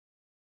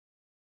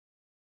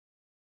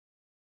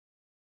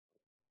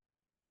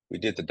We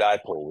did the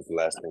dipole was the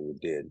last thing we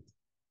did.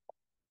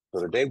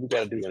 So today we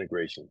got to do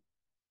integration.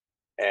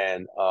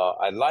 And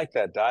I like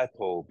that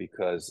dipole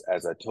because,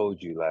 as I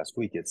told you last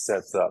week, it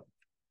sets up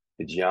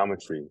the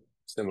geometry,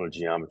 similar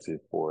geometry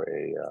for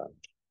a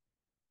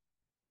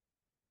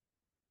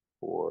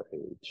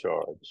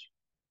charge,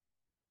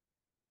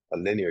 a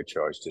linear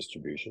charge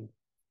distribution,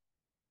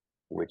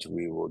 which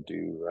we will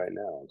do right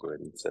now. I'll go ahead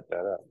and set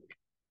that up.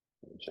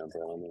 Jump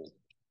right on in.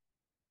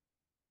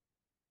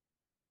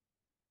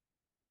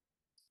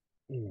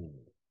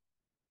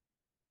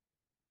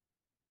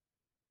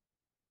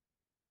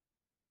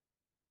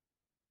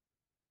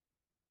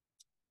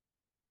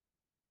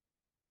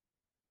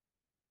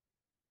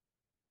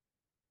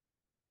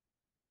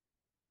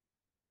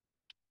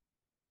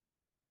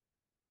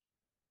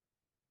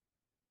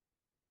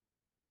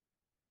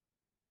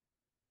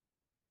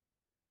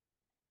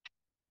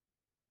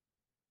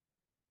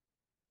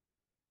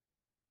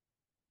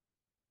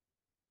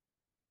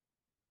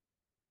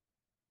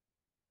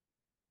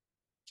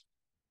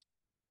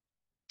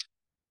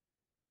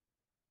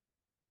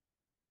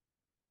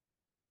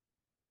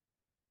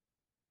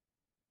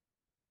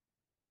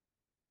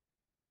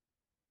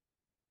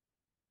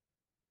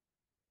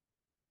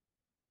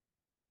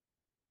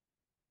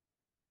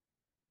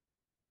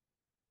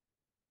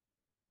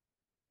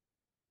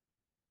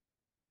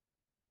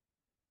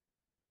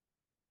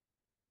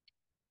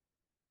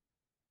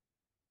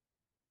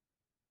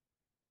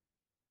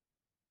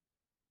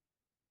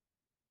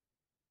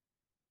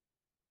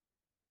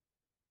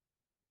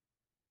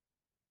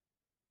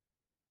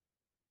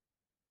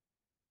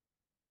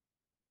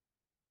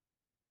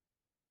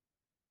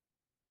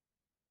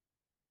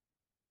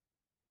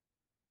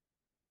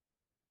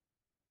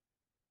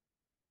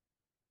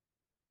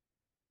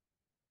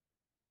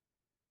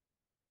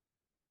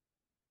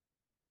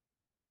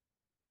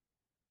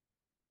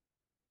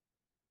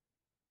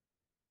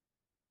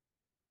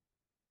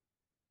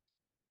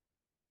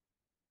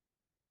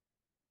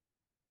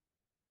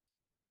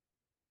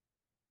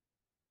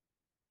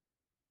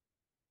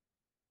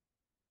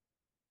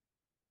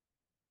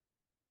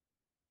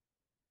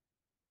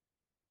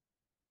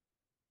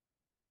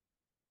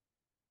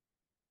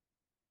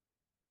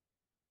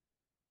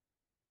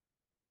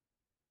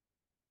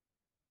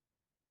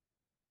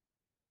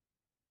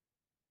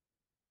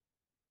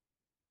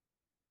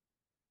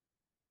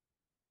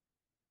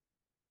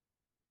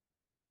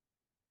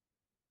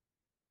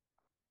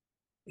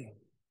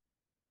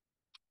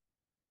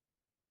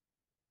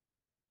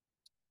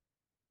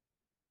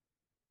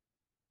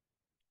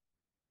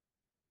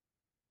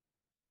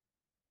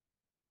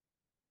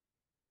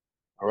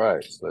 All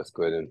right, so let's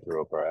go ahead and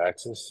throw up our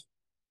axis.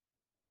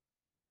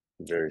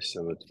 Very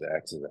similar to the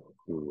axis that we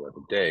drew the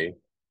other day.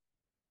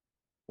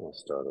 We'll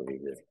start over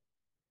here.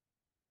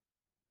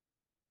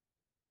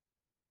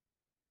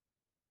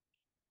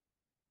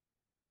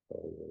 So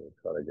we're going to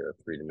try to get a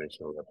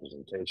three-dimensional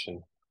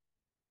representation.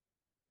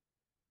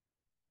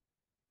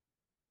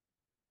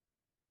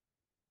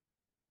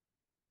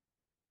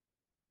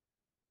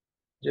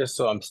 Just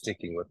so I'm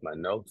sticking with my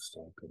notes,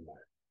 so I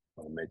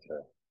want to make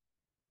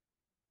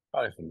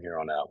probably from here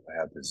on out, I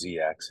have the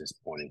z-axis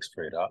pointing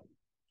straight up.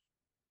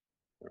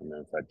 I don't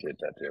remember if I did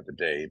that the other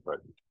day, but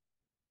of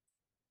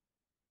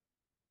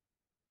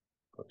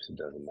course it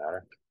doesn't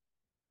matter.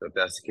 So if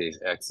that's the case,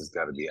 x has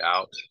got to be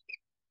out,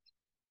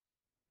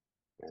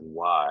 and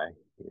y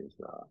is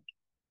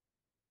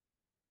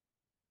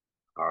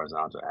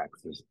horizontal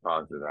axis,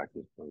 positive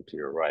axis pointing to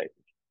your right.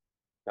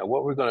 Now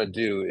what we're going to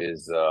do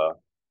is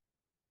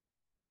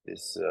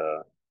this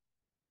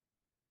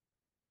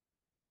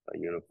a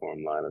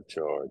uniform line of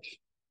charge.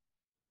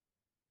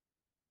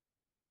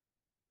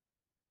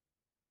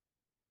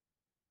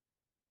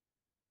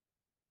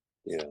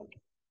 Yeah.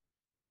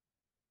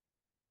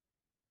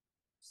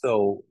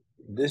 So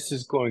this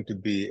is going to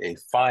be a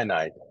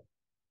finite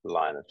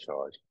line of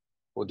charge.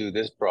 We'll do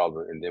this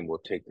problem and then we'll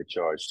take the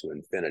charge to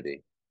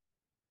infinity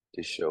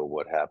to show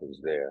what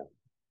happens there.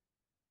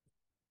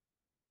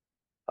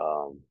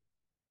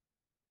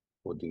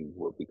 We'll do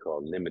what we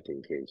call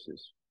limiting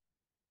cases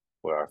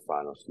for our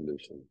final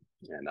solution.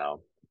 And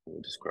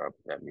we'll describe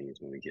what that means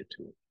when we get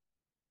to it.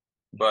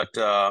 But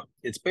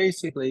it's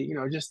basically,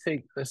 just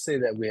let's say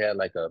that we had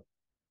like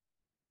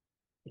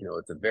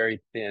it's a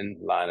very thin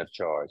line of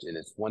charge and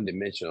it's one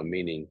dimensional,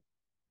 meaning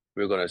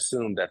we're going to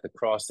assume that the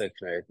cross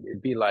section,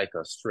 it'd be like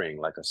a string,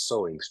 like a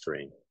sewing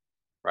string,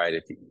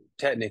 right?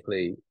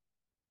 Technically,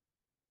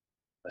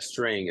 a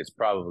string is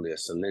probably a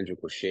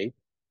cylindrical shape,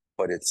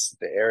 but it's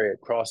the area,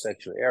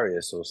 cross-sectional area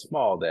is so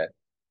small that,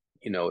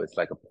 it's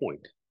like a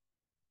point.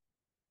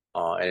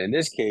 And in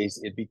this case,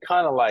 it'd be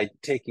kind of like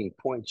taking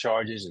point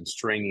charges and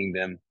stringing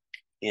them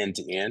end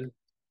to end,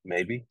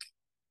 maybe.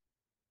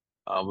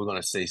 We're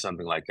going to say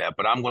something like that,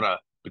 but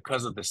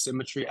because of the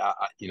symmetry,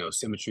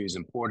 symmetry is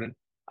important.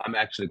 I'm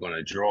actually going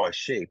to draw a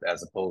shape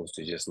as opposed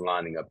to just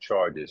lining up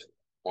charges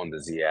on the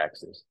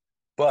z-axis.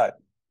 But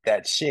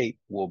that shape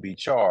will be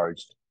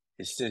charged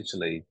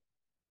essentially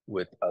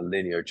with a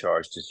linear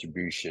charge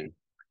distribution,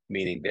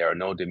 meaning there are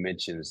no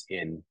dimensions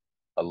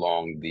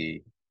along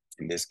the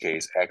in this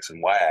case, X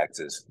and Y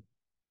axis,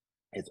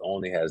 it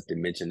only has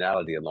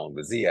dimensionality along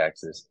the Z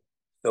axis.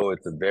 So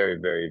it's a very,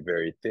 very,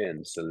 very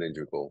thin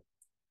cylindrical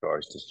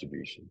charge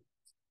distribution.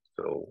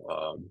 So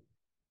I'm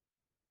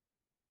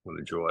going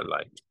to draw it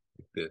like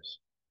this.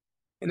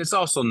 And it's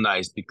also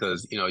nice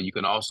because, you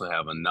can also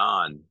have a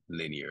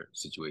non-linear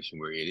situation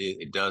where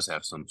it does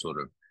have some sort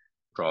of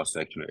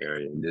cross-sectional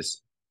area. And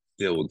this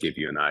still will give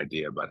you an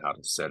idea about how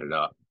to set it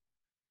up.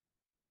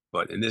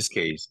 But in this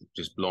case,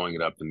 just blowing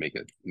it up to make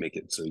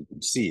it so you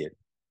can see it.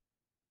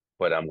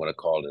 But I'm going to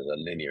call it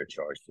a linear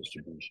charge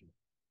distribution.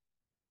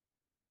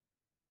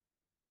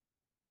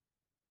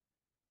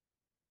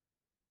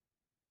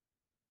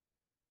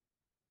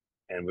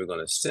 And we're going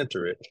to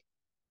center it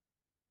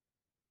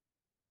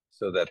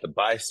so that the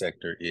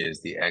bisector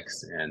is the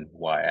X and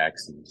Y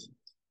axes,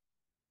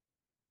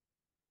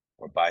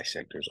 or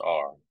bisectors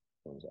are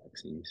those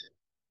axes.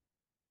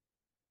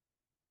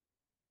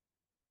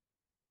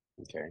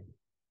 Okay.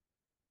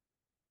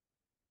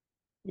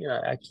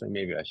 Yeah, actually,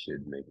 maybe I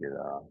should make it,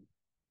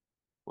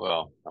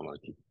 well, I'm going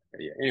to keep,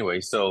 yeah.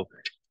 Anyway, so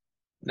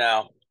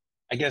now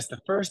I guess the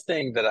first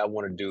thing that I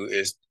want to do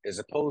is, as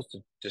opposed to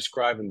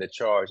describing the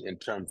charge in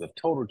terms of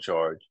total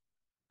charge,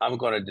 I'm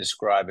going to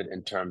describe it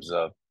in terms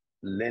of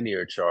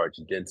linear charge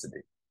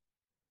density.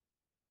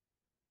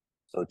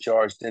 So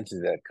charge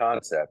density, that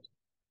concept,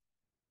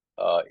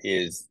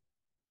 is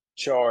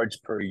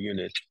charge per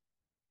unit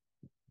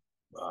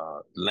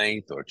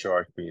length, or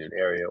charge per unit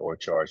area, or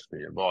charge per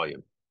unit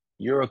volume.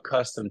 You're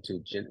accustomed to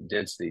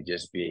density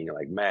just being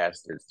like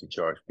mass density,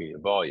 charge per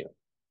unit volume.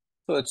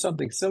 So it's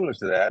something similar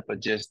to that, but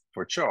just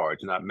for charge,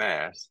 not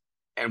mass.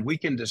 And we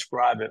can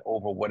describe it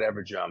over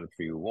whatever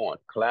geometry you want.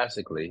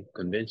 Classically,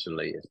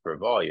 conventionally, it's per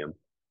volume,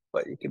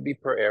 but it can be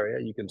per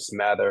area. You can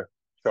smather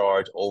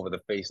charge over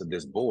the face of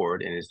this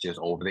board and it's just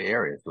over the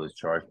area. So it's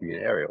charge per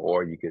unit area.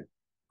 Or you could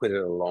put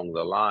it along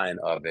the line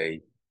of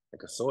like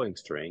a sewing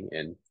string.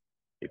 And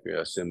if you're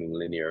assuming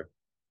linear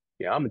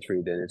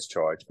geometry, then it's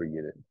charge per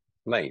unit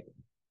length.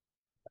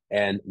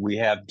 And we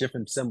have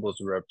different symbols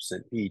to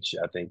represent each.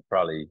 I think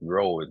probably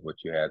rho is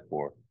what you had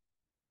for,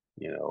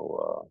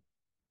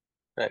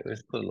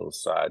 let's put a little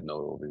side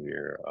note over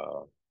here.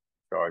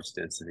 Charge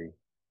density.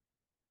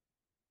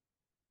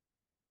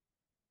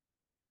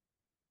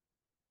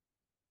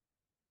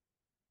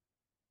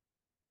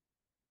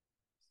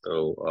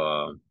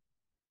 So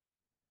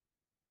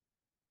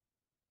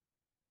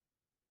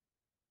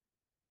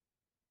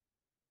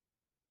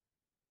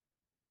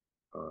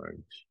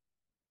charge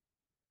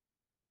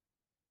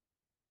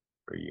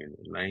per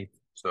unit length.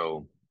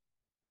 So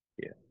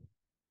yeah.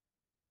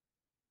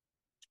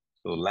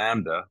 So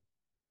lambda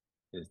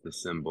is the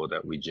symbol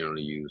that we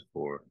generally use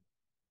for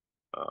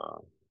uh,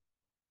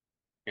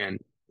 and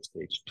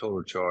stage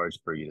total charge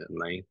per unit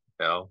length,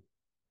 L.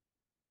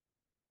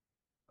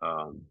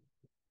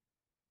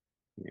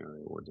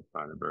 We'll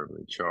define it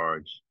verbally: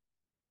 charge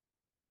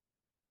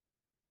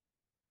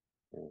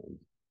and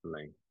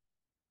length.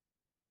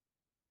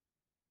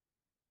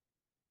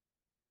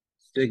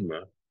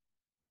 Sigma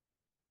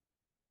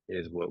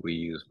is what we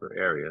use for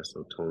area,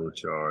 so total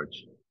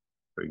charge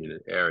per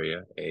unit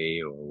area,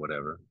 A or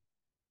whatever.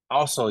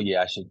 Also,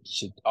 yeah, I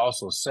should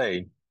also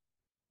say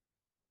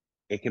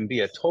it can be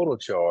a total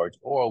charge,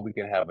 or we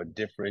can have a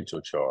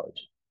differential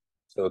charge.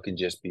 So it can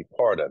just be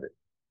part of it.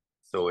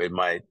 So it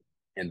might,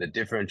 and the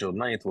differential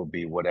length will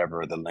be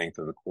whatever the length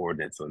of the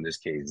coordinate. So in this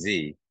case,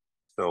 Z.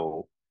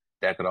 So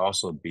that could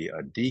also be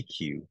a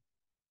dq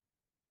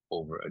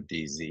over a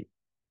dz,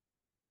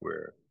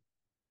 where,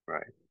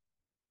 right,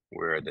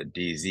 where the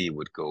dz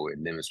would go,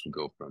 and limits would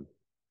go from,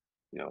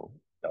 L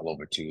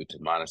over 2 to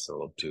minus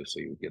L over 2. So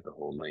you get the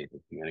whole length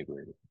if you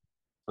integrate it.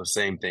 So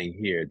same thing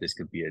here. This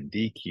could be a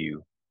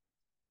dq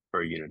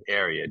per unit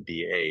area,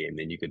 dA, and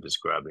then you can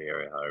describe the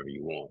area however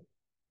you want.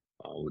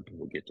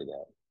 We'll get to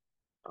that.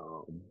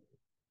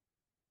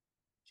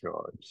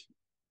 Charge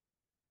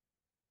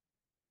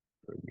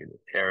per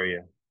unit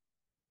area.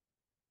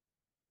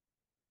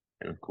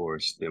 And of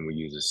course, then we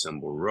use a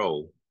symbol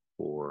rho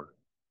for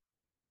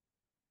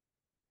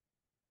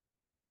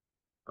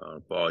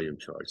volume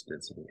charge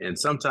density. And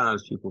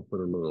sometimes people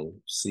put a little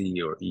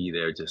C or E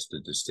there just to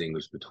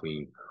distinguish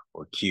between,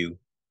 or Q,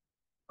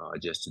 so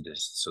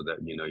that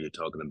you're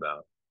talking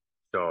about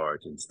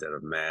charge instead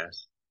of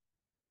mass.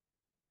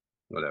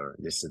 Whatever.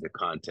 This is the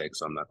context,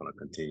 so I'm not going to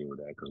continue with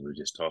that because we're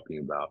just talking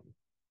about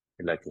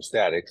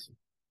electrostatics.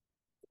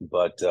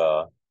 But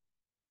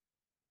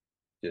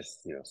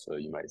just, so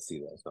you might see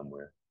that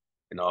somewhere.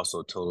 And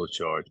also total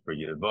charge per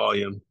unit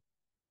volume.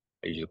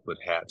 I usually put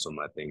hats on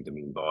my thing to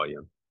mean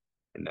volume.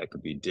 And that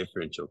could be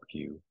differential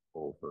Q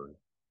over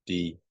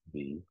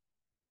dV.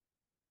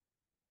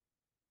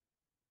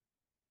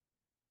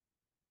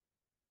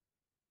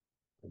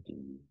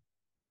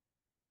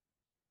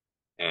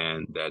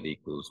 And that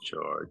equals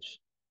charge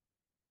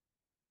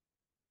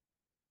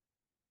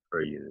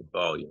per unit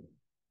volume.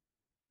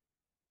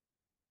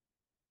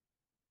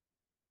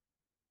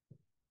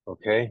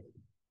 Okay.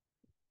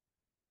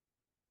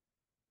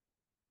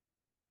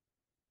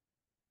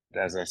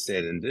 As I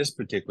said, in this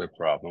particular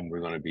problem, we're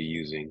going to be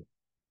using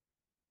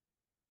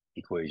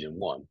equation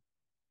one.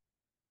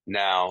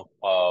 Now,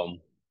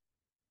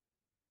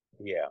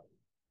 yeah.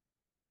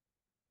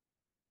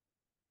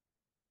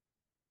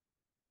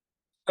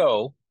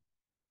 So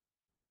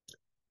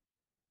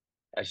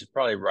I should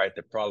probably write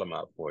the problem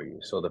out for you.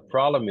 So the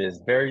problem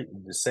is very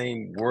the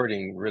same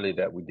wording really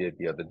that we did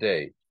the other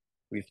day.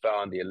 We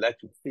found the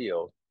electric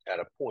field at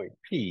a point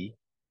P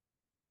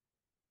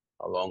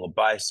along a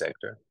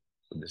bisector.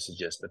 So this is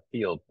just a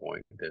field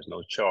point. There's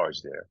no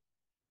charge there.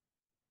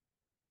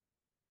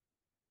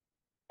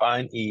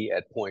 Find E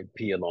at point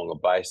P along a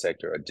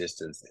bisector, a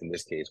distance, in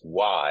this case,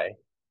 Y,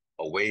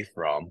 away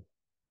from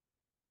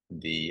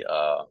the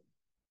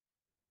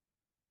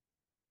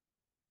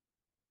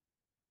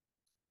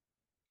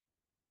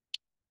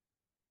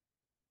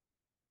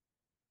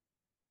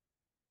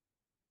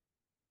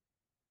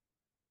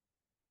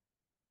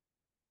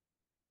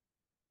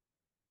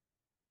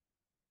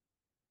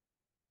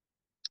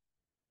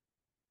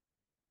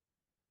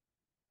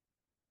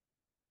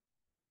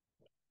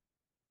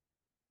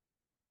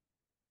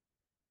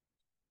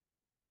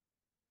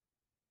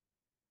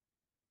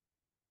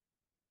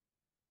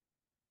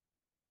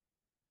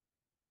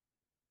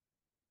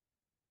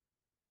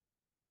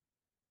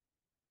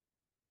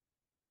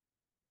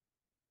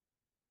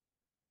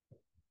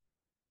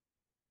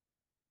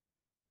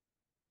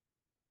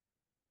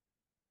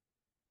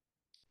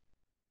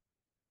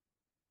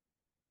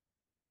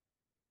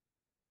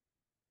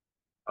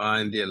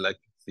find the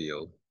electric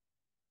field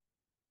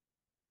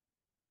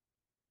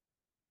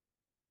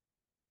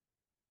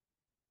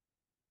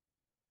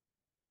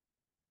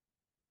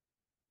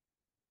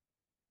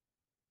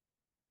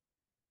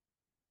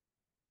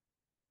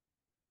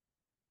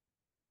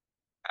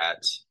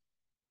at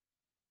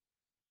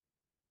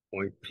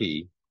point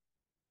P,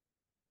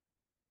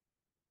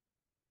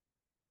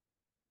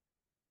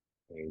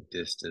 a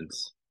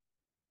distance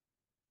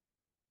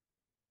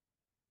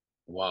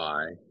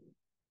Y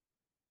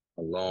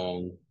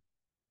along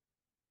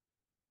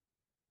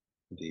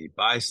the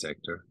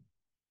bisector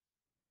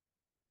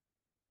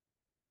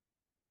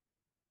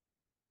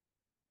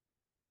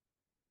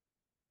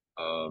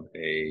of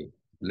a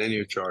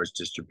linear charge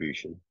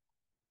distribution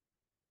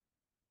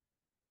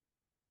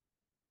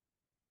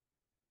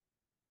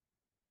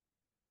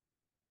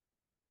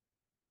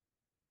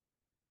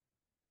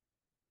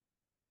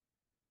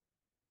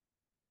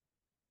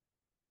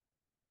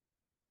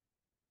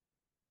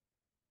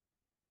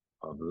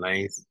of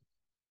length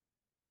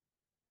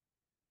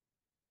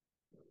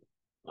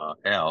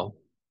L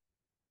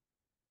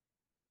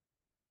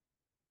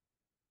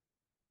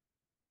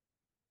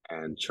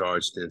and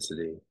charge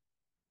density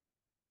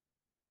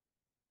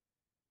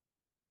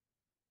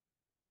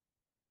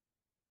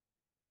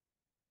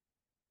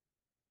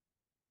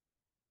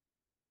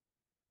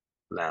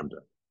lambda.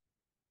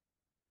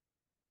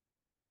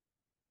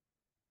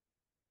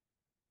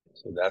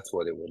 So that's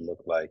what it would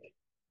look like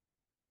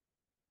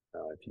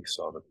if you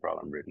saw the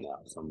problem written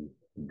out, some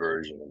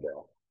version of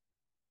that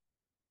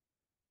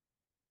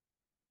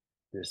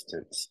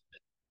distance.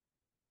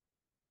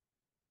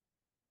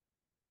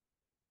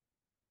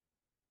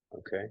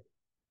 Okay.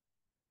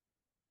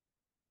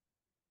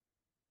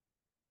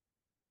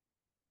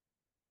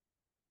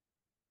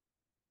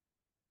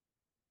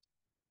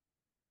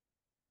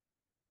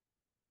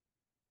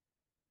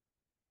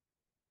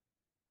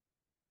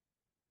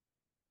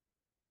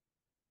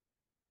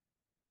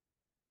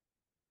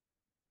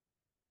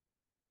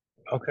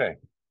 Okay.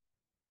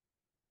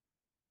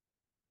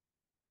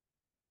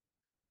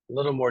 A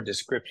little more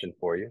description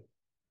for you.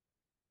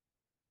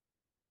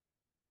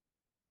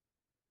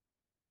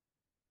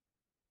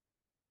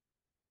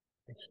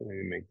 Actually, let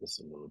me make this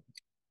a little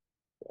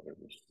better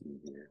to see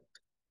here.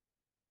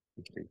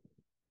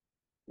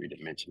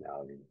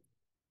 Three-dimensionality,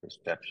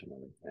 perception of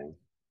the thing.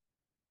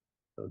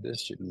 So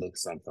this should look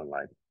something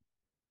like,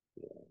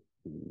 yeah,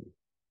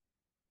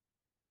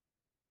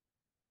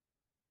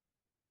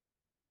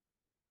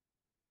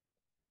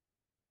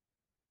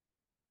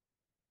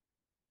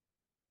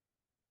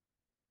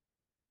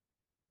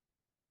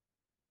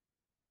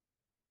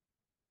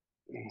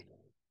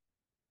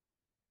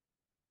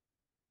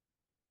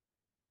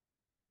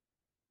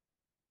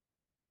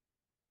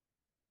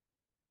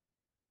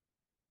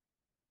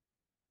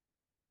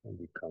 it'll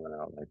be coming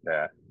out like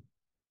that.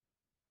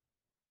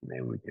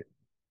 Maybe we could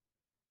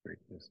break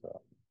this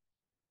up.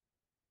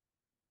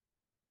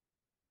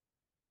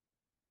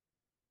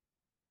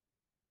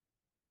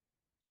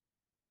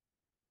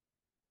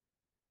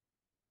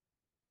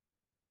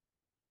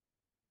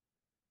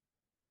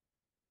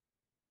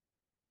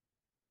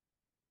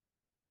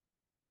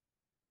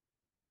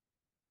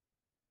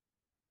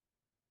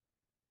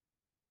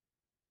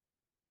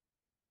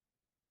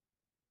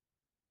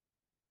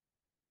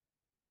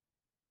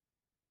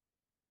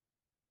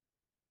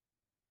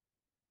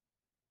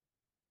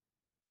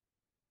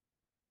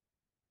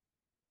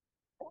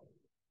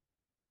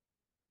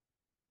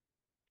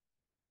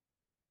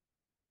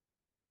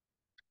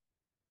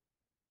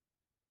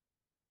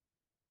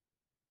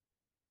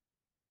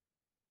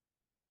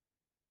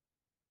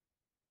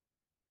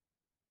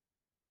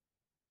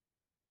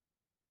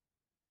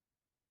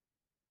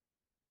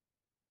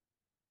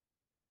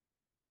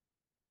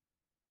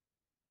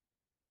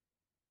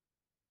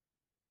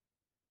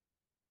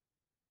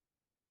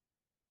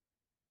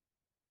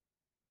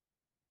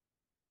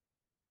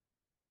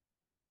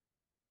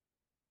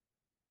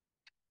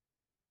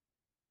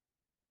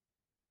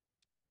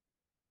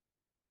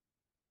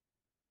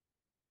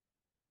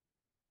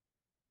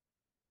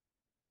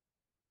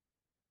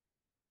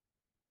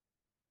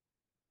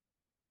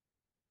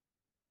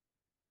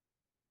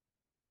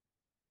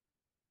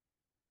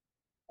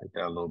 Like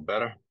that a little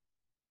better.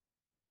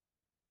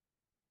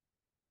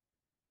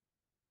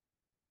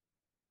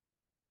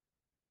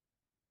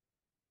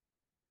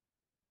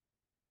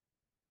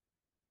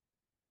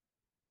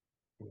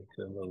 It's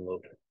a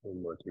little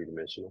more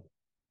three-dimensional.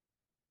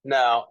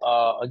 Now,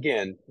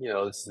 again,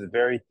 this is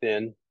very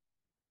thin.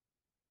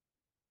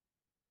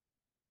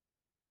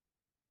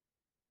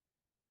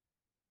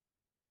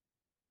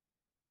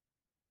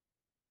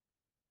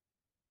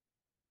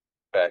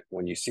 In fact,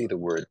 when you see the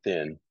word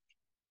thin,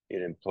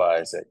 it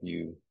implies that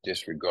you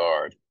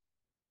disregard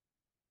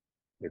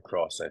the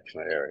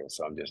cross-sectional area.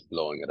 So I'm just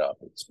blowing it up.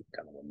 It's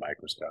kind of a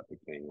microscopic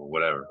thing or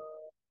whatever.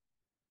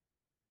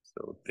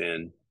 So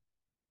thin,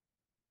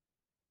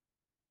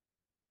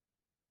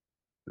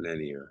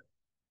 linear.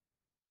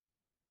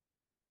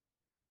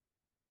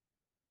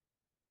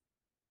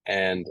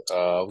 And we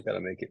got to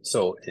make it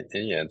so, and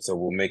yeah, and so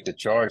we'll make the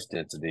charge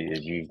density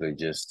is usually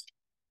just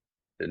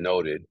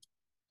denoted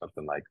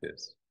something like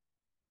this.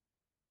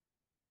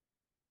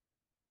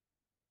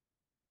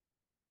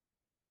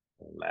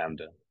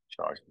 Lambda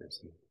charge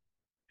density.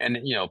 And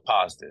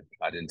positive.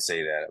 I didn't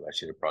say that. I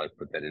should have probably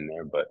put that in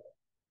there, but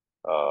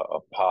a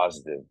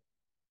positive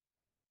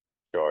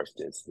charge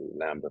density,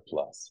 lambda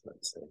plus,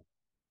 let's say.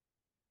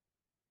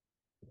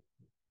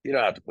 You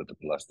don't have to put the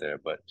plus there,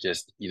 but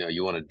just,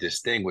 you want to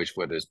distinguish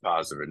whether it's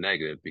positive or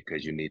negative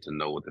because you need to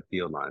know what the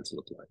field lines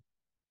look like.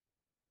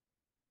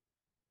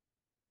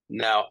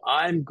 Now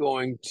I'm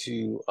going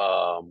to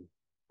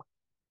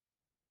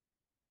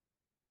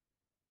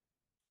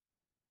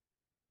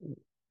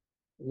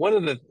one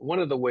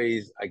of the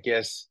ways, I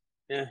guess,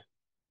 eh,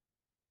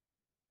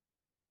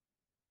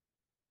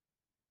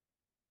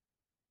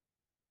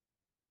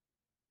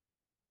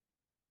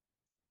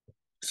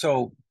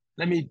 so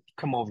let me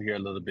come over here a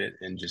little bit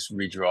and just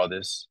redraw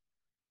this.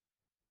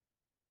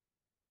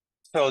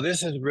 So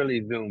this is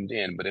really zoomed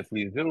in, but if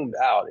we zoomed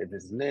out, if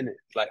it's linear,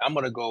 like I'm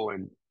gonna go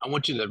and I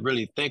want you to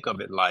really think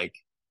of it like,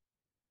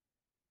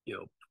 you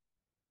know,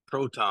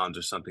 protons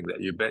or something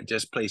that you're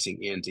just placing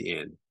end to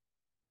end.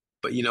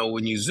 But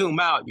when you zoom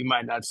out, you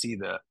might not see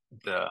the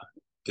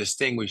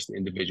distinguished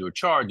individual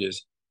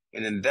charges,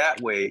 and in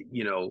that way,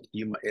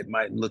 it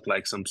might look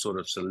like some sort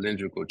of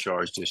cylindrical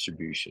charge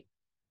distribution,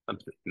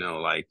 something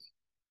like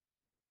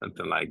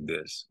something like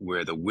this,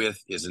 where the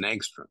width is an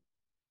angstrom,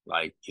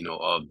 like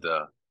of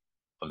the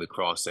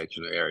cross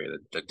sectional area,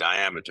 the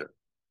diameter,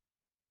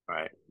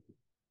 right?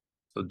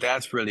 So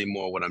that's really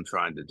more what I'm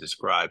trying to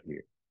describe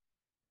here.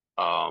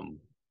 Um,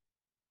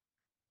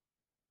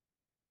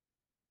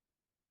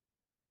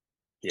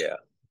 yeah,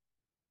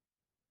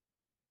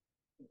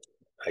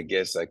 I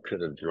guess I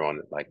could have drawn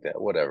it like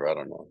that. Whatever, I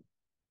don't know.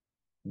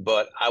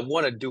 But I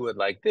want to do it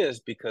like this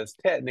because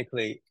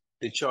technically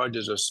the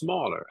charges are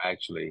smaller,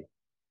 actually.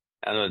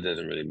 I know it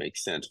doesn't really make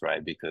sense,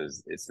 right?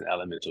 Because it's an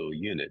elemental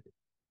unit.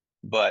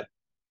 But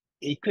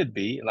it could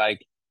be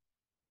like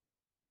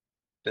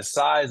the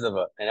size of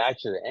and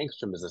actually the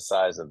angstrom is the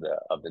size of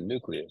the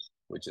nucleus,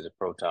 which is a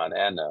proton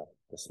and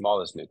the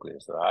smallest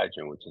nucleus, the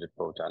hydrogen, which is a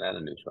proton and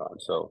a neutron.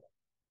 So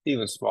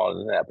even smaller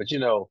than that. But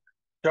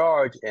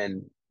charge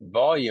and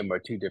volume are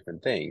two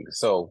different things.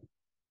 So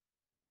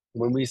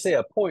when we say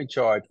a point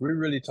charge, we're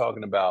really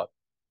talking about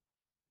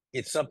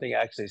it's something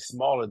actually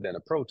smaller than a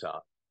proton.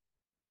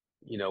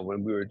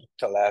 When we were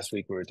last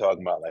week, we were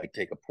talking about like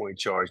take a point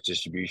charge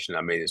distribution.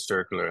 I made it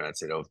circular and I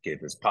said, okay,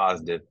 if it's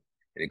positive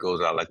and it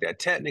goes out like that,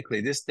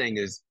 technically this thing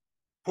is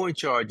point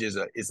charge is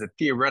a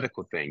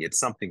theoretical thing. It's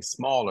something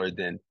smaller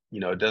than,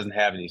 it doesn't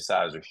have any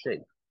size or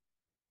shape.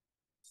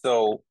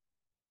 So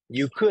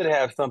you could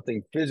have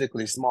something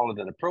physically smaller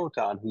than a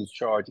proton whose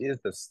charge is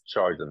the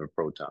charge of a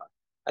proton.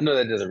 I know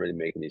that doesn't really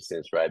make any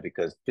sense, right?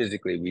 Because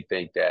physically we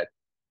think that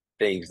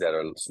things that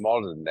are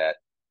smaller than that,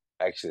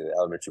 actually the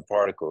elementary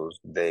particles,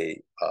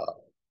 they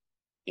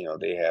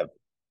have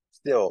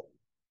still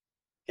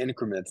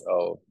increments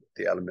of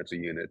the elemental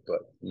unit,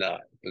 but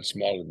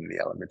smaller than the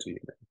elemental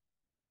unit.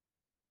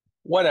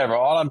 Whatever.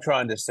 All I'm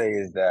trying to say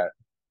is that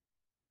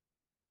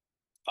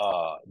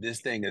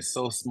this thing is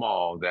so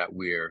small that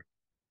we're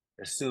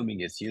assuming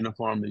it's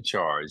uniformly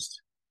charged,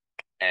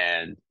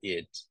 and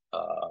we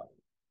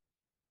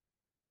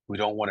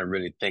don't want to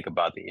really think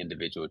about the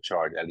individual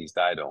charge. At least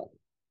I don't.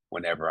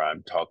 Whenever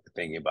I'm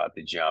thinking about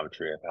the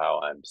geometry of how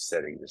I'm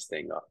setting this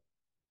thing up.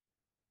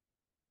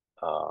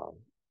 Um,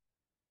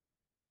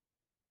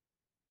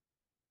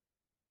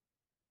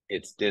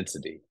 its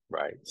density,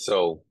 right?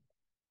 So,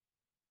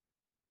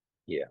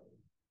 yeah.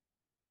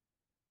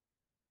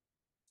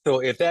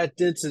 So if that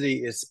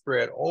density is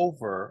spread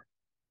over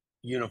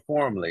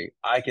uniformly,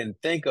 I can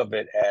think of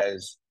it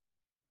as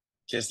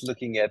just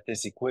looking at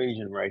this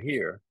equation right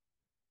here,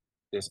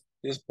 this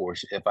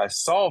portion. If I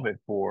solve it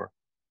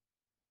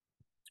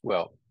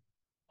well,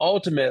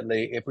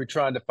 ultimately, if we're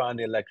trying to find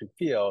the electric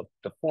field,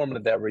 the formula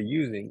that we're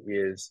using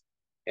is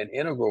an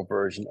integral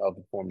version of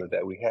the formula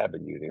that we have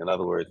been using. In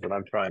other words, what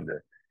I'm trying to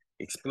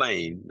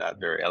explain, not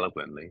very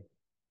eloquently,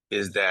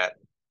 is that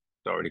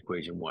start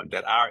equation one,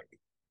 that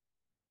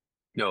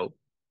you know,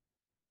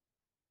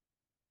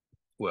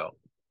 well,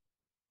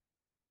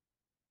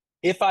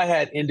 if I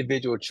had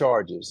individual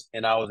charges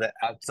and I was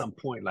at some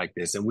point like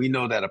this, and we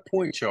know that a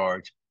point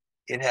charge,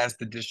 it has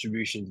the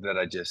distributions that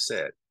I just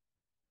said.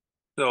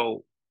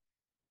 So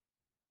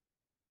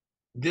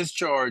this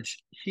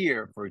charge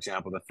here, for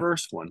example, the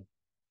first one,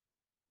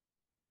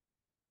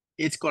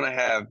 it's going to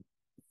have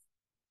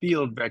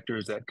field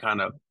vectors that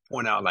kind of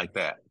point out like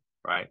that,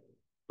 right?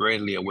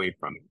 Greatly away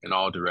from it in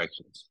all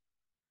directions.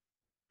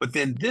 But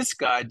then this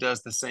guy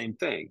does the same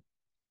thing.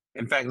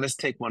 In fact, let's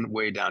take one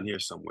way down here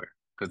somewhere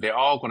because they're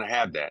all going to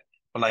have that.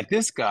 But like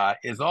this guy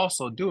is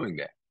also doing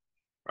that,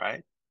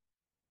 right?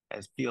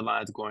 As field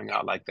lines going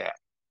out like that.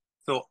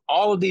 So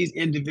all of these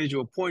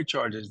individual point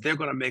charges, they're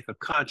going to make a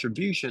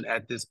contribution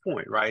at this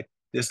point, right?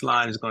 This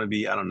line is going to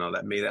be, I don't know,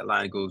 that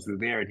line goes through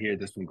there, and here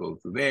this one goes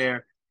through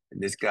there,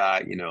 and this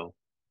guy,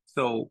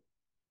 So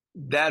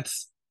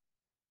that's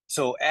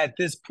so at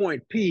this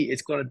point P,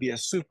 it's going to be a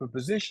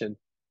superposition,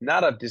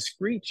 not of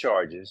discrete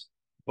charges,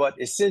 but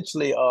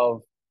essentially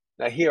of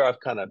now here I've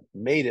kind of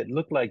made it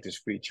look like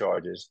discrete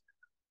charges,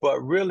 but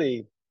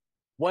really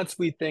once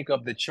we think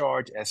of the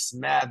charge as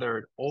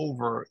smothered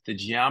over the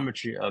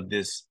geometry of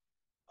this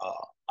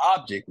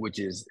object, which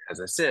is, as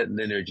I said,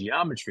 linear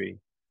geometry,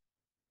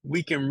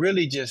 we can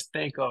really just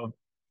think of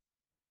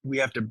we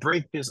have to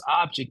break this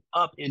object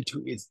up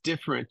into its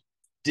different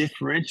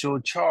differential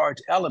charge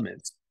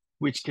elements,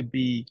 which could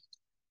be,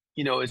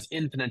 it's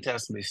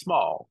infinitesimally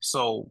small.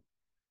 So,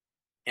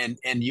 and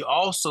you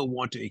also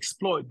want to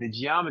exploit the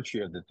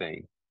geometry of the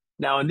thing.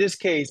 Now, in this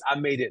case, I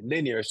made it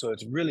linear, so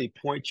it's really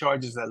point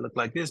charges that look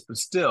like this, but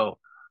still,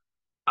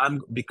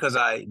 because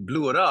I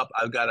blew it up,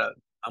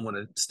 I'm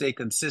gonna stay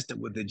consistent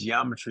with the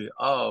geometry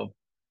of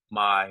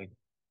my,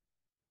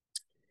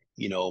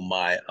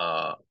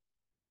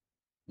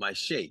 my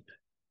shape,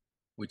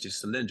 which is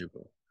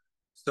cylindrical.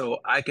 So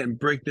I can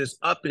break this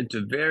up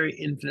into very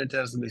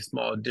infinitesimally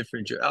small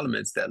differential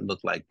elements that look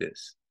like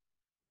this,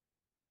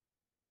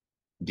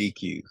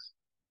 DQs.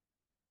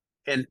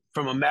 And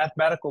from a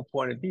mathematical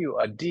point of view,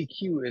 a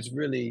DQ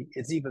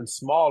it's even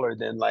smaller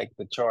than like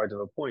the charge of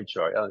a point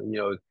charge.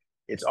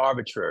 It's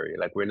arbitrary.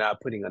 Like we're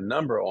not putting a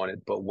number on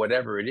it, but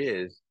whatever it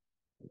is,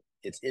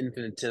 it's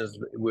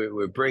infinitesimal.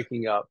 We're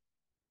breaking up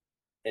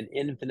an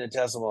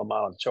infinitesimal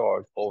amount of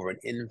charge over an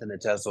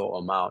infinitesimal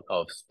amount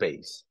of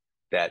space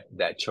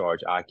that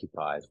charge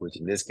occupies, which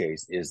in this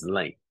case is the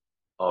length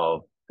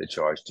of the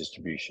charge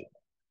distribution.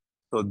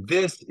 So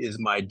this is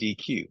my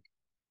DQ.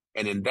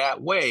 And in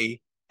that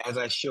way, as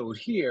I showed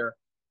here,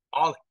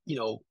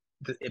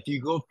 if you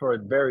go for a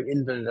very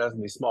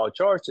infinitesimally small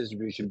charge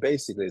distribution,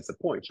 basically it's a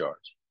point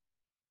charge.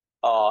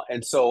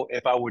 And so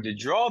if I were to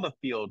draw the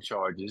field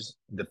charges,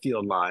 the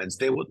field lines,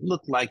 they would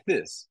look like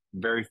this,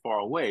 very far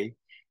away.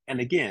 And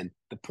again,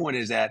 the point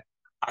is that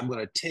I'm going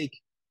to take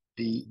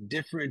the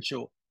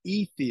differential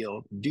E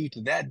field due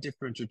to that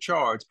differential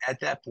charge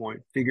at that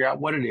point, figure out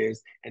what it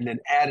is, and then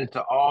add it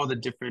to all the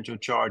differential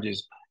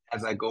charges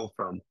as I go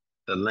from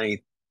the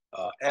length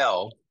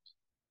L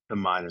to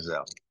minus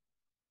L.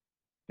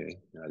 Okay,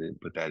 I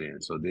didn't put that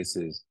in. So this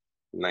is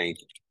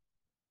length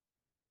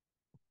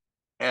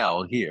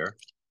L here,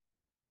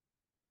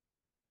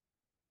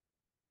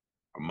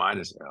 or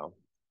minus L,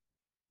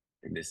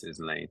 and this is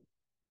length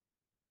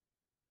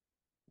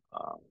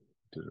uh,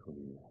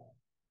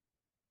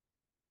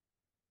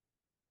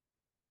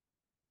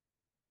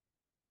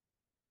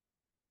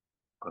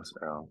 plus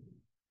L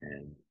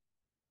and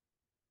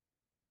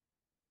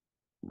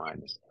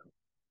minus L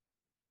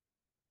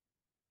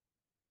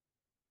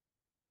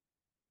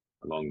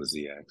along the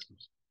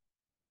z-axis.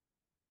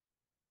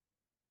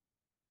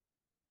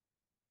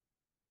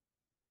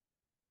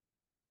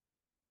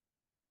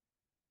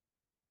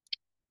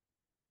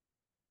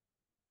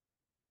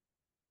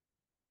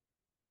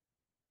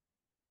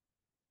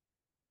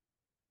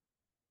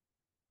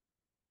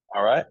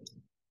 All right.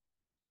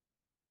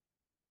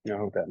 I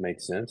hope that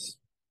makes sense.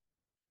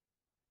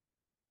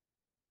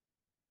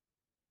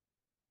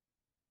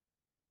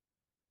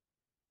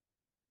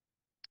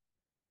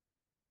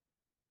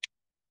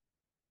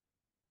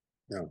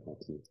 No,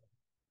 okay.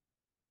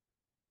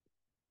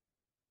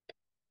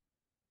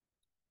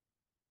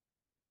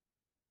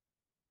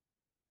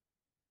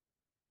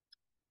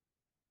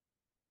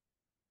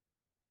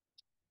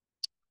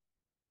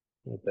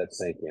 Let that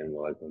sink in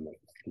while I go make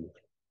tea.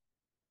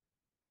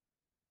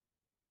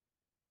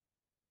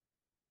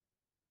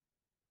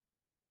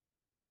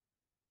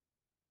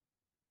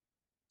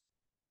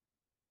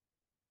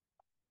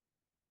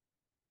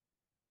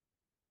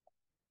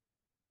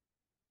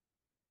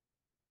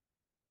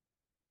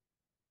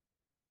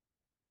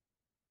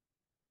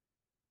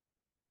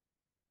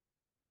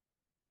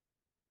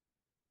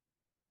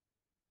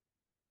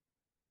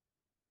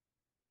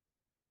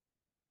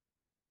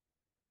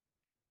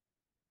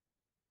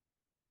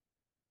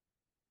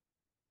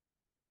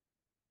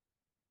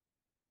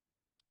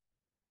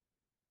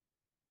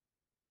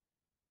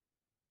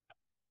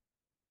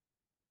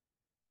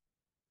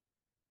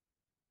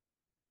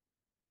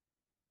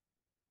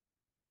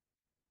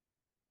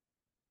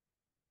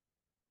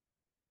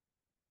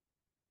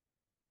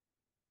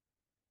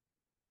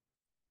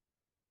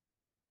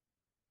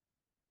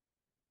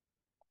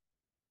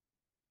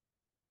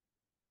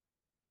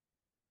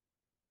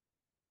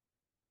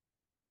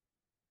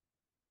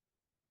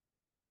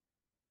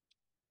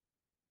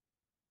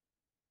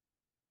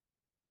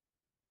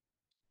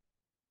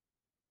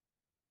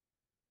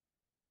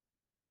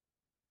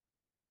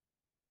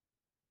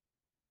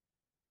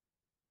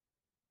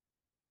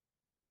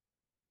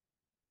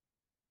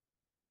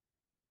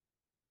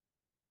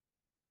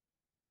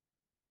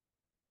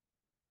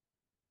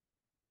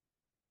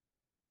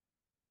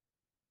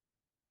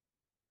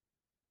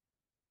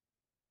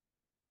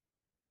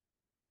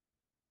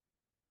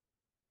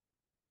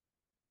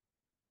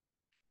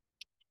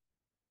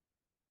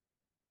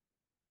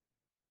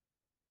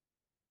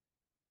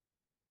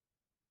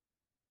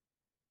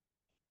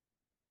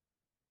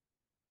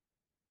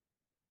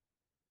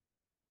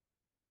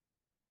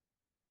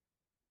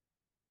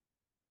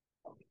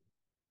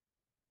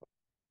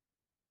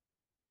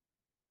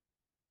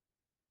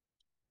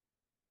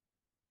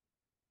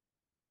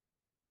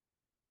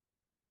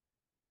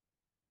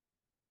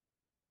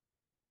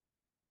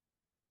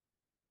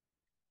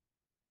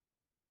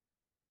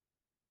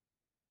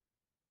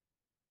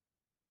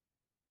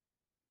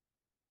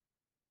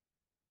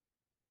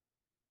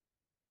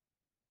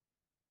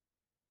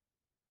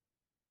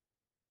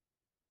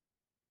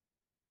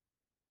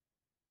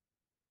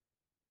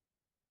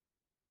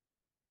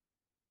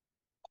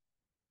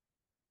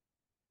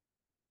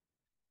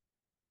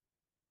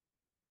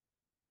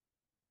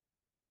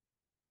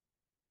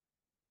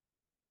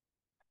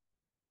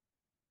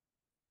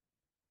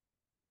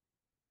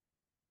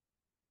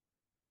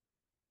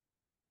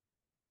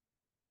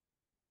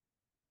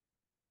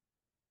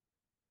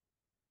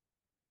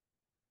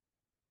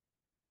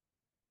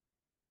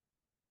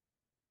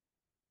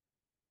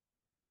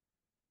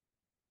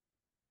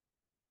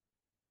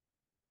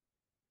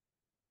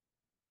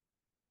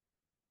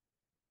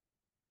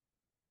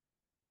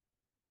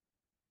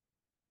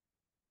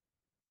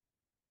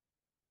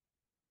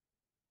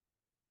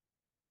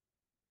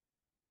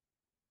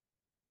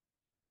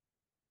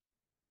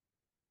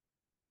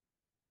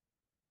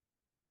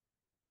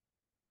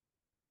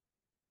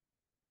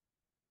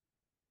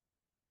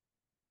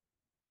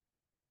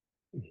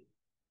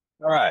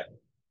 All right.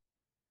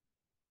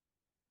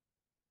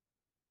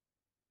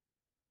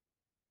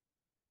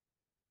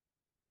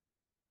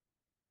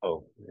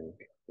 Oh,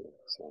 okay.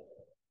 So,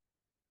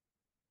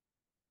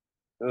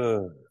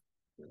 uh,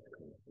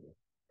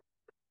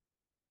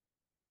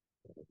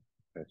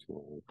 that's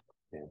one.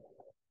 Yeah.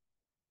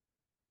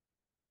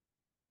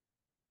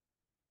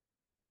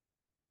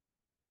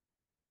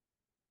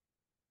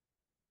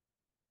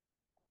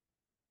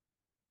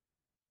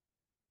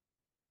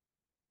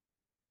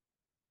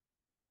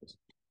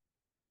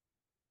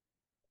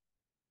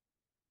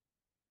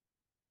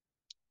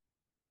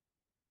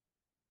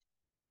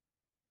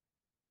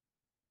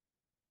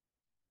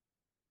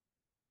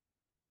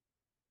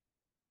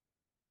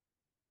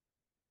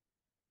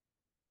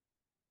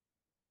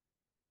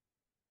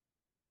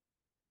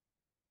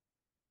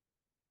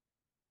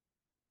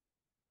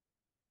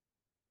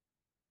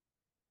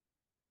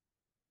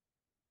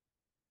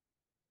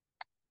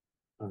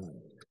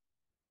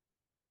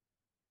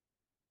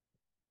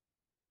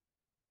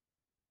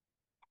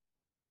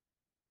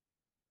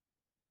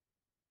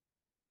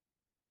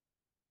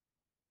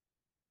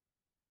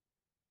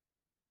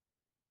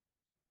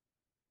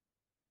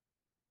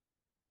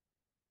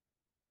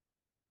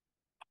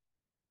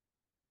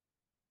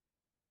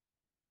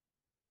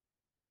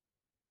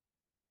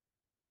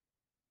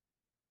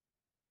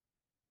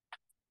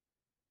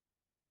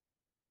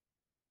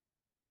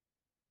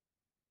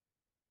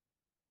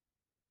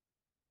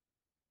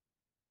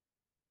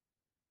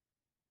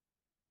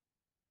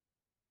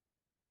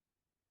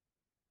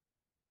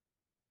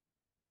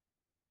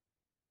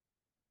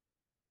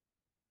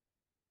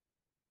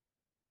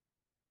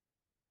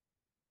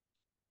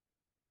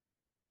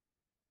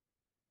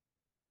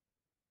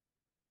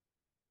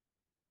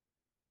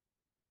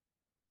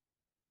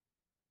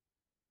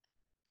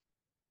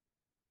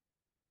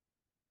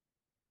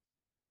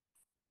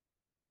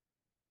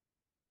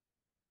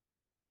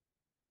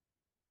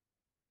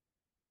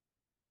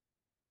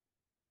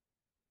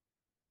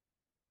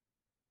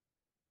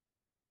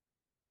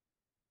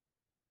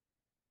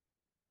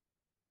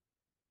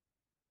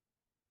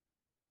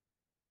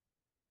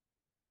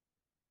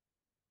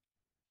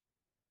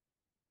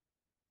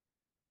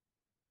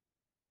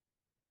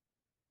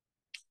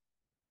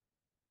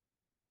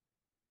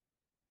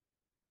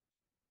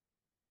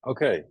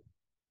 Okay.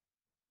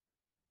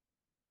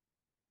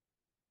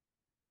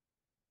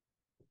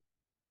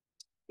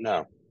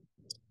 Now,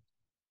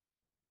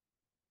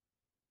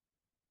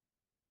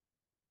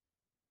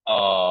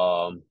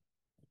 um,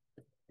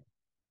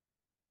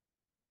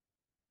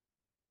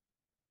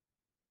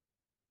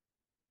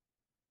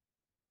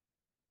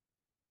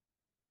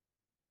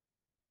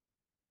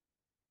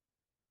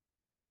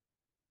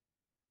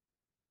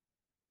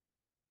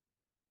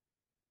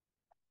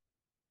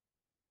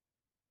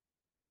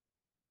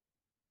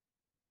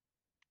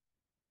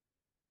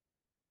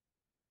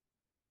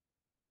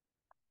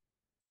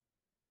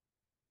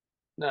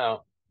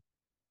 now,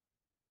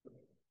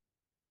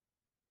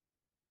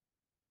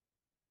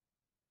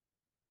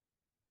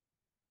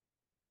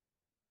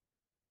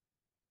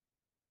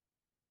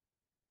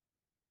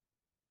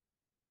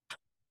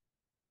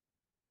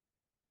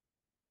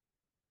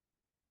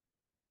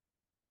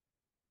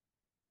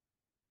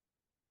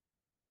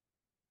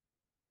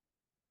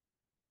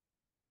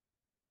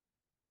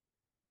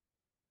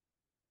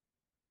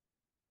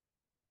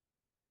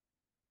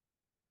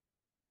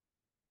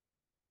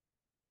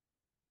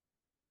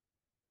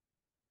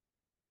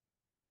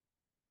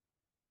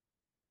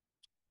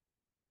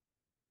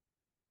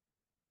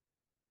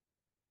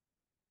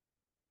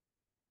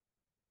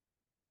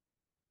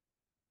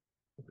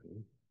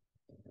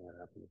 what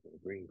happened to the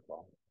green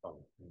ball? Oh,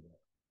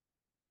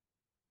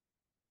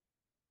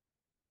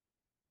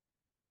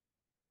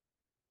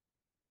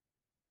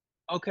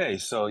 okay.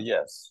 So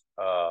yes.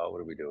 What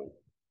are we doing?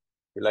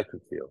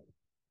 Electric field.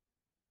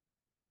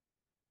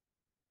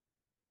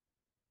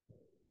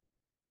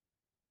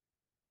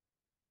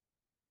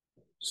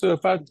 So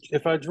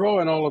if I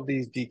draw in all of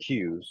these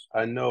DQs,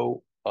 I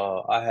know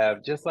I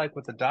have just like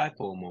with the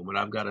dipole moment,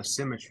 I've got a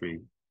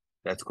symmetry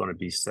that's going to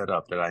be set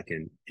up that I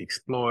can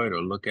exploit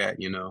or look at.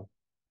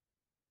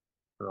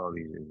 Put all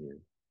these in here.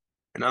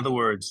 In other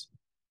words,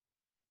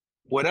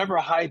 whatever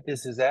height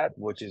this is at,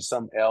 which is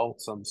some L,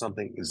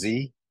 something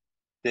Z,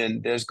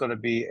 then there's going to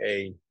be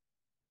a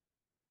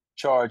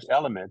charge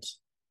element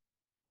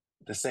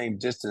the same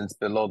distance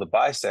below the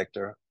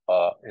bisector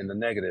in the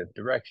negative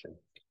direction.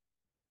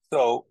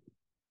 So,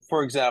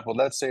 for example,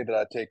 let's say that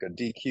I take a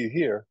DQ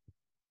here,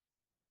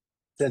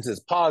 since it's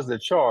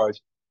positive charge.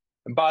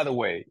 And by the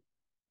way,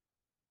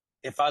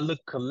 if I look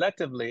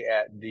collectively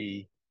at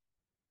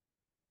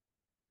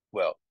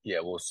well, yeah,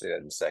 we'll say that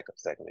in a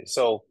secondly.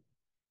 So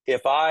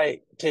if I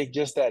take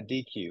just that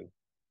DQ,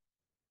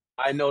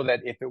 I know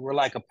that if it were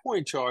like a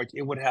point charge,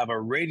 it would have a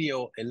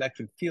radial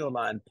electric field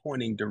line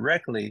pointing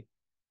directly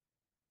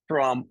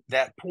from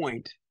that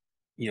point,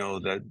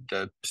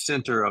 the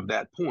center of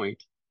that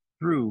point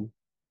through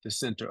the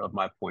center of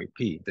my point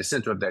P, the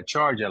center of that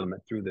charge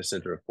element through the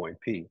center of point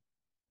P.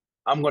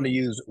 I'm going to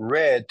use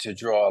red to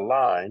draw a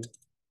line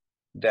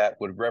that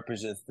would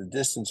represent the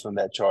distance from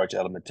that charge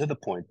element to the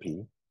point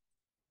P.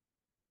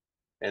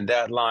 And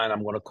that line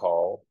I'm going to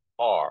call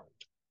R.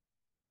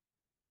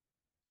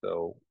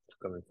 So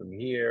coming from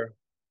here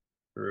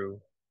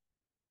through,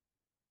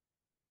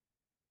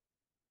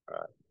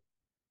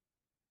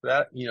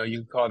 that, you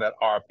can call that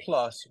R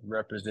plus,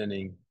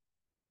 representing,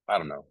 I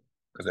don't know,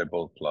 because they're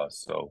both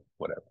plus, so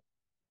whatever.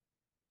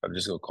 I'm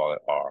just going to call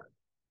it R.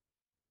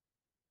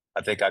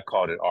 I think I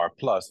called it R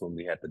plus when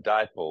we had the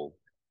dipole,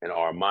 and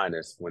R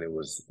minus when it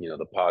was,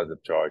 the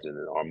positive charge, and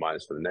then R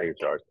minus for the negative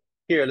charge.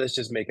 Here, let's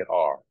just make it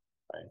R,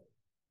 right?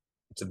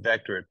 It's a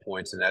vector. It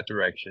points in that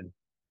direction.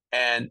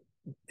 And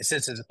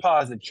since it's a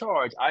positive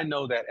charge, I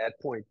know that at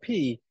point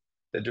P,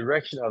 the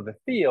direction of the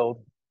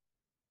field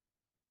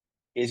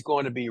is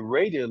going to be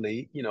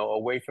radially,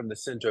 away from the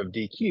center of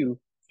dq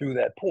through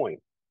that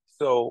point.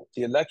 So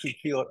the electric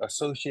field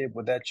associated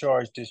with that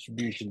charge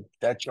distribution,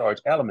 that charge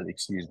element,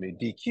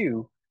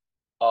 dq,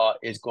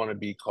 is going to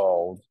be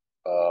called,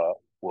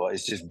 well,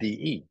 it's just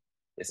dE.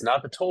 It's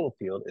not the total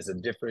field. It's a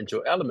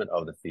differential element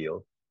of the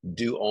field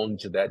due only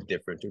to that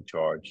differential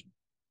charge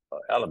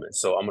element.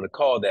 So I'm going to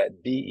call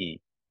that dE.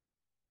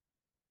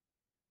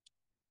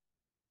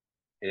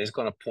 And it's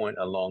going to point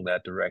along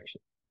that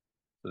direction.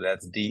 So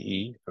that's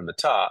dE from the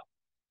top.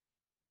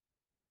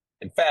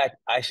 In fact,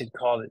 I should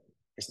call it,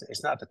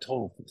 it's not the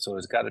total, so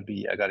it's got to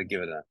be, I got to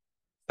give it a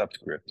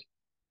subscript.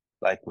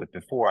 Like with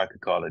before, I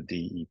could call it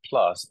dE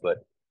plus,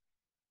 but,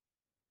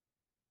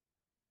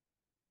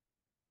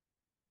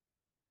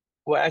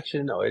 well,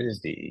 actually, no, it is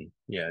dE.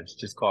 Yeah,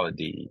 just call it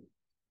dE.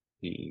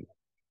 dE.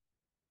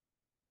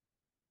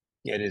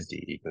 Yeah, it is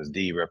dE because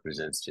D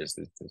represents just,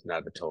 it's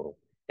not the total.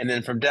 And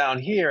then from down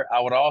here,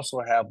 I would also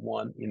have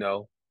one,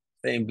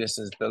 same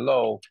distance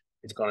below,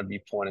 it's going to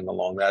be pointing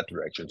along that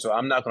direction. So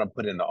I'm not going to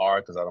put in the R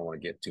because I don't want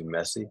to get too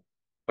messy,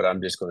 but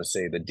I'm just going to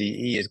say the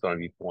dE is going to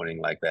be pointing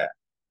like that,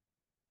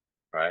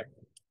 right?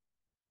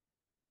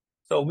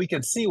 So we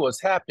can see what's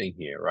happening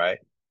here, right?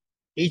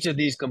 Each of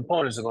these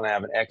components are going to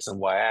have an X and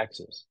Y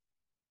axis,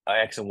 an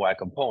X and Y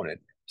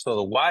component. So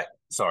a Y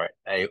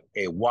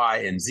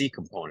and Z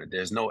component.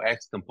 There's no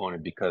X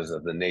component because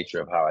of the nature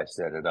of how I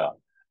set it up.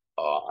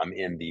 I'm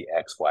in the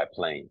XY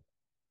plane.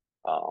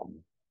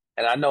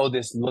 And I know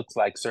this looks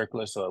like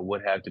circular, so it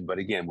would have to, but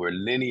again, we're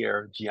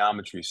linear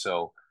geometry.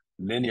 So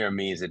linear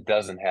means it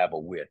doesn't have a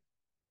width,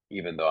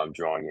 even though I'm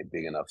drawing it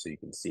big enough so you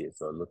can see it.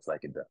 So it looks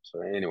like it does.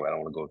 So anyway, I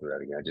don't want to go through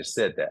that again. I just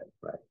said that,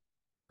 right?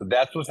 So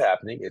that's what's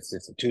happening. It's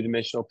a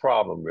two-dimensional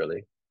problem,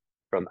 really,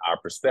 from our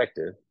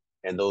perspective.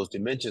 And those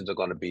dimensions are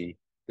going to be,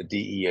 the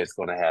dE is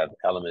going to have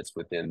elements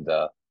within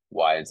the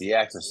Y and Z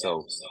axis.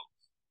 So,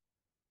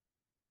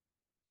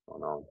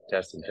 hold on,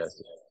 testing.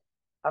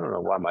 I don't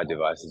know why my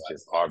device is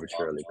just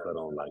arbitrarily cut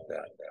on like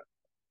that.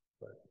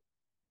 But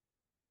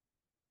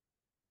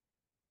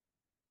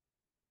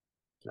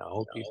I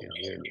hope you can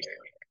hear me.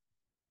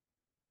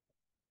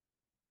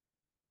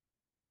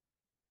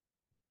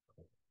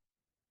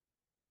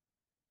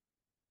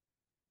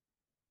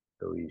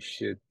 So you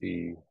should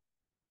be,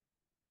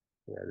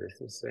 yeah,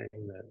 this is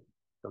saying that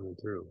coming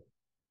through.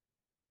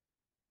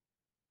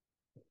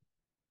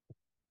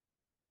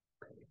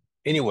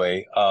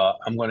 Anyway,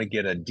 I'm going to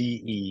get a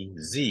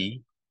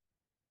DEZ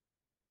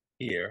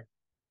here.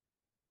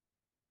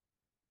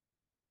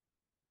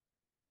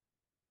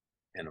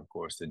 And of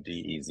course, the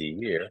DEZ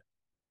here.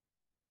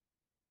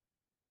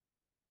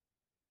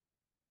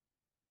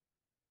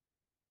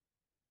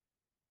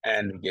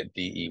 And we get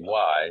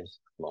DEYs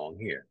along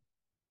here.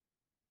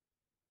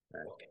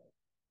 Right.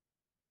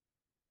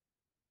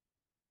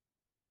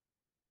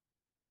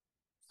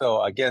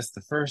 So I guess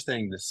the first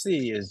thing to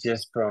see is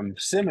just from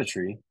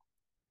symmetry,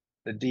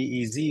 the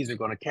DEZs are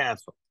going to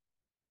cancel.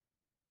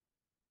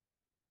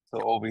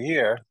 So over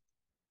here,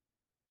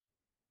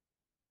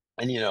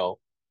 and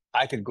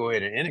I could go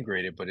ahead and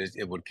integrate it, but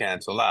it would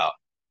cancel out.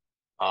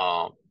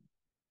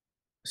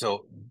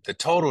 So the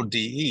total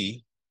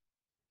dE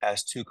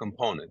has two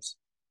components.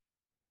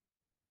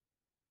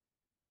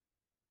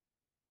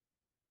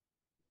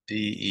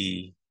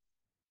 dE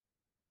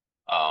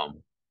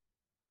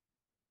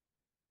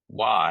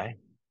Y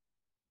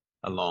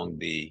along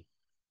the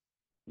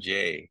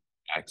J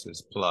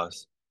axis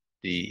plus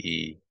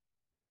dE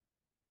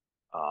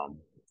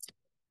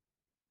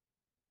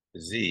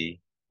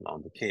Z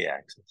along the K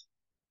axis.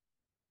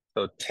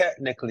 So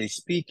technically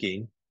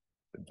speaking,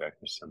 the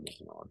vector symbols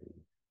and all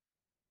these,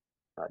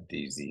 not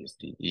DZ, it's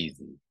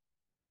DEZ.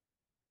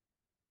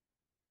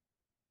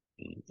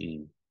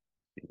 DE,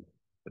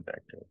 the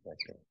vector.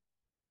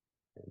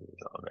 And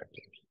these are all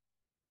vectors.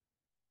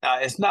 Now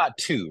it's not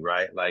two,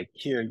 right? Like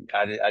here,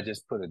 I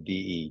just put a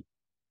DE.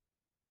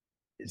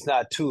 It's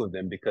not two of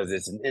them because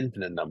it's an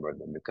infinite number of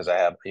them because I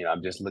have,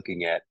 I'm just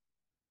looking at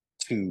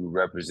two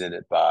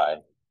represented by,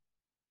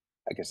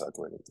 I guess I'll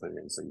go ahead and put it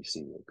in so you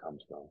see where it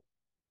comes from.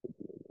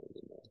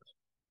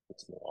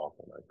 It's a little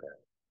awful like that.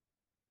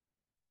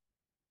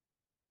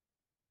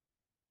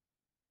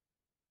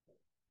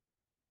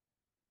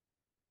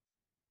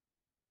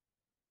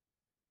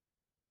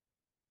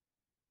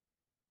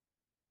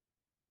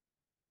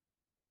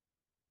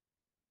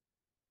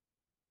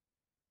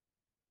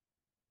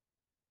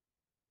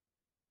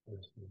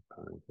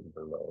 Coming from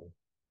below.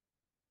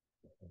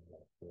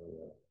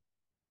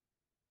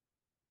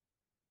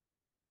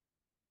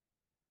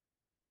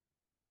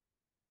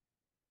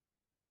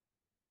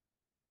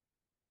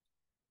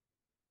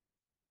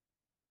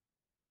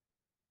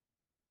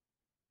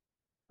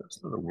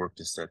 It's a little work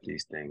to set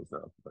these things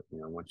up, but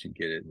once you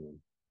get it,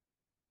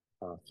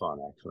 it's fun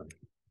actually.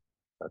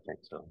 I think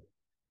so.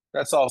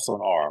 That's also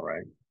an R,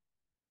 right?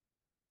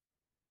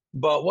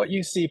 But what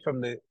you see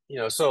from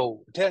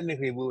so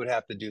technically we would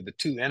have to do the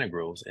two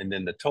integrals, and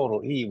then the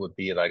total E would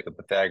be like the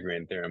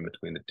Pythagorean theorem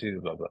between the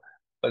two, blah blah.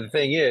 But the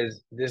thing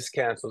is, this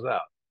cancels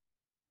out,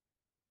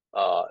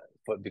 uh,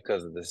 but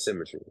because of the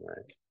symmetry,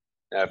 right?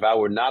 Now, if I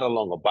were not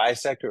along a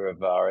bisector,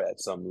 if I were at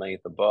some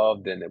length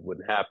above, then it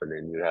wouldn't happen,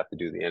 and you'd have to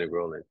do the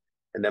integral,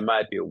 and there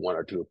might be one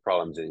or two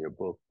problems in your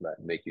book that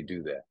make you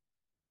do that.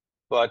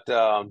 But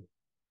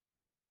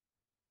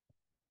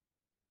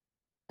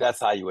that's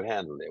how you would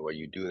handle it, where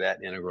you do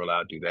that integral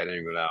out, do that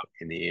integral out.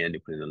 In the end, you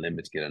put in the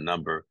limits, get a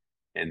number,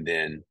 and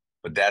then,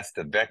 but that's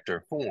the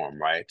vector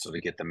form, right? So to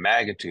get the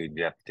magnitude,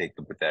 you have to take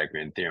the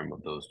Pythagorean theorem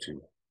of those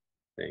two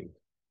things.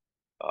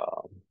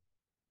 Um,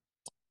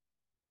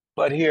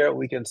 but here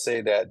we can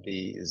say that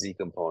the z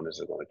components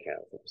are going to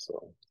cancel.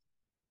 So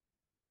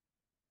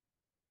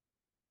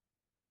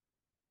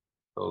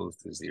goes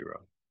to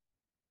zero.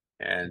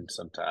 And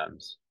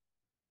sometimes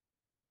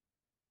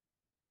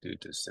due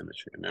to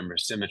symmetry. Remember,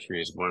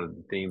 symmetry is one of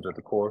the themes of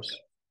the course.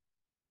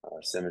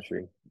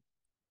 Symmetry,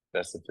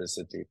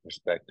 specificity,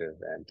 perspective,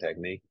 and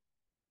technique.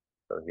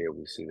 So here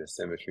we see the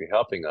symmetry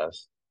helping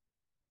us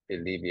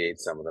alleviate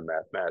some of the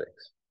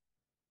mathematics.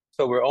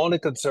 So we're only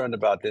concerned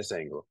about this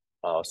angle.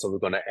 So we're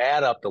going to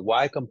add up the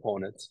y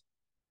components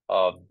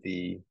of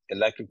the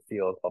electric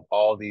field of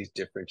all these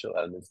differential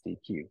elements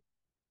dq.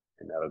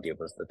 And that'll give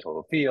us the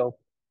total field.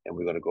 And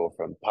we're going to go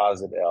from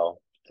positive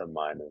L to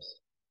minus.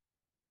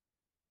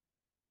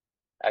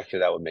 Actually,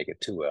 that would make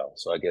it 2L.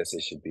 So I guess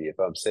it should be, if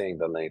I'm saying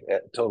the length,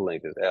 total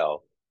length is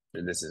L,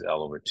 then this is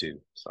L over 2.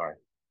 Sorry.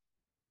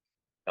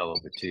 L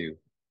over 2,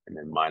 and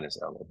then minus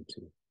L over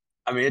 2.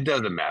 I mean, it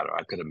doesn't matter.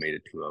 I could have made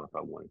it 2L if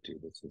I wanted to,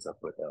 but since I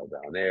put L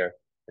down there,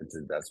 and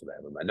since that's what I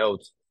have in my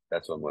notes,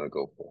 that's what I'm going to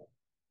go for.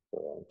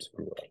 So,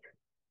 2L.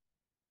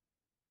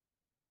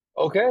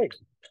 Okay.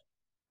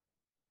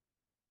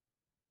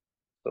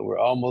 So we're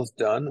almost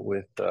done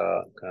with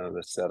kind of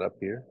the setup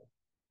here.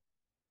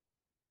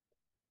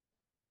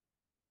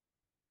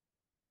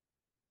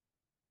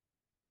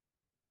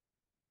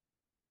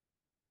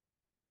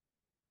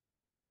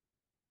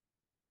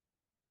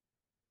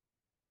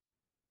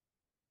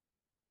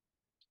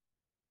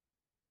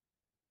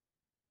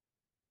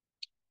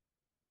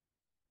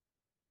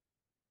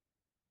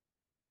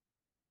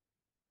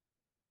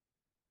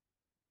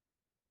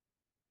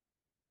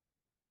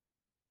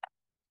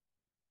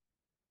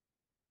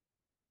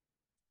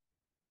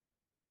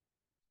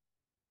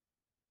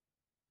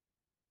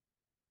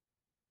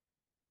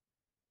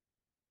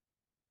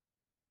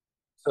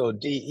 So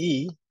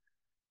dE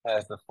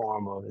has the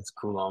form of its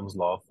Coulomb's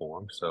law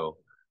form. So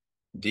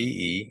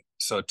dE.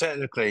 So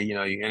technically, you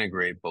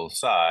integrate both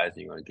sides,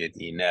 you're going to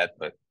get E net,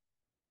 but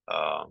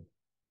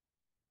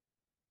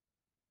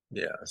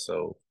yeah,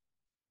 so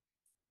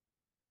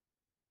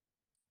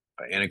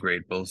I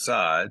integrate both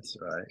sides,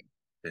 right?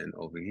 And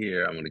over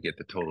here, I'm going to get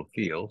the total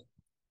field,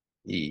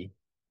 E.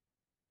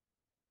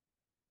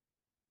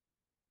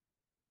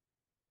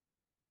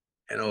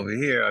 And over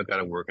here, I've got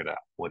to work it out.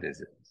 What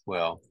is it?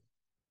 Well,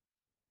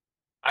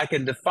 I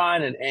can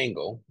define an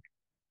angle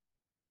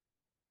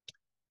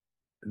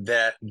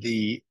that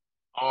the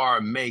R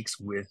makes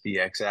with the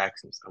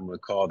x-axis. I'm going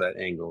to call that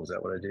angle. Is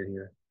that what I did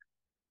here?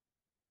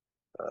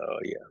 Oh,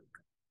 yeah.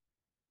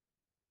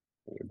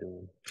 What we're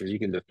doing. So you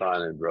can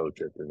define it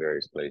relative to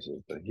various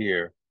places, but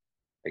here,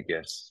 I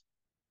guess,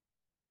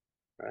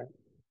 right?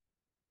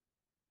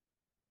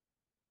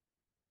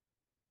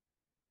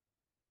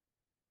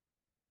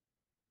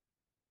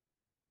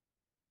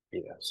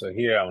 Yeah. So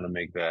here, I want to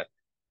make that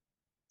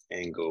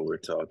angle we're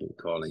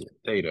calling it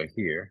theta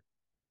here.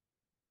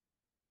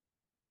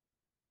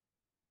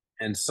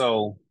 And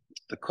so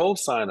the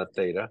cosine of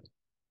theta,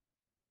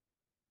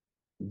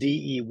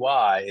 dEy,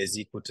 is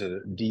equal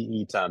to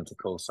dE times the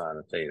cosine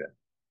of theta,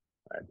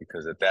 right?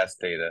 Because if that's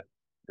theta,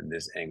 then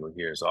this angle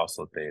here is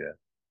also theta.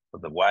 So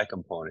the y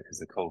component is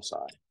the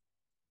cosine.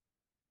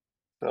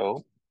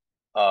 So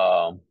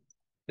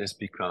this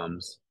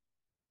becomes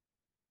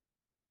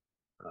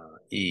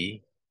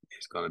E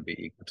is going to be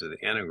equal to the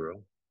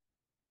integral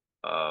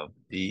of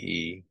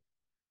dE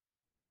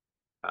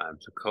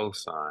times the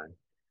cosine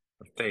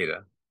of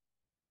theta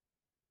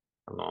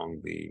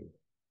along the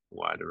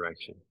y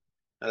direction.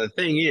 Now the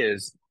thing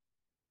is,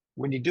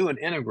 when you do an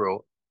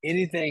integral,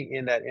 anything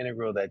in that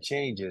integral that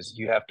changes,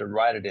 you have to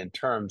write it in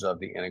terms of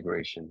the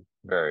integration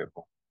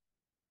variable.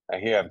 Now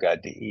here I've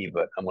got dE,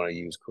 but I'm going to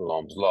use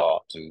Coulomb's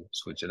law to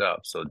switch it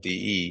up. So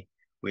dE,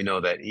 we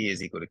know that E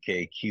is equal to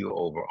KQ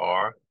over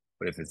R,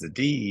 but if it's a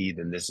dE,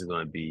 then this is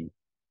going to be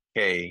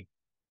K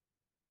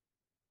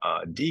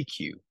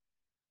dQ,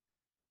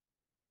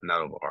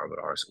 not over R, but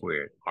R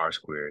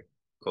squared.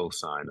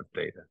 cosine of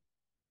theta.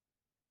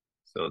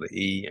 So the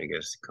E, I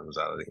guess, comes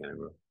out of the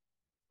integral.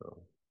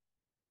 So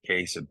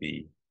K sub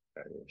B,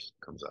 that is,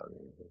 comes out of the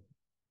integral.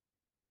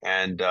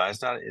 And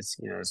it's not, it's,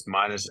 it's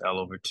minus L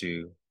over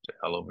 2 to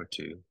L over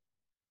 2.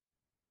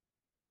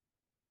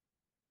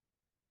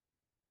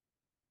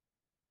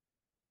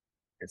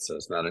 And so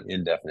it's not an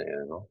indefinite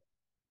integral.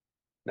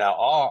 Now,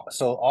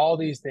 all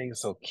these things,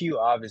 so Q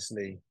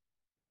obviously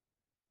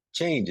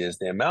changes.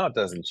 The amount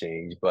doesn't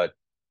change, but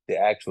the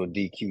actual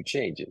DQ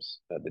changes.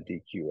 The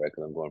DQ, right?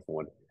 Because I'm going from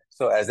one.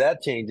 So as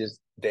that changes,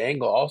 the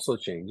angle also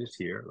changes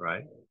here,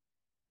 right?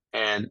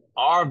 And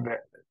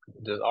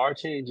does R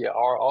change? Yeah,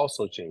 R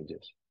also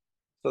changes.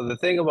 So the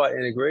thing about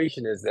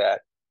integration is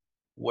that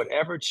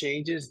whatever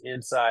changes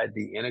inside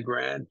the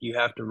integrand, you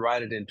have to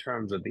write it in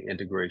terms of the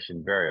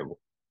integration variable.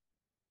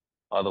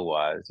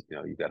 Otherwise,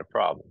 you've got a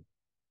problem.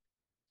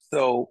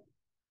 So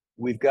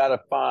we've got to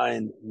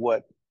find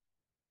what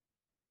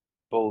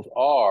both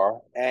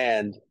R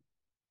and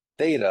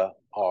theta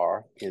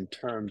are in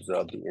terms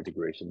of the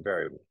integration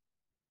variable.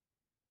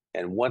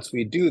 And once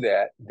we do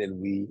that, then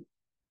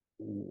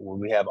when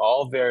we have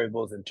all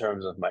variables in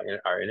terms of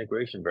our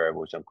integration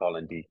variable, which I'm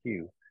calling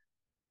dq,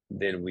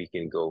 then we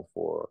can go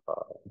for,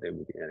 then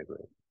we can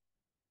integrate.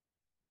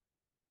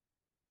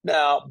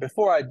 Now,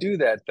 before I do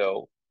that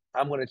though,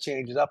 I'm going to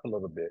change it up a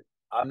little bit.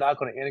 I'm not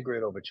going to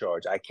integrate over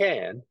charge. I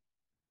can,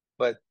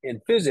 but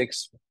in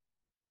physics,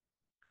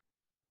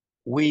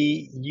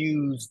 we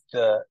use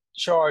the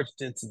charge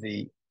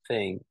density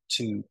thing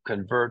to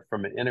convert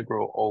from an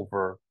integral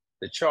over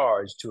the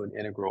charge to an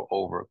integral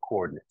over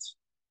coordinates.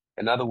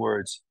 In other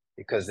words,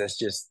 because that's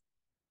just,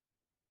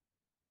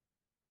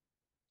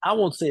 I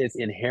won't say it's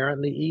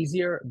inherently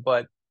easier,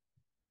 but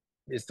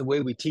it's the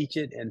way we teach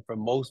it. And for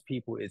most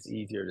people, it's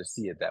easier to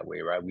see it that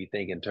way, right? We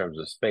think in terms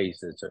of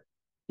space.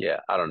 Yeah,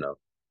 I don't know.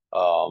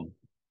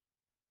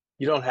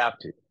 You don't have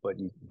to,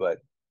 but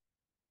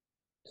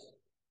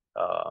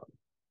uh,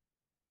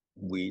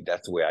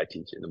 that's the way I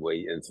teach it,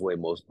 it's the way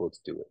most books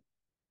do it.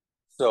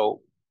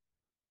 So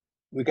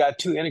we got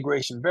two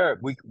integration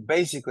variables.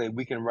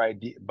 We can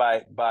write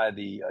by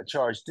the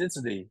charge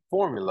density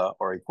formula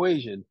or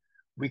equation,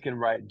 we can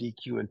write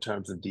dq in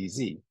terms of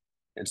dz.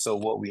 And so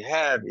what we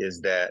have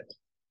is that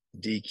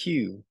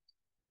dq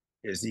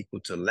is equal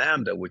to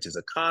lambda, which is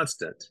a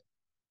constant,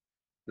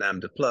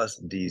 lambda plus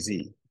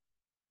dz.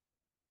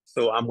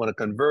 So I'm going to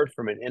convert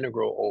from an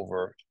integral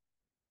over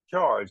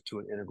charge to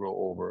an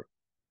integral over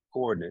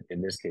coordinate,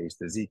 in this case,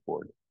 the z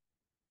coordinate.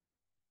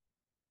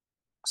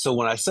 So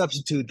when I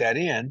substitute that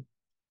in,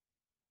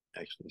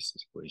 actually, this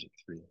is equation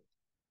 3.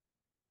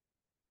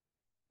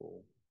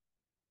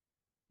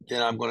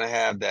 Then I'm going to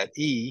have that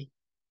E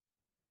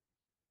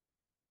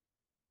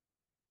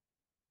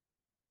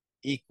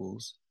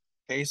equals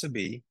K sub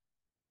B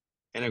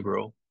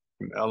integral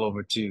from L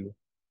over 2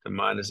 to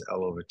minus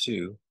L over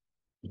 2.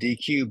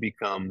 dq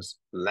becomes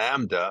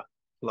lambda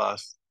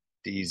plus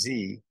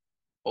dz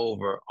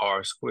over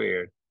r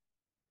squared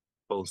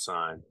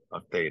cosine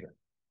of theta.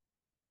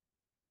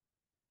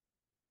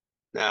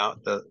 Now,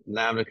 the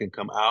lambda can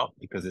come out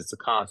because it's a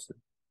constant,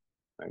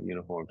 right?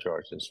 Uniform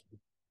charge density.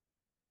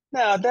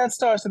 Now that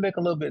starts to make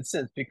a little bit of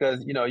sense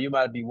because you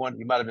might have been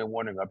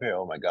wondering up here,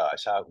 oh my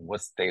gosh,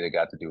 what's theta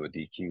got to do with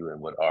dq and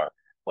what r?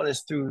 Well,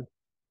 it's through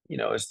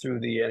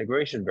the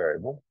integration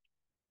variable,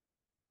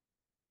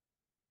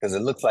 because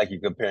it looks like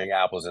you're comparing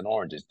apples and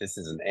oranges. This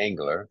is an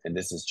angular and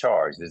this is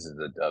charge. This is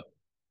a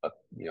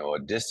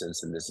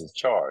distance and this is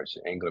charge.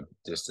 Angular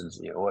distance,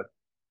 what?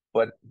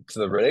 But so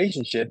the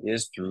relationship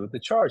is through the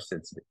charge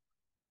density,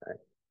 right?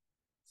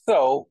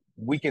 So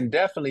we can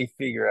definitely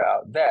figure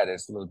out that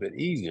it's a little bit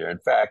easier. In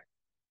fact,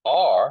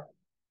 R,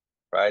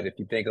 right? If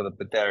you think of the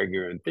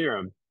Pythagorean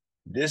theorem,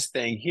 this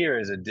thing here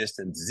is a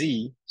distance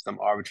z, some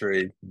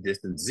arbitrary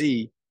distance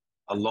z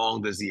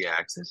along the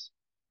z-axis.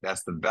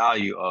 That's the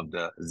value of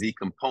the z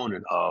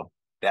component of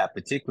that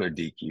particular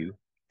dq.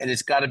 And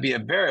it's got to be a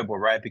variable,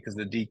 right? Because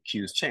the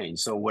dq's change.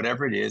 So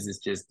whatever it is, it's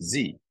just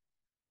z,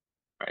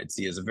 right?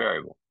 Z is a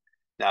variable.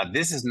 Now,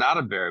 this is not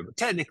a variable.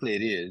 Technically,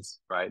 it is,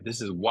 right?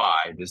 This is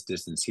y, this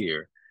distance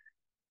here.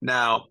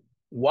 Now,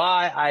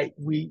 I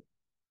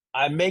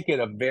make it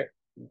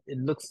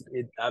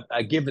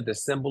I give it the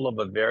symbol of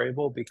a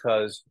variable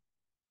because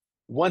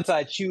once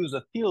I choose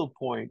a field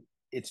point,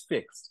 it's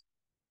fixed.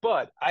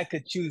 But I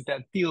could choose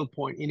that field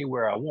point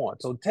anywhere I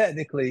want. So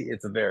technically,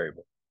 it's a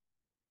variable.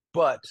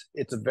 But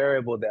it's a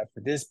variable that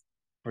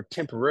for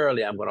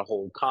temporarily, I'm going to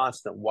hold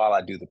constant while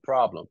I do the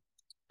problem.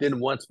 Then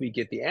once we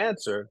get the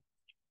answer,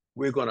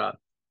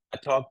 I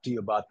talk to you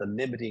about the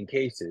limiting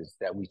cases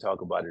that we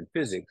talk about in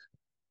physics.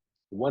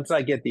 Once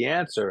I get the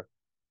answer,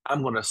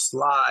 I'm going to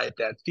slide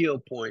that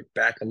field point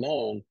back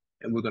along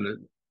and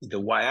the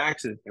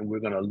y-axis, and we're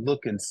going to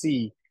look and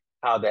see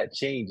how that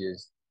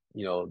changes,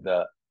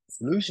 the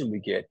solution we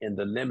get in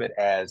the limit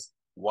as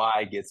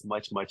y gets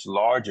much, much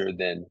larger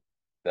than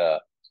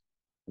the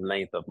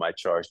length of my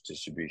charge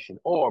distribution,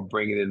 or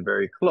bring it in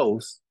very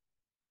close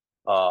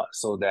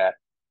so that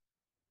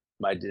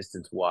my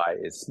distance y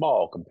is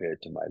small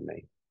compared to my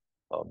length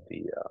of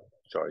the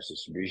charge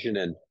distribution,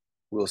 and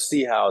we'll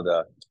see how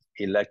the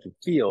electric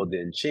field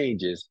then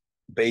changes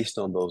based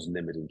on those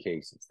limiting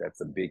cases.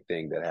 That's a big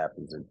thing that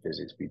happens in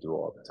physics we do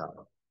all the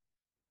time.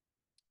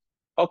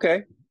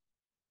 Okay.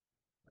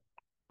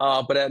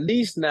 But at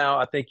least now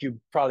I think you're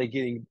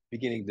probably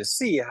beginning to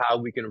see how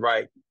we can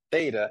write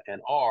theta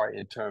and r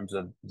in terms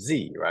of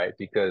z, right?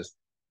 Because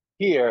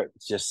here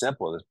it's just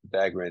simple, it's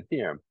Pythagorean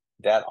theorem.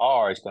 That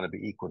r is going to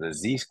be equal to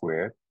z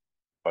squared,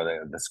 or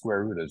the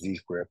square root of z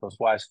squared plus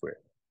y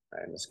squared.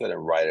 Right? Let's go ahead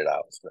and write it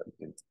out so that we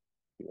can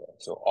do that.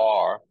 So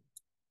r,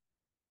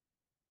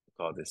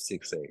 call this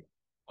 6a.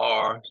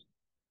 R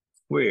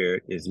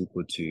squared is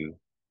equal to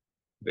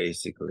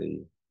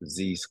basically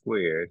z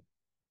squared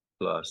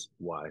plus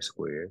y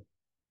squared,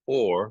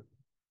 or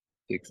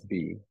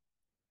 6b,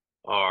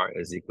 r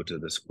is equal to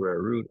the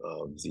square root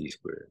of z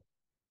squared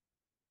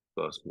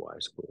plus y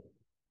squared.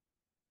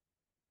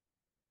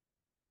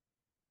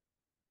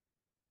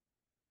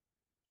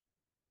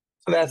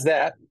 So that's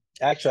that.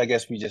 Actually, I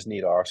guess we just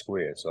need r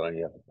squared. So then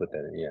you have to put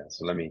that in. Yeah.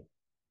 So let me,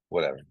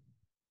 whatever.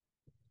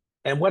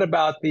 And what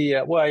about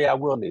the, well, yeah,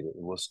 we'll need it.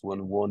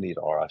 We'll need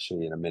r. I'll show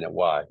you in a minute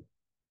why.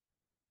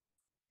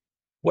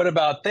 What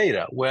about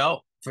theta?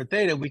 Well, for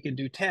theta, we can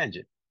do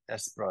tangent.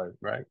 That's probably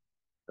right.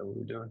 That's what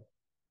we're doing.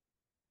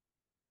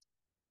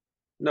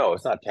 No,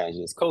 it's not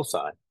tangent. It's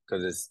cosine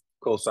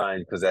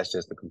because that's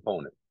just the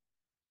component.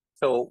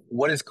 So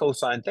what is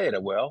cosine theta?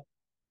 Well,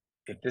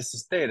 if this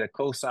is theta,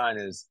 cosine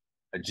is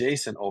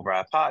adjacent over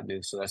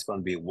hypotenuse, so that's going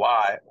to be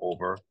y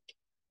over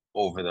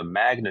the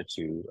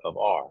magnitude of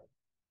r.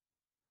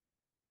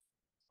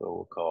 So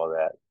we'll call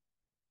that,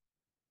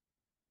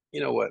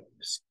 you know what?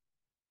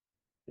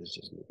 Let's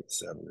just make it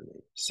 7 and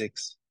 8.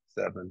 6,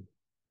 7,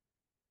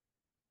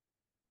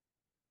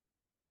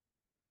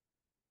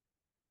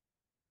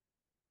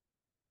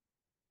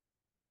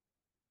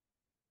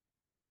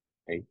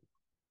 8.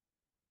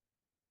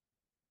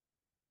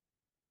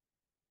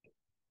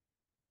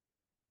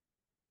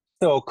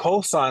 So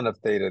cosine of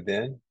theta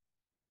then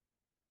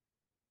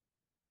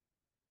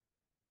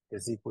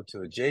is equal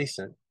to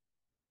adjacent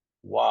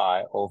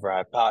y over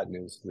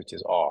hypotenuse, which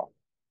is r.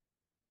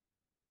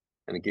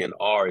 And again,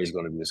 r is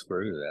going to be the square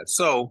root of that.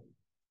 So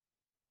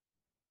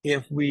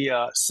if we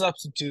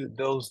substitute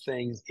those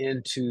things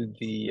into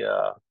the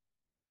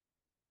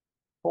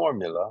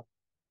formula,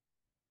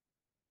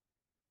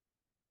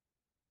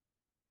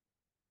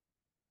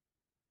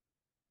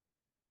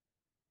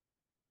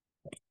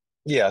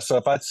 yeah, so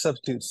if I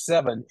substitute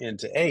 7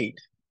 into 8,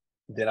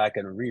 then I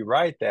can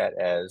rewrite that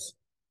as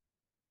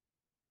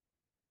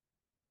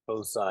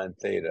cosine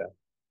theta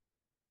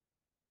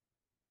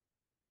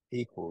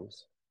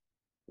equals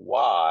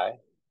y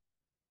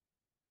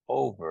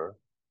over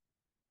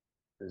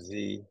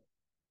z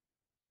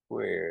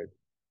squared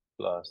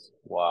plus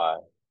y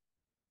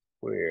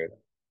squared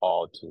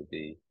all to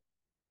the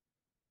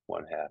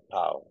 1/2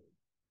 power.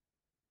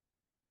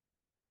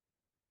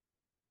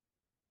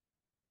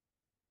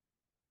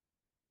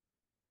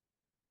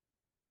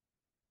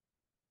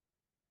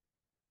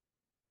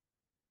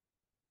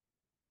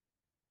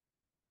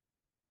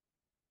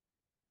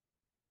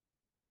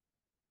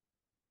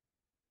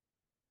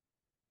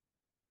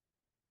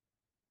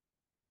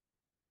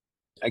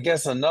 I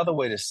guess another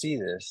way to see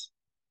this,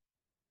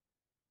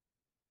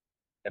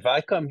 if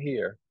I come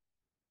here,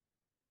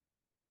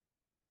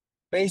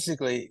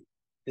 basically,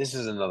 this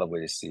is another way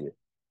to see it.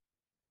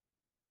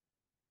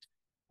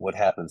 What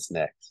happens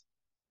next?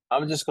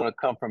 I'm just going to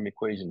come from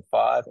equation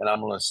 5 and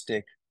I'm going to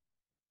stick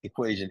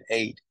equation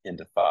 8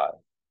 into 5.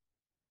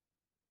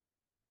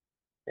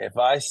 If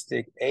I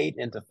stick 8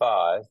 into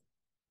 5,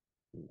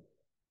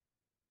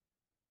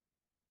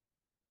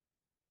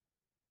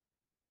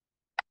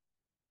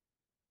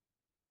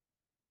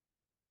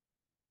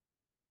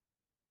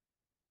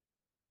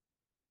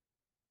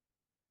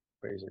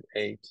 equation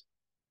 8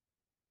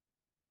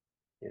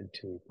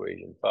 into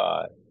equation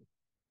 5,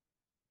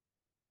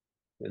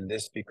 then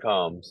this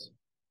becomes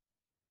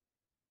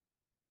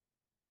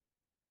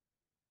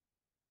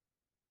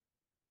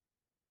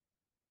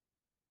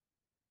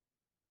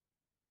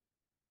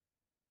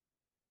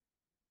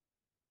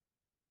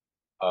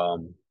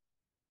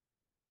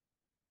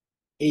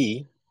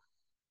E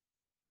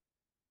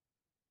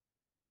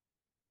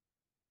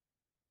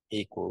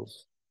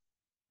equals.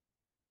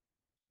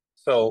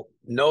 So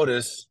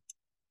notice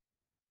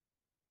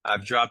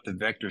I've dropped the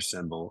vector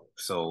symbol.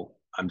 So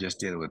I'm just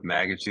dealing with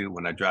magnitude.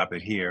 When I drop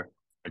it here,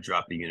 I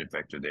drop the unit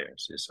vector there.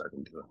 So I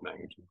can deal with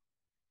magnitude.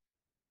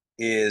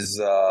 Is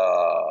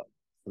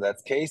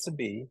that's k sub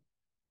b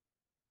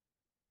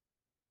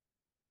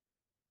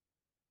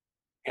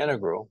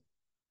integral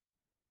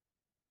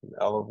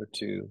L over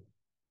 2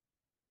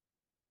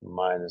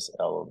 minus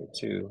L over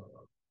 2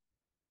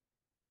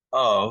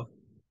 of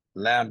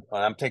lambda.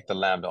 I'm take the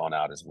lambda on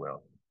out as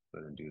well. Go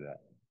ahead and do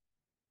that.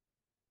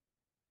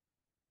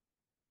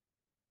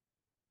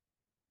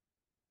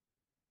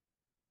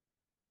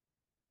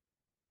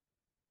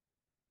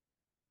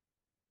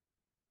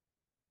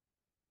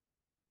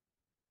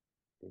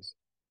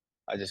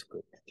 I just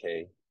put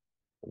k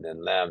and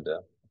then lambda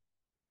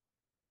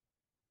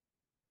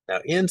Now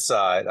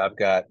inside, I've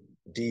got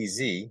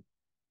dz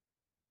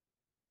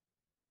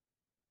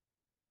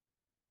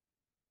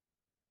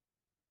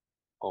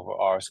over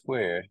r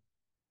squared,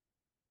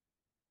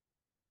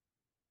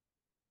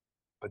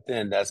 but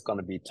then that's going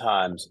to be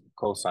times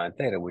cosine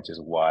theta, which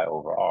is y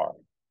over r.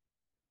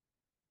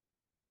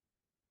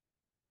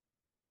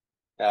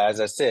 Now, as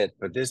I said,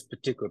 for this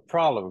particular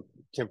problem,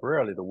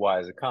 temporarily the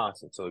y is a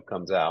constant, so it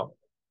comes out.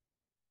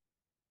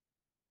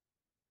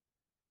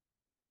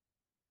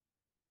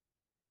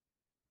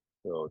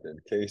 So then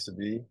k sub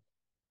b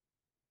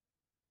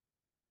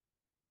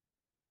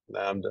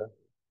lambda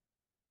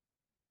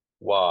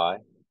y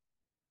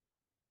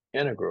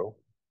integral,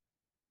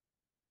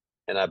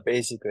 and I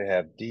basically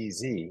have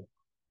dz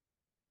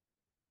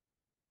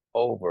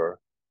over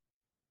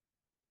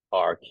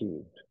r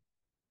cubed.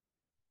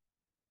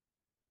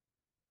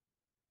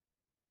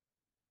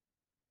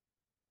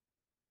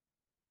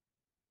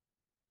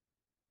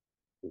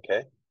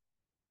 Okay,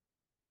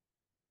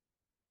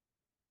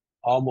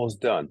 almost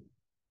done.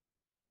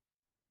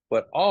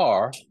 But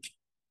r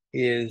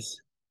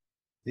is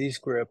z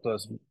squared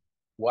plus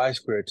y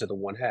squared to the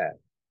 1/2.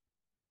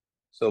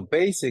 So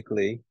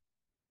basically,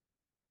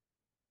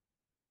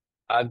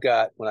 I've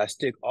got, when I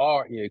stick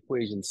r in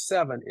equation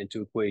 7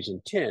 into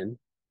equation 10,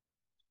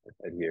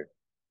 right here,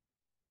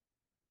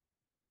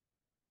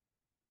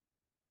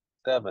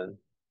 7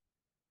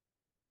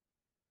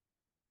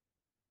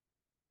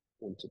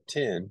 into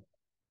 10,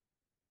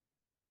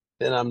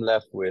 then I'm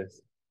left with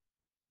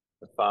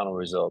the final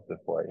result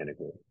before I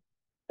integrate.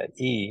 That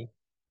e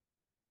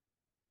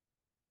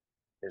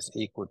is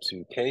equal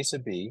to k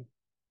sub b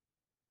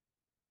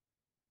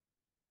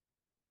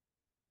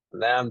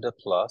lambda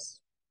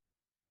plus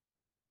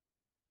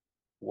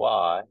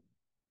y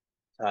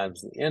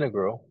times the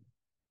integral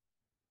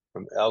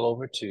from L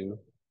over 2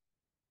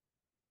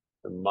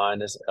 to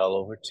minus L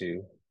over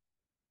 2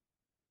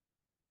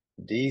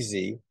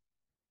 dz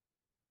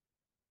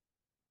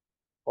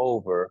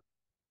over,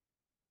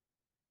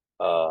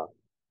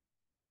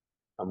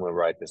 I'm going to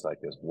write this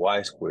like this,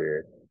 y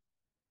squared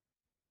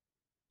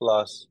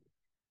plus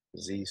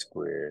z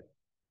squared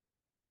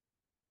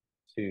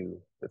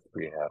to the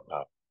 3/2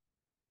 power.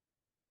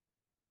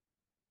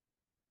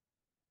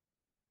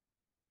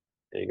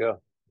 There you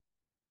go.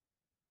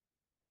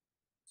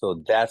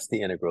 So that's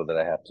the integral that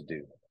I have to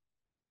do.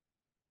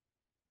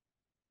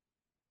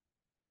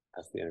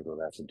 That's the integral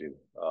that I have to do.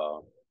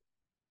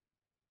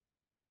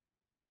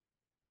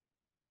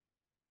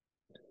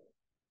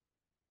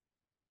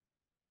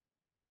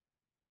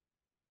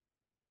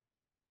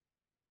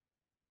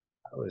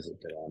 How is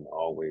it that I'm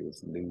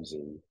always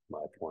losing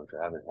my pointer?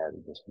 I haven't had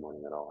it this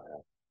morning at all.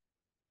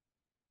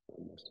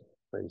 I must have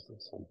placed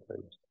it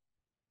someplace.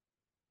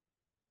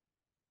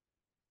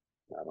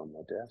 Not on my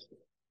desk.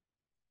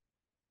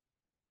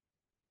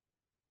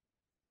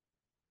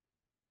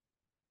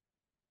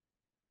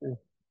 Yeah,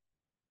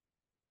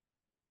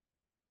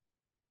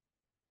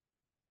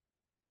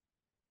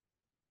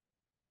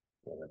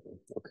 whatever.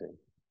 Okay.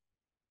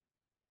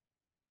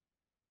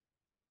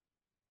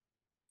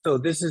 So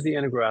this is the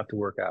integral I have to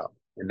work out.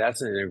 And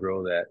that's an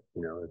integral that,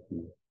 if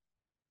you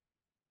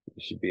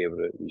should be able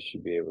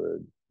to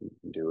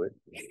do it.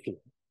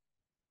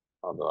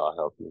 Although I'll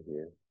help you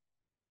here.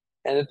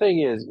 And the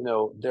thing is,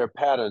 there are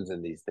patterns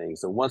in these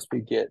things. So once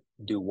we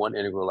do one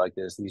integral like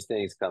this, these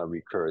things kind of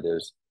recur.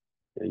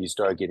 You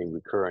start getting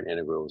recurrent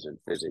integrals in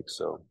physics.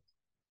 So,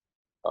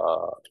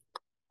 uh,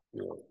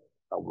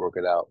 I'll work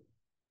it out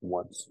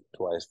once,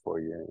 twice for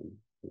you,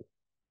 and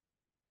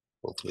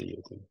hopefully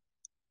you can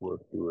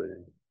work through it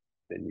and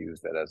then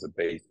use that as a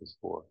basis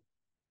for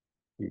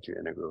future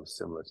integrals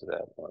similar to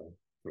that, or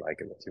like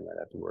it that you might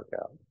have to work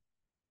out.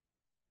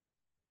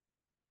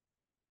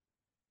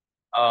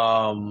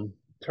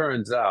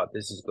 Turns out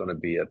this is going to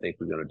be, I think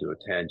we're going to do a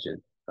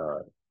tangent,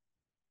 a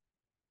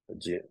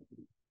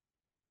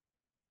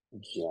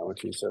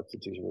geometry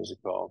substitution. What's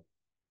it called?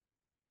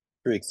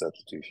 Trig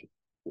substitution.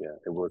 Yeah,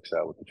 it works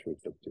out with the trig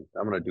substitution.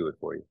 I'm going to do it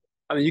for you.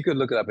 I mean, you could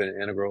look it up in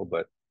an integral,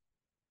 but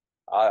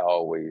I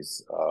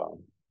always,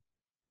 oh,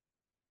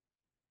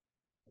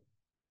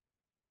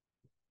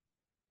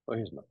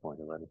 here's my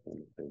pointer right in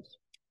the face.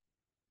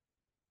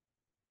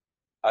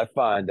 I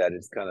find that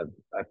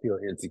I feel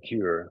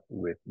insecure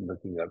with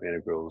looking up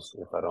integrals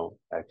if I don't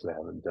actually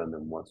haven't done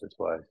them once or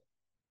twice.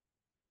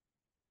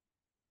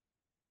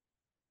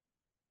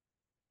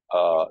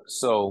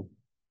 So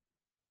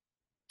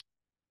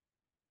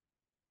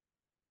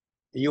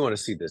you want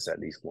to see this at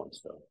least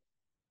once, though.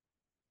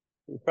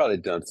 You've probably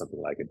done something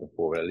like it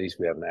before, but at least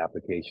we have an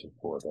application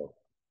for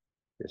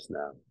this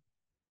now.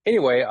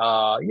 Anyway,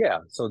 yeah,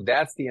 so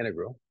that's the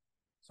integral.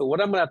 So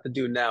what I'm gonna have to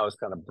do now is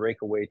kind of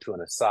break away to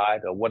an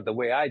aside, or the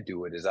way I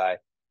do it is I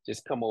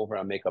just come over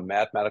and I make a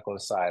mathematical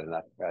aside and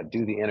I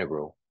do the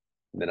integral,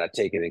 and then I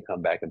take it and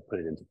come back and put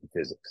it into the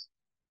physics.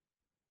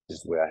 This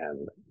is the way I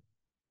handle it.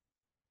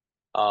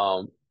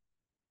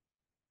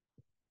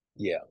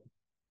 Yeah.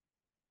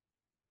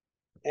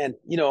 And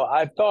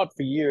I've thought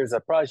for years I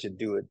probably should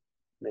do it.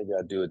 Maybe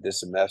I'll do it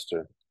this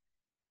semester.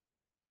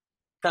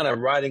 kind of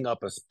writing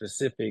up a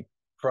specific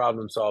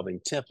problem solving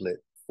template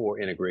for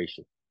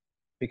integration.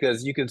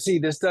 Because you can see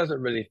this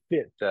doesn't really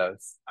fit the,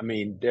 I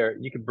mean, there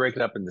you can break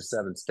it up into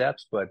 7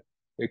 steps, but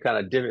they're kind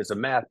of different. It's a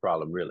math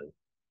problem, really.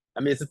 I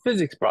mean, it's a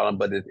physics problem,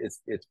 but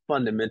it's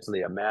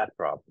fundamentally a math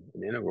problem,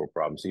 an integral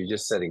problem. So you're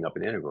just setting up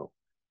an integral.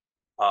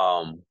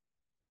 Um,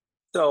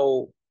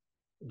 so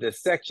the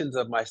sections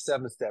of my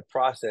 7 step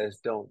process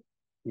don't,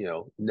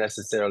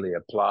 necessarily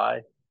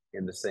apply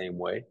in the same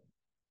way.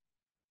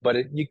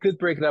 But you could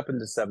break it up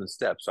into 7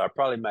 steps. So I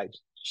probably might,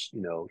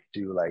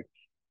 do like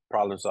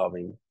problem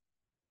solving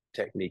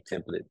technique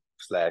template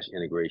slash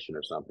integration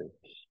or something.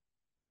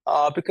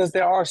 Because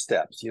there are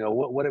steps.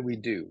 What did we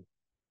do?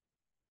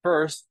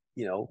 First,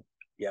 you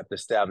have to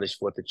establish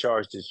what the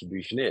charge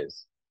distribution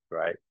is,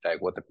 right? Like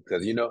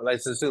because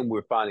let's assume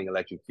we're finding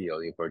electric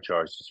field for a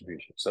charge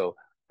distribution. So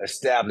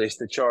establish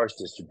the charge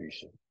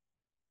distribution.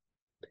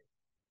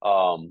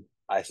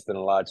 I spent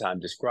a lot of time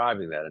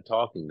describing that and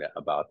talking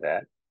about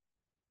that.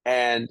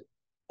 And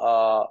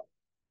uh,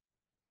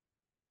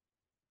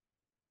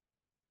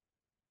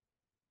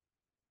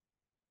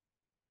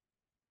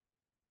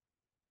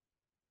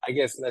 I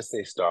guess let's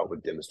say start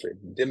with demonstrate.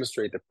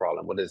 Demonstrate the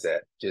problem. What is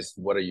that? Just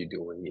what are you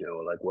doing?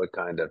 Like what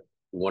kind of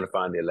you want to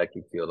find the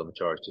electric field of a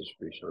charge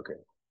distribution. Okay.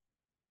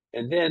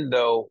 And then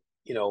though,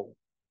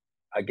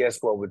 I guess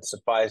what would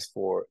suffice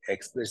for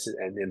explicit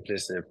and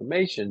implicit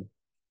information,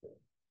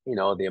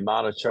 the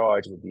amount of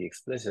charge would be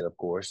explicit, of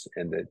course,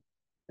 and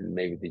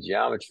maybe the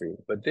geometry.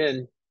 But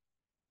then,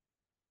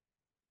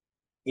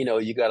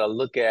 you got to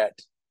look at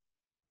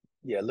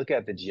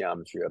the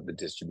geometry of the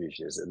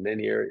distribution. Is it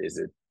linear? Is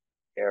it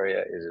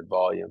area? Is it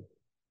volume?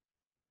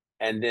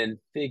 And then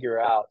figure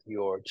out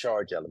your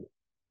charge element.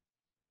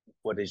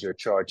 What is your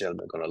charge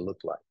element going to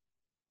look like?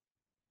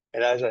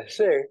 And as I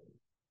say,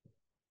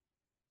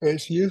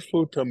 it's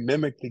useful to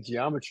mimic the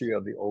geometry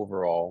of the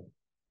overall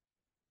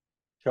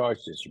charge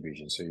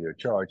distribution. So your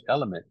charge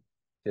element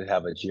should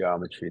have a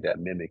geometry that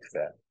mimics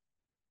that.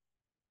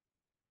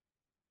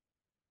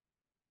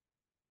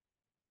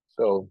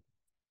 So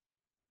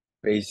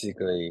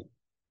basically,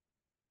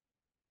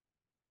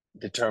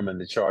 determine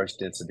the charge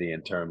density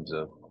in terms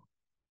of,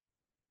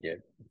 yeah,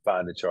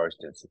 find the charge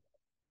density.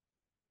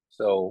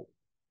 So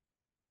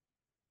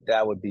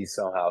that would be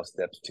somehow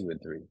steps 2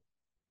 and 3.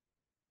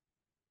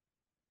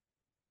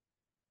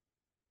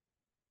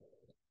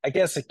 I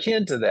guess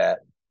akin to that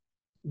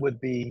would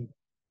be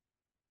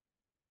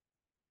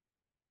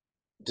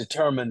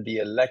determine the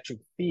electric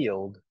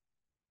field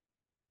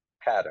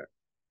pattern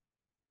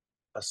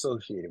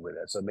associated with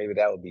it. So maybe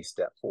that would be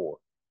step 4.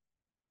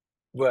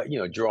 Well,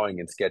 drawing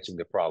and sketching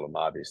the problem,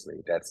 obviously,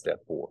 that's step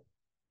 4.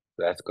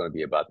 So that's going to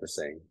be about the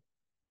same.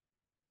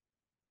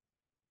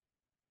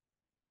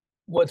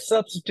 What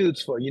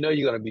substitutes for, you're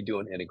going to be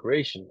doing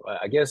integration.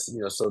 I guess,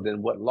 so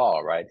then what law,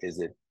 right? Is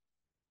it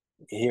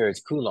here?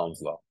 It's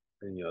Coulomb's law,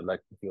 and,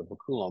 electric field for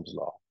Coulomb's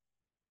law.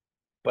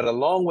 But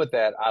along with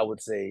that, I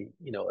would say,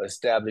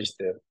 establish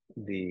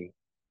the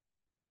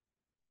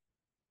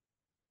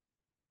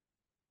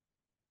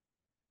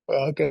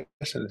well, I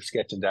guess in the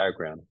sketch and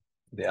diagram,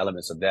 the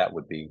elements of that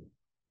would be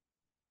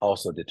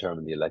also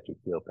determine the electric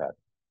field pattern,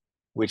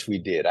 which we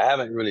did. I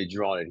haven't really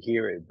drawn it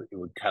here. It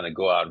would kind of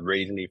go out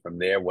radially from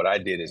there. What I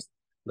did is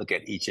look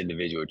at each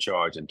individual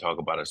charge and talk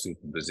about a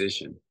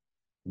superposition.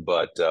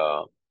 But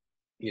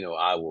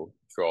I will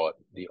draw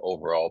the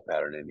overall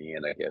pattern in the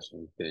end, I guess,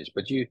 when we finish.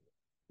 But you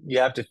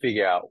have to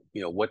figure out,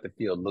 what the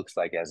field looks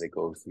like as it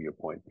goes through your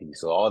point P.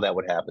 So all that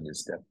would happen in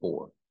step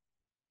 4.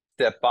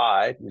 Step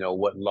 5,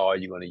 what law are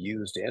you going to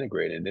use to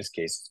integrate? In this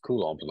case, it's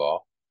Coulomb's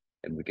law,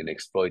 and we can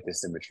exploit the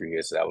symmetry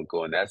here. So that would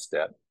go in that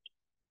step.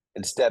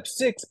 And step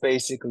 6,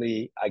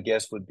 basically, I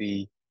guess, would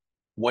be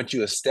once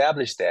you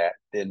establish that,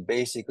 then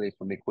basically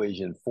from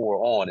equation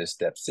 4 on is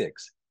step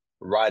 6,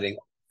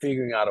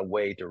 figuring out a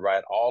way to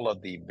write all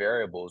of the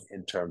variables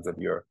in terms of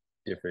your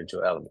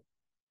differential element.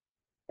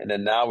 And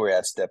then now we're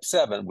at step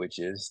 7, which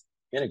is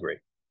integrate.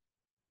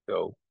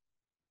 So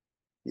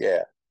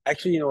yeah,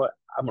 actually, you know what?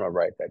 I'm going to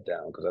write that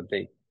down because I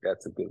think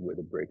that's a good way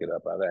to break it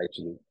up. I've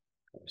actually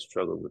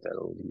struggled with that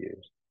over the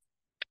years.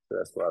 So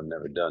that's why I've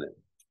never done it.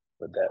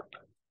 But that,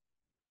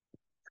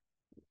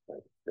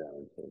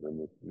 down. So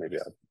then maybe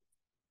I'll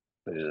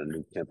put in a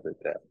new template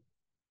that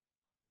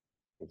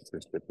it's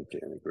specific to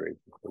integrate.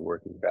 So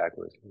working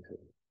backwards.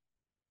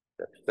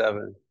 Step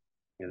 7,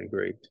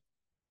 integrate.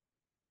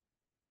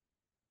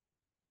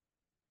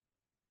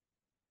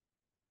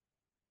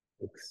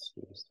 It's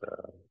just,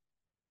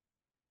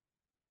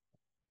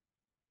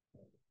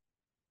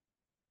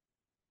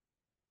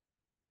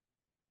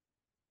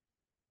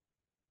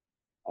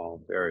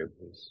 all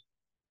variables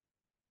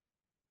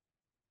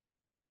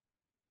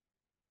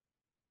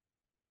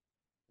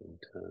in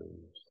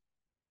terms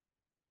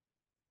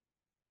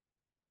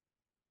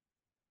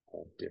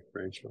of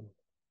differential.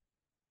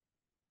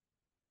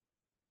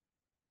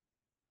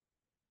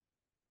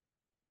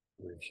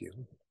 Ratio.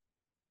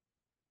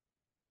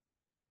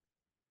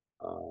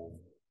 Um,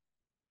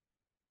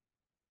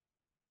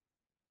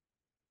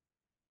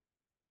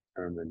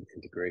 Determine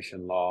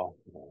integration law.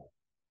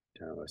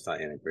 It's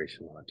not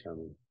integration law,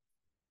 term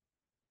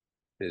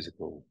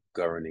physical,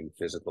 governing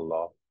physical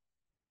law,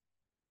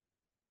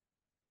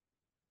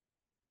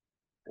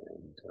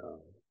 and, uh,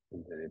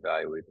 and then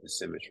evaluate the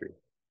symmetry.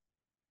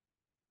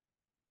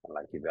 I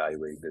like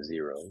evaluating the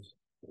zeros.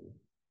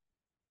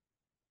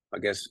 I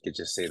guess you could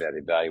just say that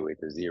evaluate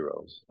the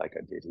zeros like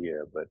I did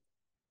here, but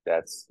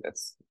that's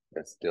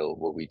still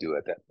what we do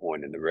at that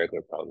point in the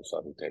regular problem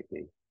solving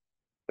technique.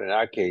 But in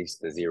our case,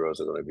 the zeros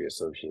are going to be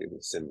associated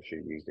with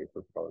symmetry usually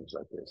for problems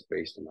like this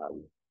based on how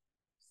we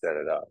set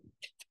it up.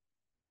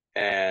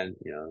 And,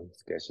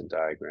 sketch and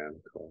diagram,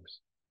 of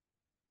course,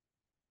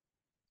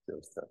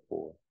 still step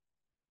 4.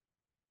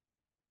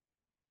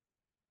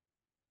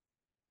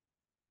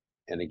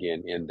 And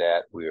again, in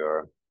that we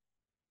are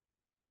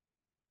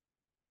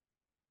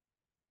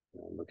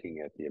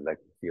looking at the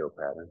electric field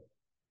pattern,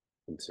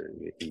 considering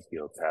the E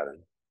field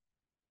pattern.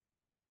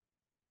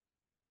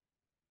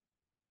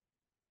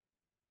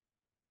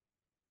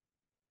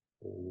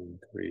 And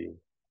 3,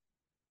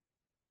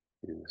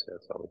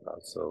 that's all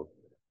about. So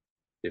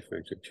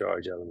differential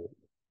charge element,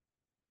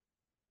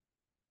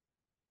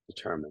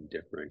 determine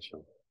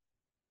differential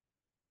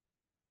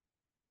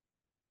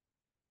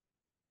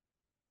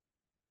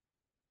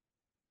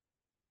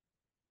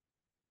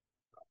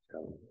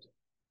element.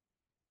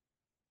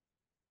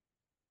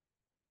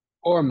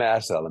 Or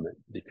mass element,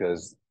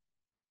 because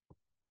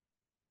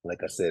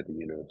like I said,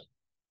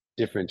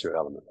 differential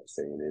element, let's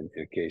say, and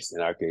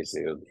in our case,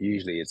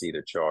 usually it's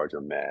either charge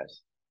or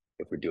mass.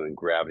 If we're doing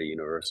gravity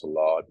universal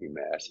law, it'd be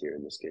mass here,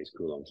 in this case,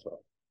 Coulomb's law,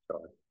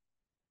 charge.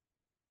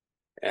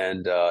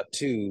 And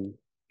 2,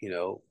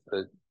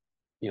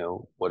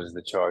 what does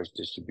the charge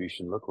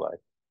distribution look like?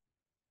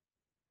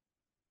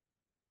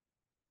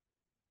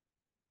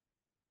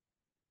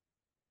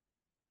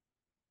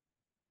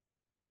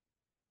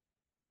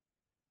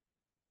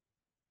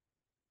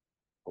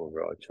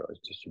 Overall charge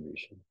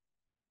distribution.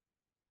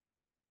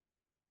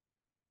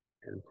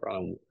 And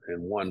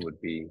 1 would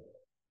be,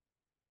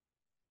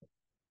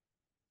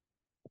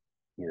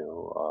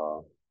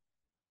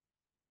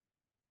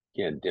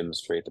 again,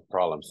 demonstrate the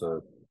problem.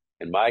 So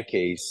in my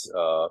case,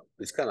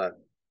 it's kind of,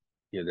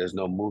 there's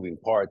no moving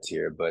parts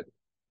here, but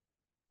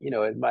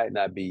it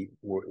might be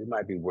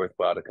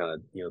worthwhile to kind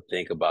of,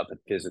 think about the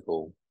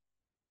physical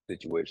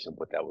situation,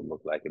 what that would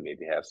look like, and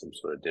maybe have some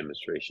sort of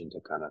demonstration to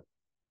kind of,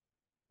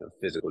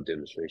 physical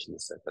demonstration to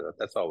set that up.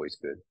 That's always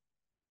good.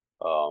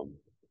 So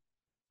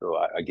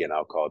again,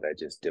 I'll call that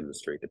just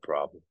demonstrate the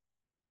problem.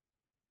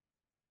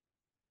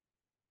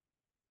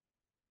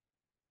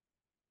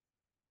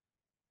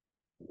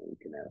 We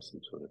can have some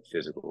sort of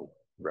physical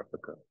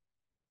replica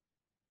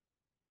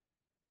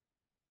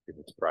if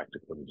it's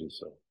practical to do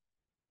so.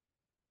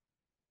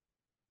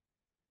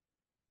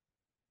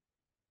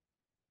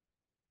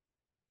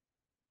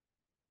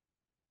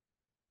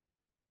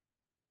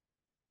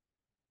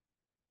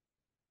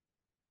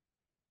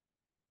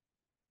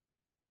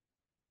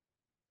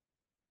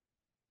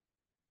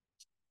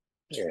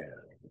 Yeah,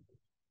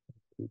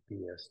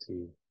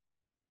 PPST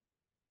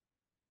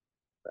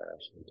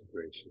 /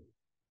 integration.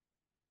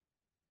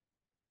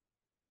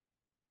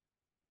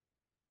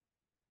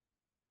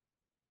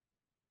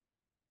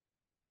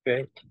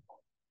 Okay.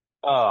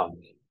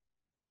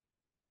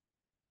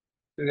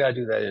 We gotta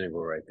do that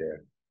integral right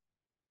there.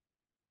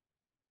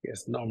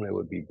 Yes, normally it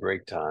would be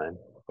break time,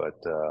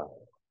 but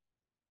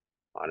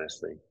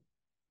honestly,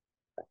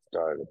 I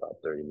started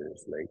about 30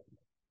 minutes late.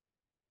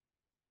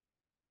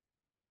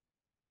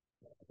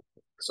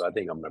 So I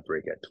think I'm gonna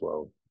break at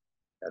 12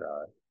 at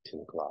 10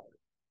 o'clock.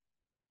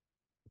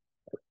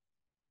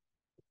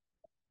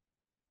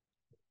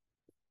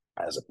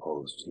 As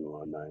opposed to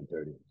on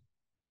 9:30.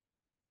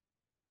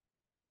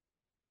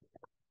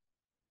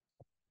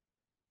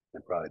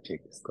 And probably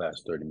take this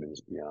class 30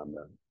 minutes beyond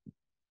that.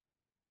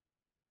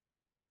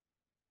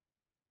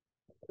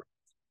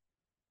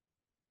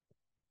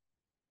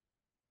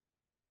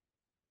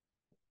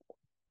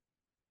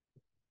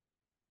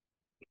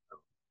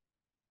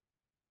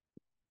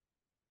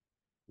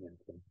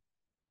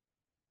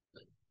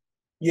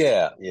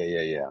 Yeah.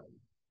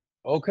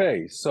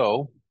 Okay,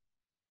 so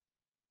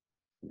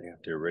they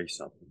have to erase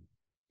something.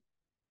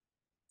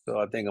 So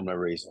I think I'm gonna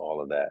erase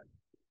all of that.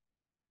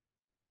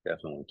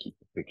 Definitely keep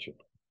the picture.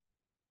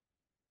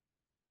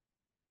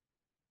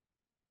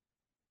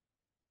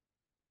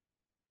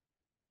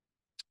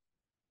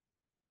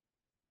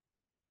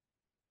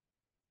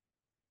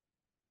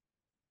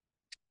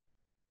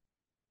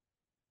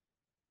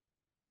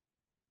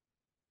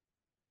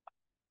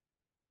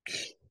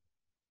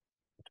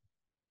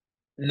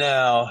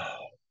 Now,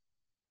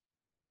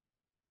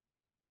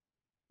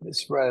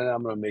 this right,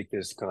 I'm gonna make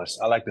this kind of.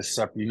 I like to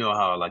separate. You know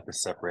how I like to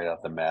separate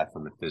out the math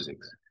from the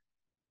physics.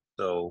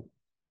 So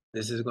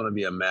this is going to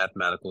be a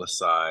mathematical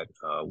aside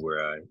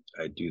where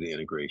I do the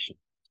integration.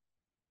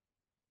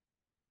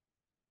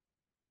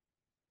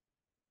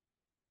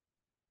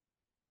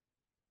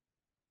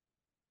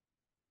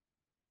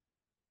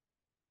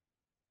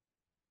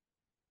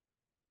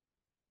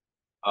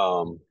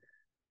 Um,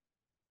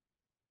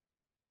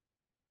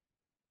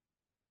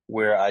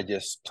 where I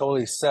just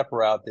totally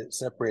separate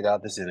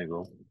out this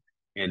integral.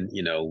 And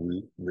we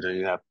don't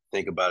even have to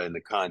think about it in the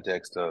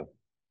context of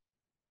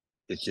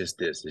it's just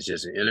this. It's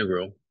just an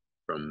integral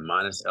from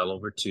minus L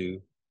over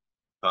 2,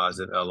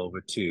 positive L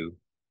over 2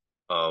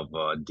 of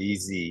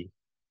dz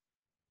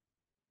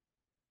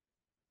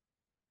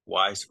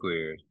y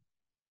squared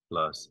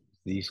plus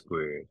z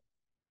squared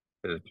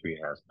to the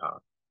 3/2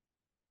 power.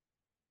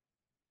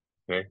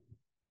 Okay.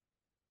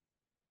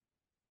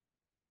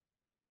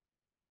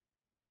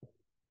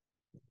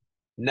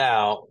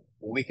 Now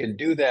we can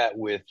do that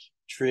with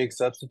trig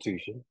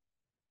substitution,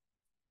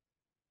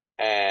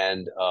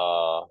 and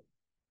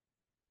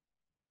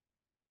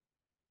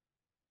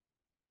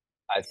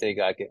I think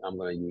I'm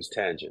going to use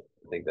tangent.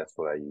 I think that's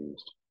what I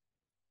used.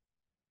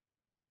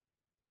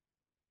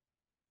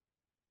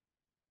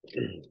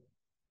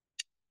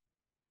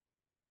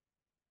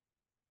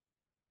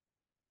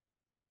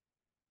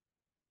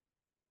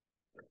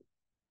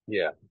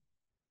 Yeah,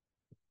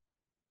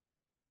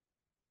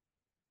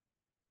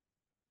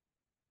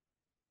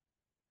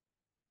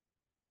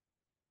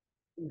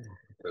 put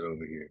that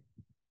over here.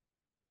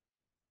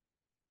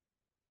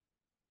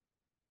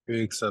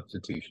 Trig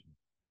substitution.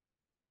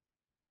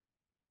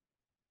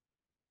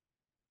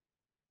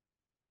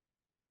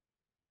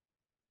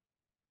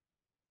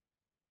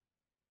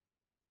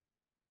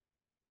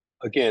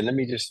 Again, let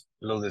me just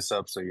blow this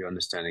up so you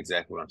understand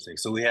exactly what I'm saying.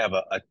 So we have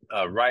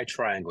a right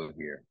triangle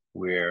here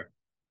where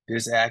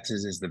this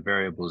axis is the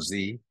variable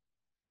z.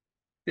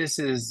 This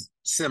is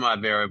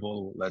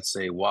semi-variable, let's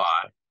say y,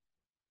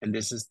 and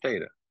this is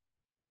theta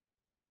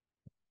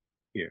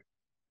here.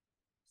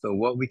 So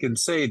what we can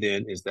say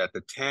then is that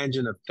the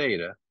tangent of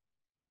theta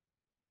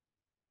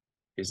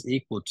is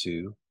equal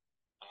to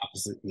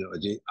opposite,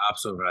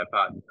 opposite over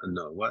hypotenuse.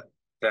 No, what?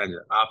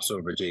 Tangent, opposite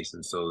over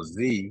adjacent. So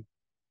z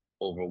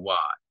over y.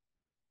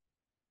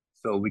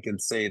 So we can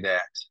say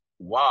that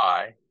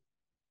y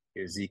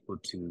is equal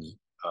to,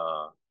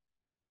 uh,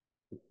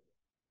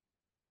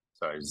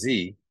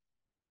 z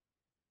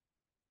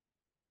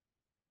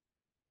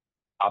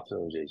opposite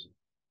over adjacent.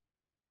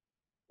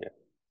 Yeah.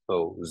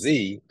 So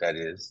z, that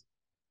is,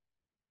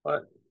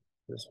 what?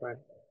 This right?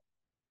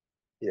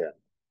 Yeah,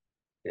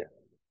 yeah.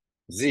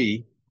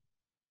 Z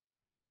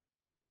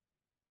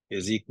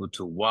is equal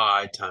to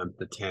y times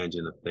the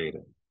tangent of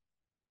theta.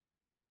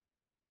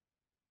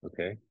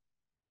 Okay.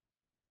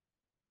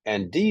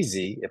 And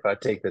dz, if I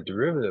take the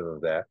derivative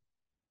of that,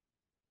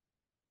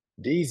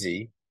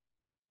 dz,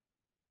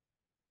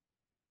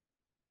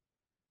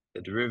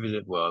 the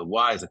derivative, well,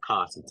 y is a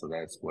constant, so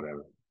that's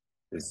whatever.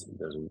 It's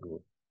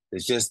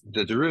just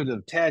the derivative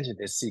of tangent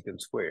is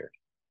secant squared.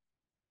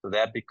 So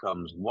that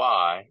becomes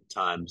y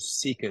times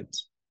secant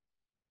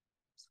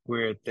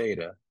squared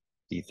theta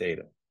d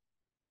theta.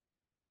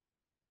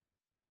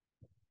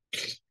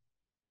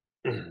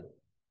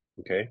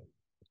 Okay.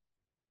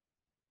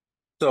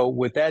 So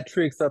with that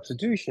trig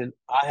substitution,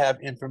 I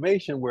have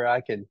information where I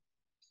can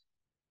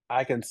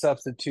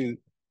substitute.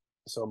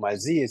 So my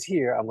z is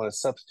here. I'm going to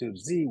substitute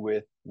z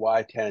with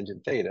y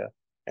tangent theta,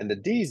 and the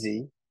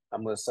dz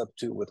I'm going to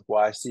substitute with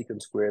y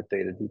secant squared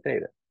theta d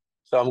theta.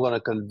 So I'm going to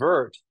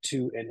convert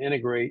to an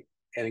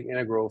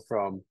integral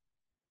from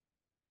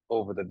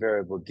over the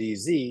variable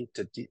dz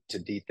to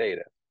d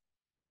theta.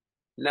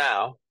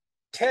 Now,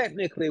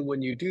 technically,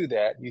 when you do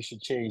that, you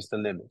should change the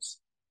limits.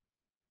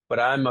 But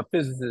I'm a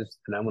physicist,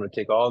 and I'm going to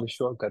take all the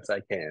shortcuts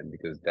I can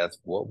because that's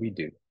what we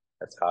do.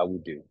 That's how we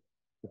do.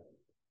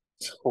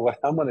 So what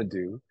I'm going to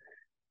do,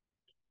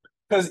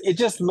 because it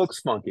just looks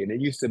funky, and it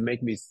used to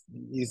make me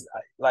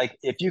like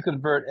if you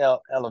convert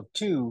L of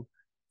 2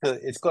 to,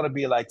 it's going to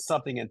be like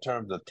something in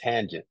terms of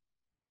tangent.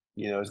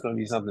 It's going to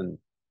be something.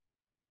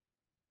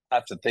 I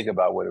have to think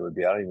about what it would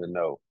be. I don't even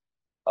know.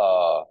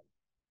 Uh,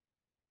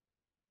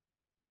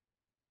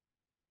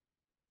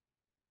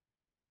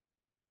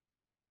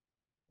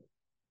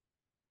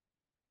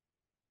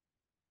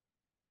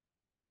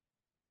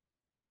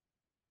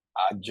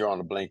 I'm drawing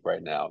a blank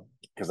right now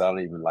because I don't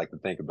even like to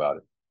think about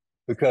it.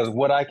 Because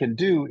what I can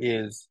do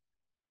is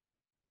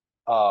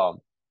um,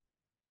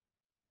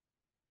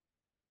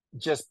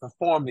 just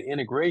perform the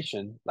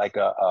integration like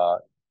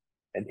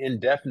an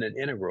indefinite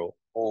integral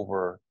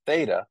over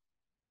theta,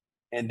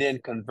 and then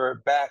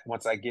convert back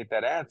once I get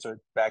that answer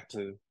back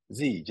to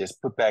z.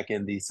 Just put back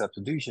in these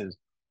substitutions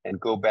and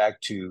go back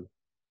to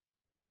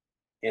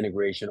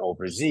integration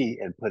over z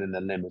and put in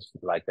the limits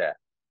like that.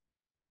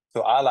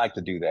 So I like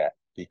to do that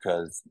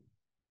because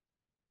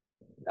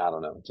I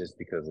don't know, just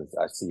because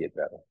I see it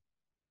better.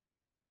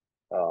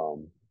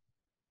 Um,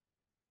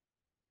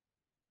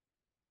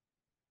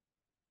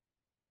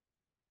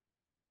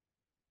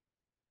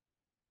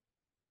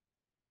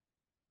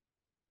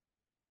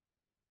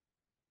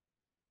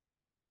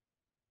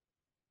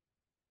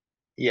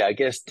 yeah, I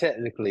guess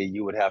technically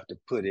you would have to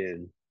put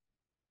in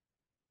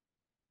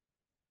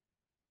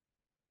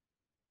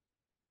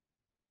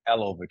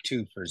L over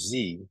 2 for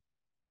z,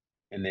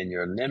 and then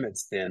your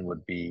limits then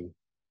would be,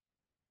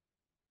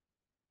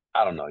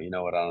 I don't know. You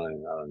know what? I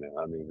don't know.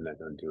 I'm even not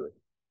going to do it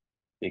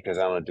because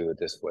I'm going to do it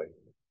this way.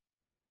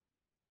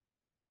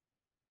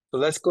 So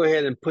let's go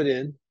ahead and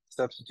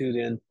substitute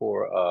in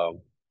for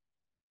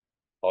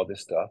all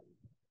this stuff.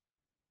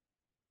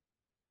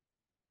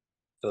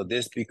 So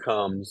this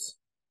becomes,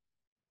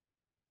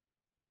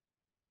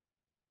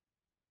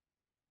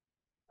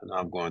 and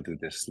I'm going through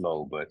this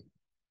slow, but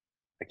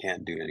I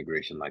can't do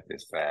integration like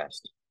this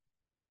fast.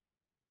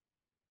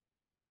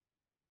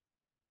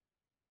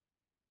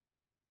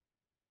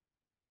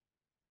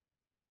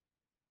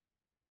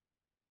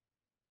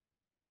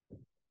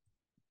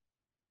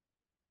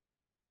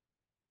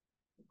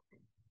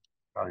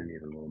 Probably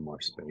need a little more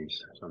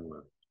space. So I'm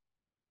gonna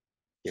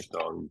shift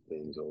all these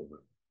things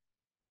over.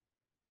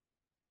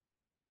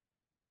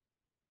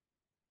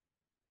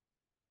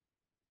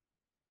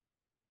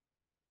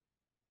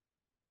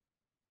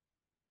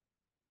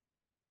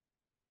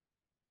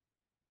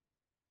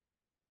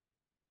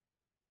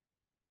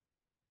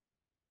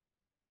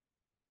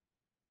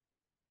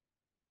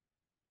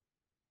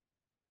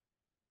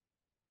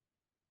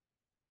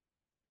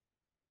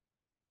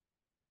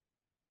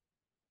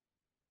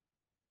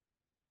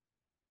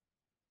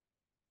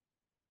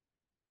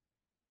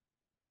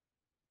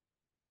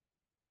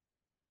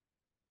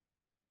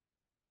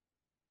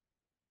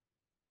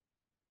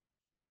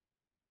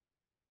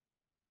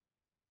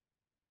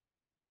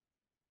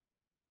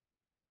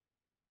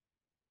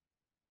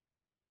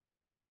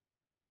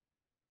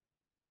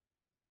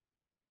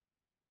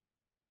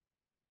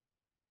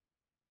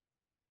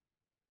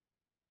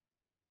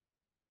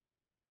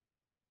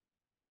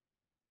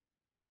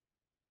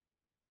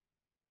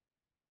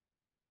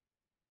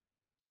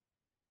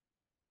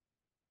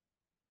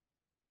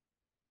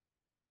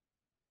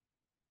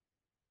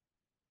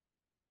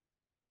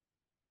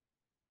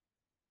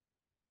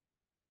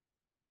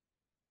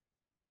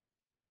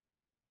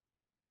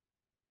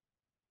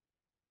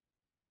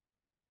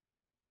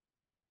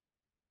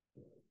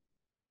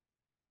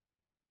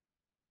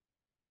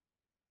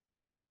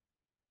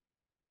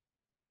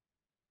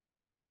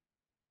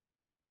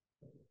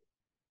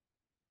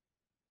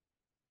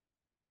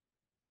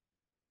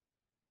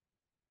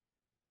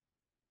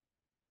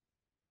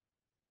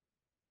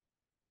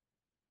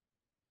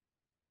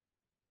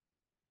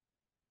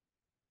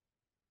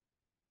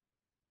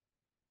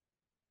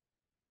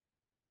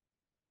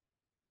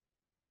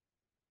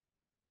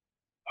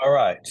 All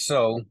right,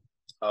 so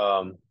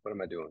what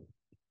am I doing?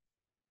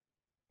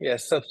 Yeah,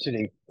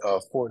 substituting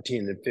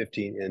 14 and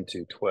 15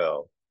 into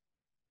 12.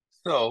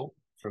 So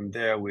from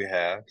there we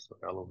have so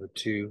L over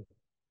 2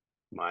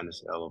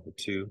 minus L over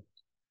 2.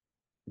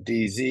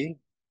 dz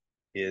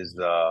is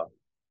going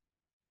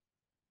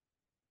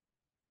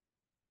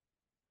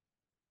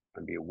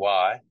to be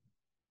y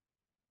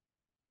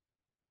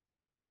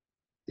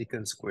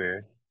secant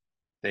squared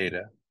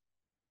theta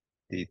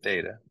d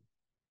theta.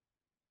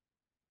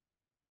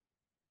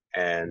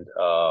 And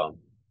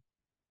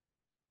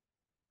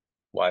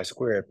y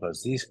squared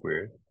plus z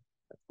squared,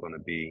 that's going to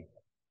be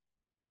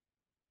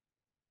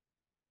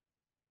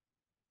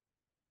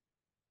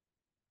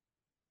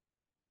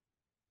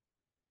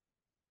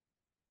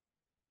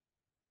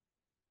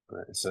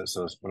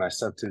so when I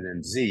substitute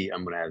in z,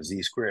 I'm going to have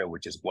z squared,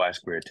 which is y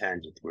squared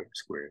tangent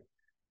squared.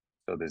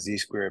 So the z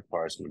squared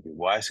part is going to be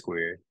y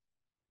squared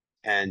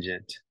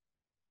tangent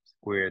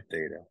squared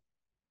theta,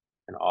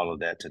 and all of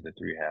that to the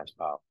 3/2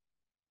 power.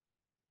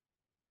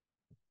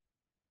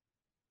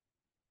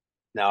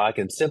 Now I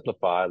can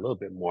simplify a little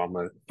bit more. I'm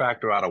going to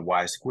factor out a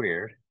y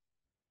squared,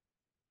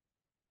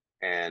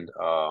 and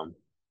we'll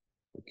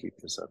keep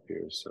this up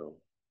here. So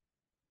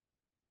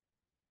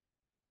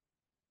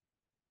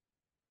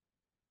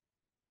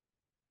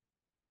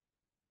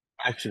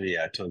actually,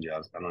 I told you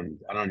I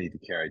don't need to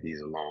carry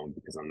these along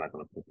because I'm not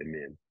going to put them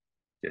in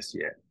just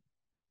yet.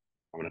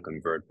 I'm going to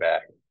convert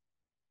back,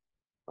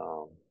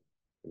 and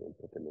then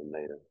put them in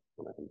later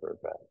when I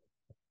convert back.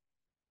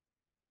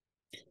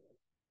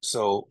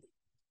 So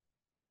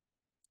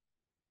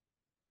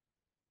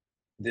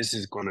this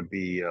is going to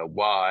be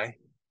y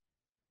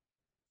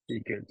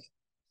secant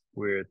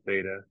squared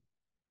theta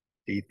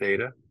d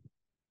theta.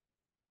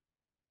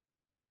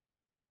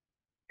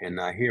 And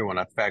now here, when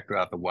I factor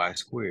out the y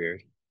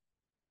squared,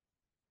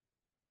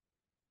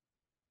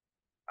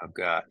 I've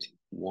got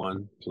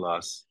 1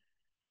 plus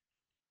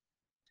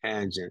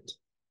tangent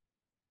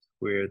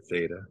squared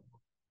theta,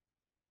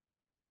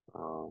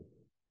 um,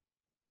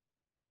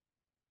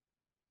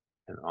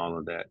 and all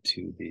of that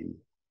to the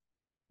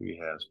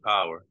 3/2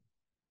 power.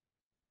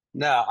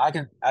 Now I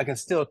can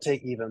still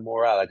take even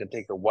more out. I can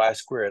take the y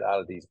squared out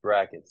of these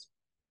brackets.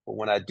 But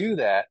when I do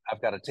that,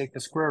 I've got to take the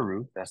square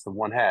root, that's the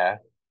 1/2,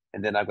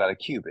 and then I've got to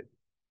cube it.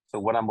 So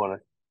what I'm going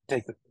to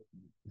take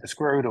the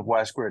square root of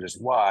y squared is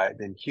y,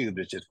 then cubed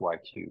is just y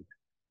cubed.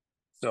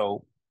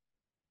 So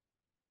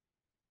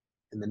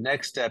in the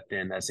next step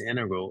then, that's the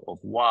integral of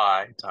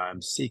y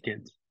times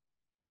secant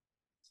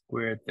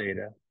squared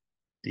theta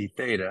d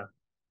theta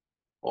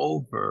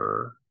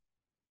over,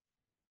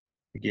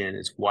 again,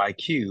 it's y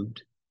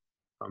cubed,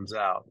 comes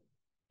out.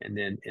 And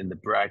then in the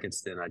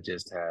brackets, then I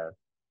just have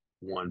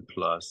 1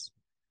 plus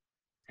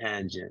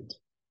tangent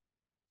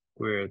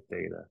squared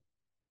theta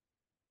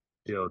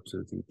still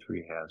to the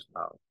 3/2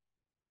 power.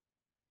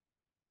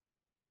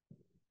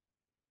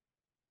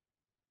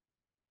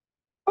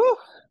 Whew.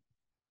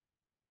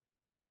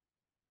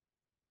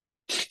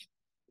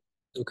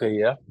 Okay,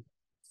 yeah.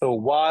 So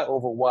y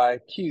over y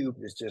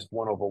cubed is just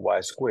 1 over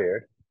y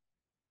squared.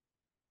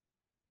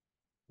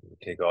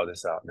 Take all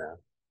this out now.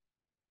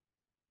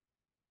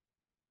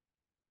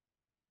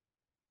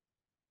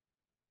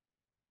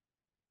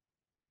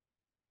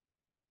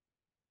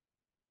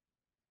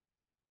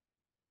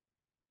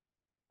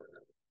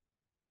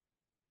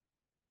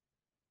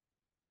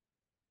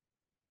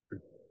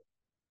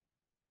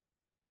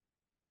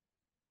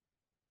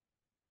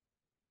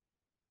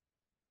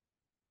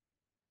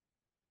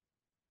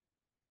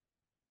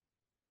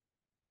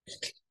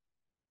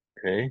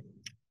 Okay,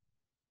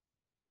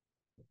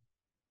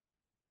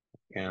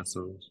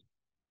 cancels.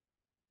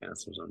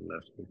 Cancels on the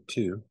left with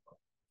 2.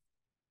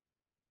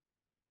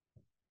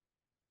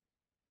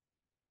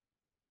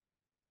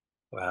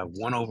 I have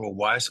 1 over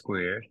y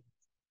squared.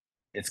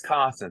 It's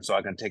constant, so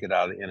I can take it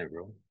out of the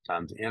integral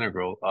times the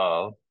integral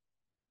of,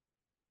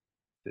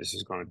 this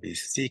is going to be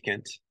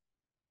secant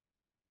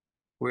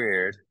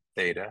squared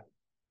theta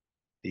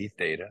d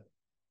theta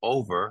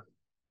over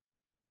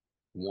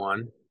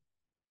 1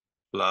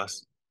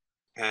 plus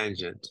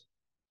tangent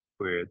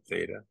squared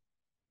theta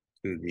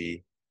to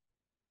the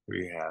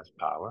 3/2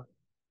 power.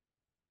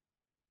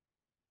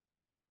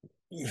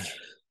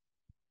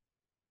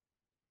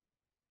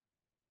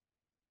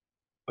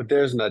 But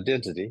there's an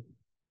identity.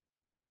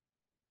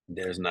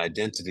 There's an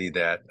identity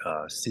that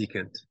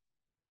secant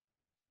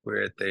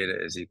squared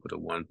theta is equal to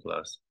 1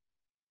 plus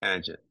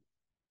tangent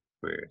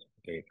squared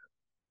theta.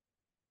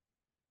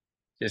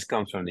 This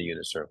comes from the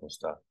unit circle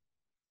stuff,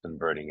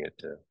 converting it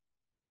to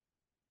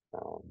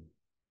um,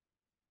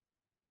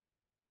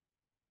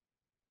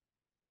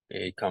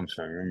 it comes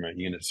from, remember,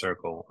 unit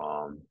circle.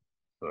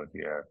 So if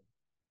you have,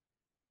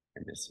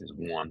 and this is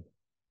 1,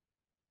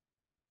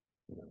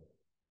 you know,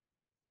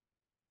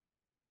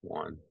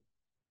 1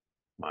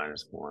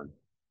 minus 1,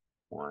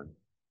 1,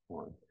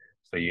 1.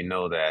 So you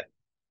know that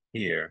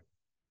here,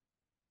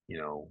 you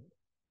know,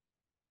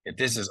 if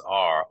this is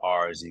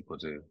R is equal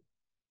to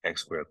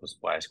x squared plus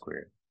y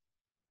squared.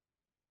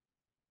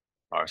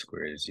 R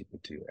squared is equal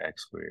to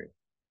x squared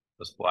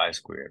plus y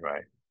squared,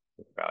 right?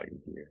 The value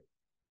here,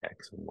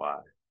 x and y.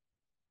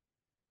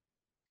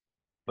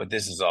 But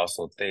this is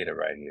also theta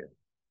right here.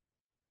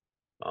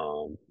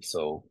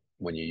 So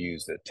when you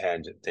use the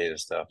tangent theta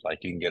stuff,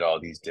 like you can get all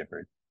these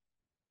different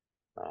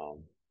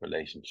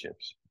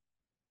relationships.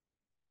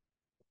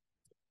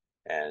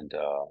 And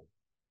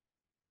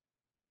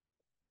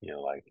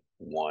like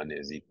 1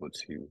 is equal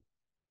to,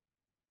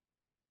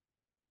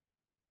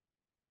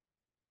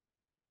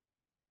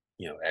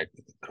 x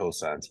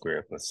cosine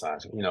squared plus sine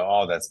squared,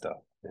 all that stuff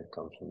that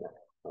comes from that.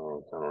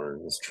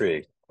 It's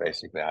trig,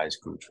 basically high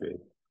school trig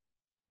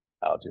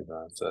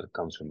algebra. So it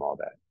comes from all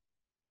that.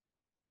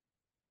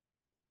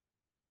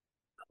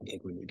 I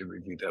think we need to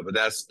review that, but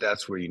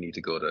that's where you need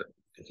to go to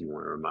if you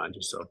want to remind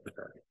yourself of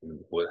that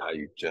and how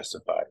you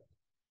justify it.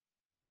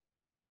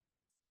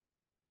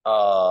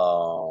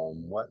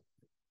 What?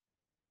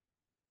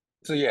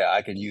 So yeah,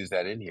 I could use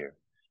that in here.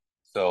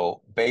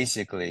 So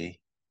basically,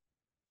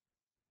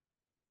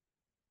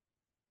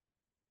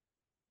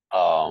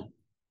 um,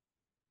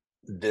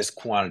 this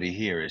quantity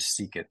here is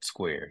secant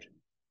squared,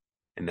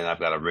 and then I've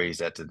got to raise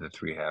that to the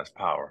 3/2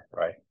 power,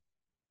 right?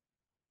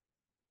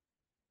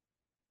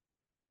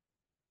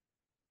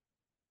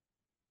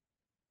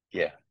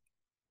 Yeah.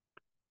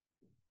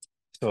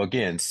 So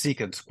again,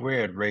 secant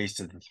squared raised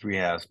to the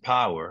 3/2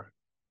 power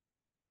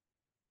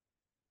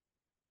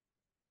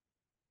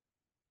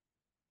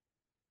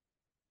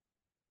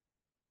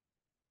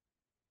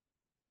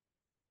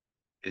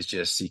is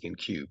just secant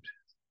cubed.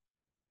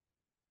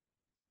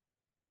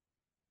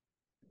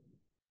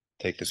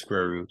 Take the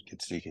square root, get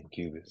secant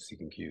cubed, it's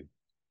secant cubed.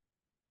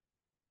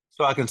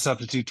 So I can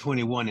substitute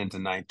 21 into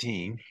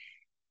 19.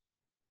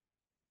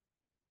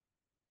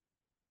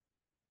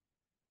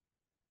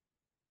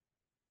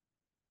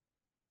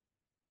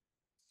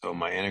 So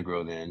my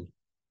integral then,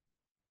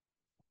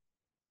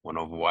 1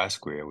 over y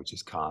squared, which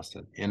is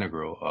constant,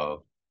 integral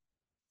of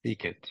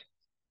secant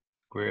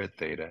squared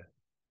theta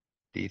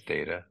d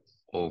theta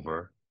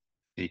over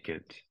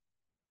secant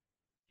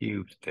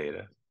cubed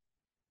theta.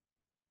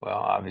 Well,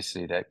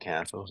 obviously that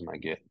cancels and I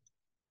get,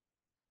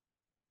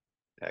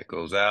 that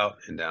goes out,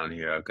 and down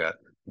here I've got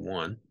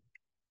 1.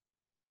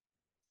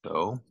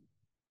 So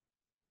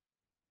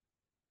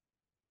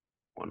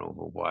 1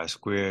 over y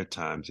squared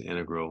times the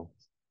integral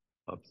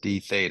of d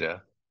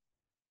theta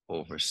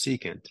over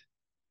secant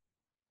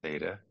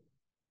theta.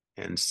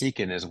 And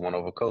secant is 1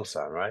 over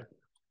cosine, right?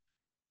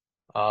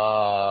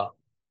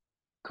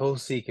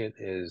 Cosecant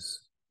is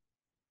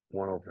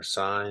 1 over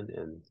sine,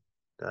 and is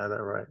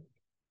that right?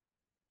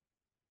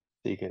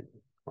 Secant,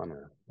 I don't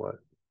know,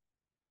 what?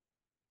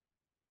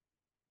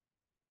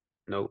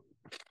 Nope,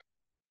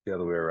 the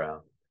other way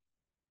around.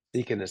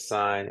 Secant is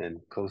sine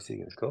and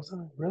cosecant is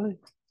cosine? Really?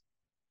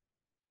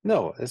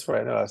 No, it's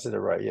right. No, I said it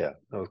right. Yeah.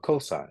 No, it's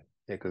cosine.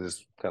 Yeah, because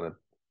it's kind of,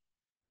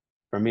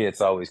 for me,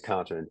 it's always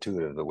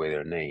counterintuitive the way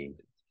they're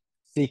named.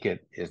 secant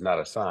is not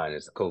a sine,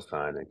 it's a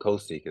cosine, and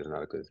cosec is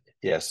not a cosine.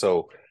 Yeah,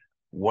 so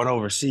 1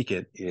 over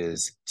secant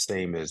is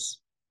same as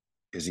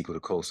is equal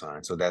to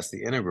cosine. So that's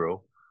the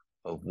integral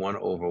of 1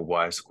 over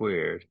y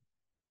squared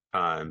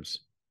times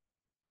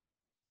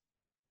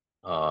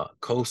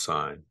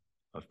cosine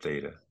of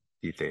theta,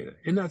 d theta.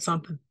 Isn't that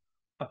something?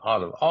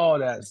 All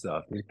that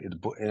stuff,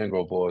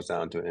 integral boils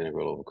down to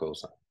integral over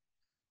cosine.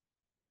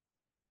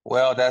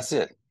 Well, that's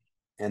it.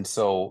 And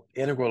so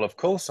integral of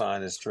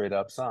cosine is straight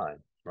up sine,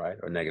 right?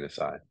 Or negative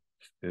sine.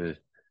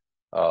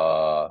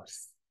 Uh,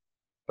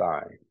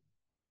 Sine.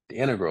 The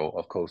integral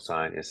of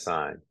cosine is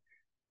sine.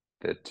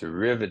 The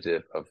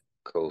derivative of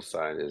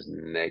cosine is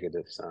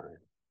negative sine,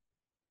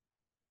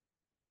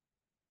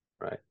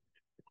 right?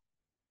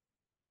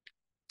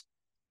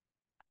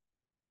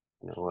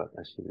 You know what?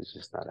 I should have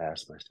just not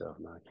asked myself.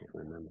 Now I can't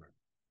remember.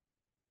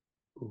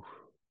 Oof.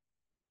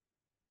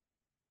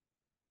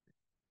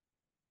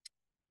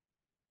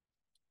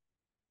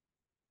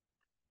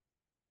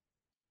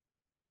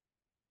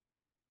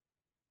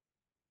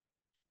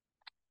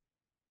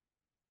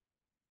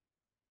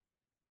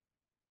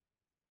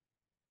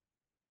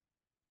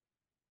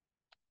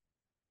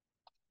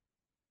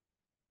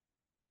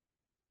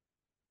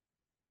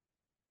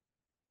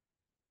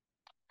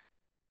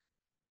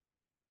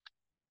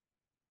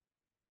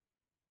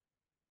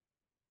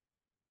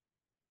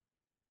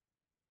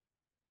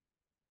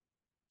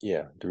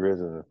 Yeah,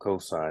 derivative of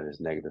cosine is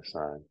negative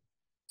sine.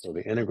 So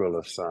the integral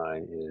of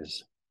sine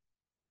is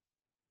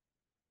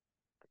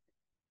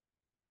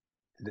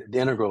the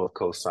integral of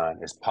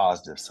cosine is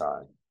positive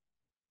sine.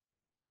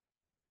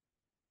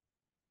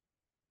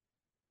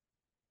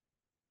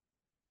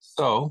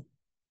 So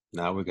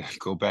now we're gonna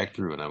go back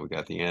through. Now we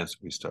got the answer.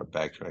 We start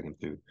backtracking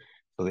through.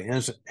 So the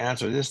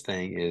answer to this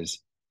thing is,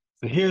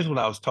 so here's what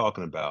I was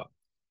talking about.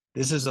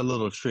 This is a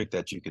little trick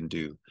that you can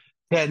do.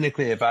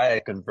 Technically, if I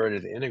had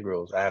converted the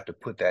integrals, I have to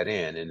put that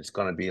in, and it's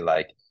going to be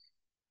like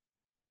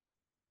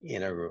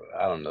integral.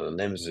 I don't know. The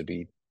limits would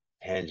be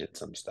tangent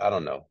some stuff. I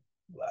don't know.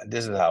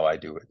 This is how I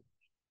do it.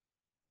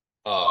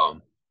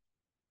 Um,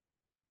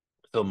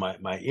 so my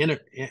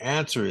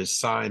answer is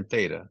sine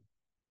theta,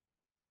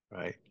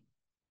 right?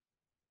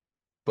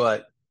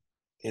 But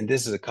and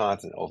this is a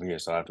constant over here,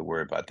 so I don't have to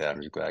worry about that.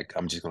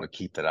 I'm just going to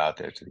keep that out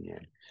there to the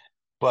end.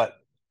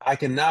 But I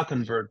can now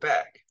convert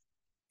back.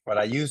 But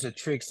I use a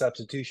trig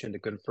substitution to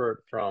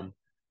convert from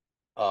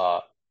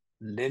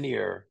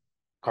linear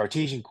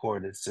Cartesian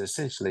coordinates to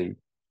essentially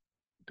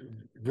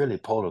really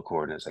polar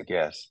coordinates, I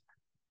guess.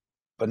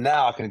 But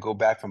now I can go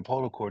back from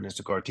polar coordinates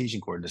to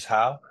Cartesian coordinates.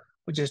 How?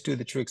 We just do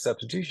the trig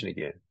substitution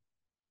again.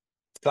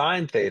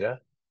 Sine theta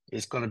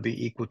is going to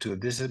be equal to, if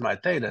this is my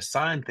theta,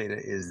 sine theta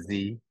is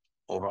z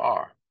over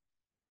r,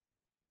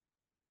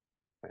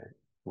 right?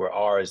 Where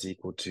r is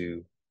equal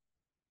to,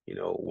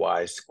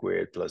 y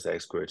squared plus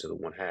x squared to the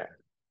 1/2.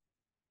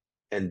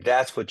 And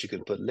that's what you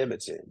can put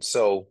limits in.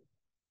 So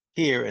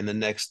here in the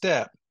next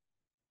step,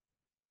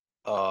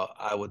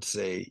 I would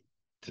say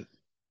to,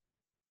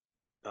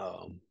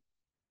 um,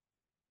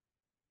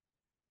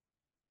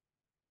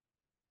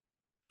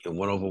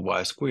 1 over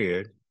y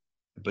squared,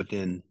 but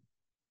then,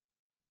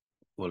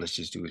 well, let's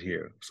just do it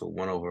here. So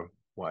 1 over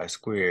y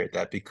squared,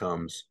 that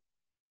becomes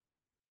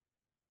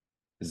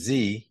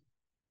z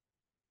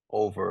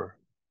over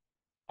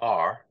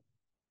r,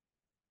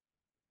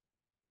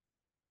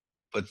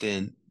 but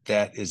then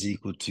that is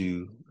equal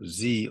to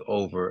z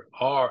over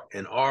r,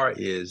 and r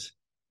is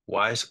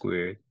y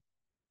squared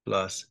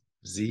plus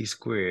z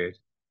squared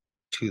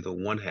to the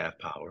 1/2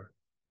 power.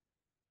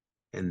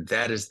 And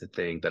that is the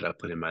thing that I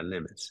put in my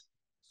limits.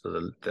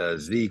 So the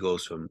z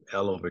goes from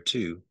L over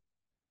 2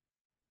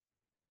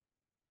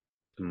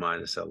 to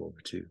minus L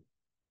over 2.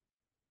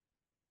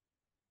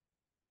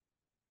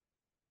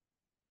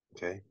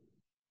 Okay.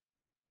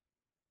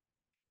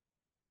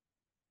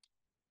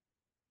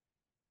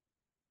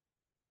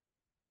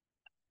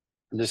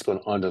 I'm just going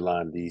to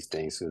underline these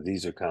things because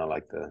these are kind of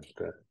like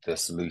the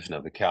solution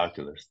of the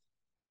calculus.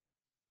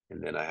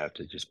 And then I have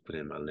to just put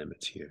in my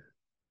limits here.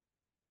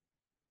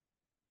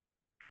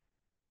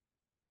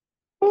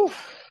 Whew,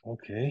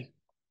 okay.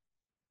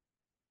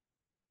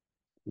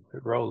 Keep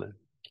it rolling.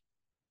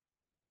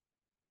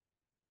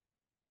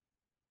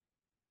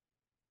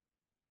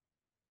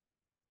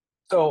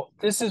 So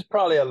this is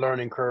probably a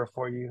learning curve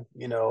for you,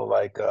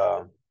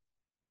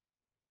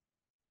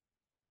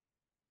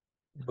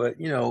 but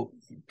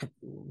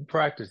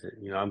practice it.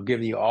 I'm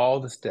giving you all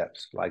the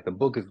steps. Like the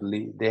book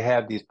they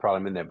have these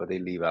problems in there, but they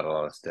leave out a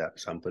lot of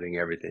steps. I'm putting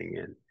everything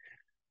in.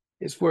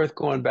 It's worth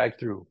going back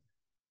through,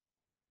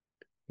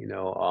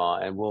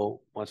 and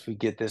once we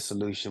get this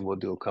solution, we'll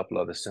do a couple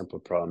other simpler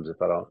problems.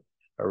 If I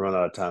run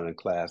out of time in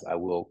class, I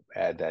will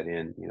add that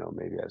in,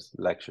 maybe as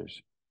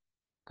lectures,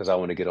 because I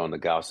want to get on the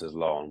Gauss's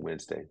law on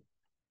Wednesday.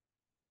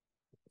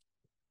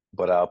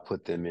 But I'll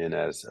put them in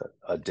as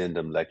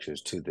addendum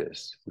lectures to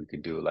this. We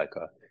could do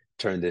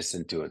turn this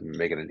into it and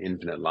make it an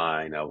infinite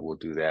line. We'll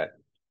do that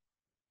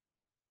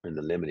in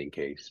the limiting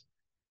case.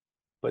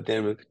 But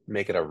then we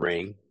make it a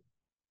ring,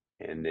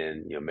 and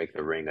then make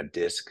the ring a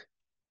disk,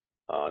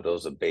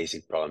 Those are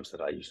basic problems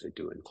that I usually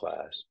do in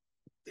class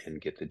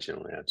and get the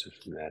general answers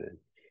from that end.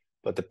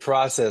 But the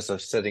process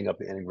of setting up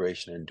the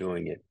integration and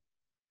doing it,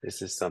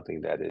 this is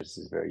something that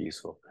is very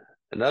useful.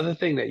 Another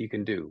thing that you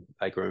can do,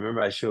 like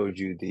remember I showed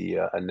you the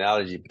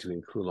analogy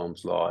between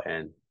Coulomb's law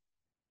and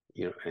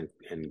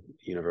and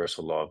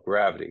universal law of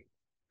gravity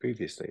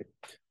previously.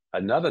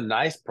 Another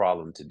nice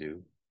problem to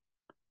do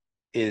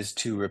is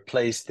to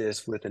replace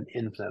this with an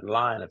infinite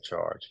line of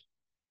charge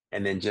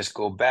and then just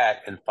go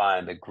back and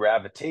find the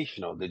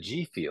gravitational, the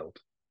G field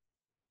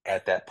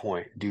at that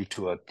point due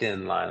to a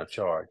thin line of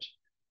charge.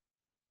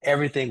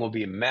 Everything will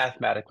be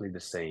mathematically the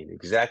same,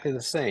 exactly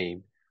the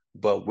same,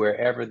 but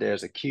wherever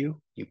there's a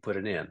Q, you put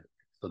an N.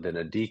 So then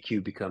a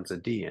DQ becomes a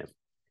DN.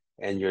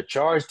 And your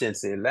charge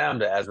density,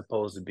 lambda, as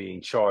opposed to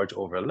being charge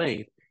over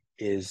length,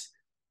 is,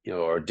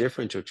 or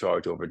differential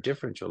charge over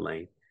differential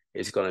length,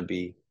 is going to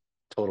be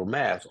total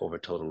mass over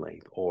total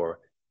length, or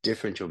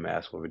differential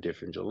mass over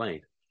differential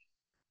length.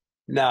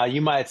 Now,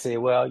 you might say,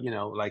 well,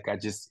 like I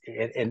just,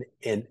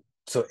 and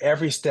so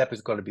every step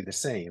is going to be the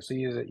same. So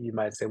you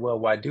might say, well,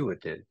 why do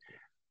it then?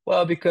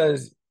 Well,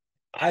 because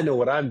I know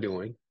what I'm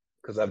doing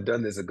because I've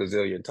done this a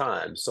gazillion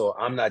times. So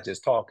I'm not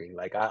just talking,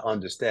 like I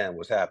understand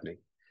what's happening.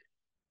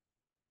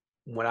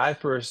 When I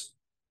first,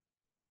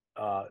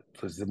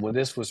 when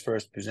this was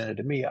first presented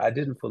to me, I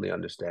didn't fully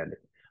understand it.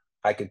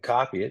 I could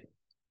copy it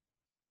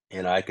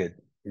and I could,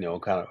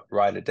 kind of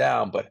write it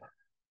down, but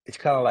it's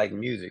kind of like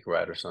music,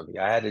 right, or something.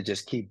 I had to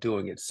just keep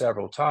doing it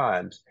several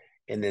times.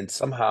 And then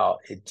somehow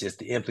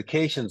the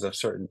implications of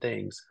certain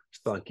things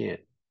sunk in.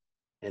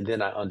 And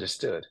then I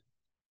understood.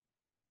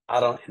 I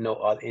don't know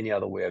any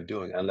other way of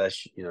doing it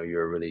unless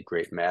you're a really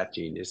great math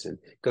genius. And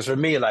because for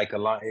me, like a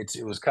lot,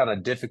 it was kind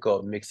of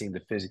difficult mixing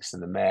the physics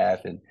and the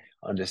math and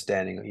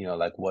understanding,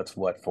 like what's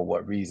what for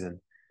what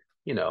reason,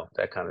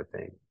 that kind of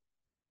thing.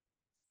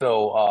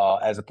 So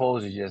as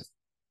opposed to just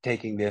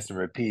taking this and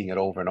repeating it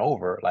over and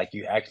over, like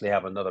you actually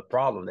have another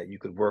problem that you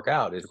could work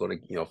out. It's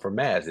going to, for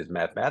math, it's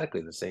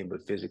mathematically the same,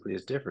 but physically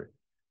it's different,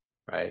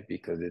 right?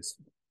 Because it's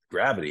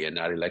gravity and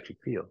not electric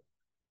field.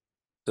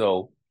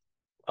 So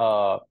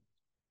uh,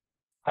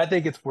 I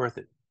think it's worth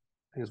it.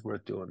 I think it's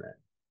worth doing that,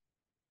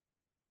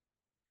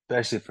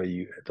 especially for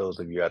you, those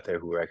of you out there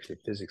who are actually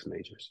physics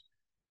majors.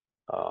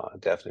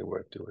 Definitely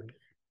worth doing.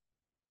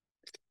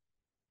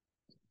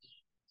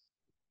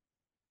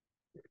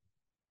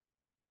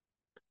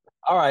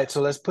 All right,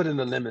 so let's put in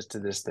the limits to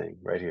this thing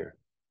right here.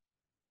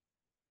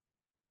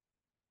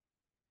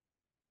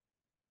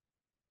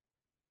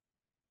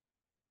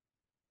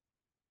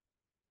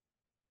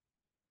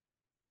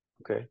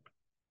 Okay.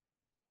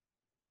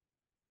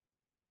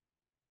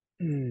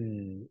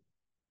 Hmm.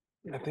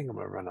 I think I'm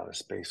gonna run out of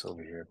space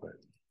over here, but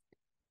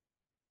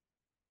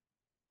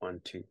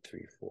 1, 2,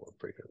 3, 4,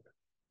 break it.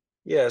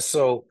 Yeah,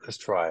 so let's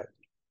try it.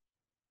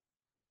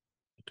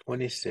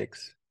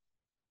 26.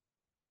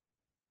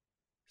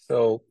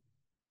 So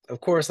of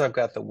course I've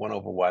got the 1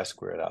 over y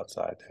squared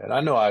outside there. And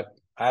I know I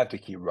have to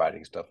keep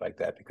writing stuff like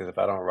that because if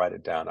I don't write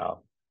it down,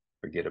 I'll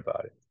forget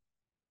about it.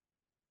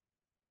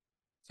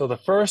 So the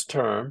first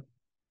term,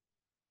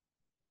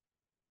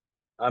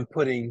 I'm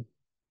putting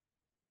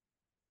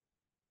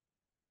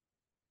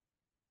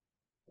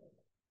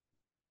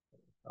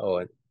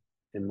oh,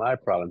 in my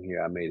problem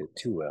here, I made it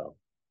 2L.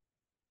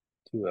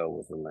 2L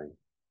was the length.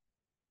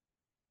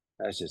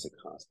 That's just a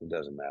constant,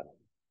 doesn't matter.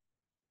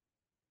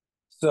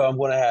 So I'm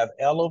going to have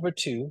L over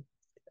 2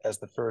 as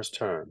the first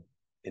term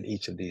in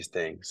each of these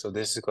things. So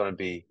this is going to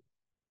be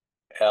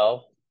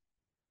L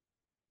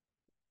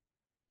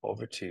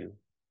over 2,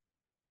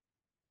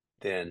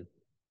 then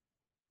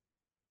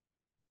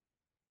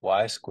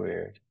y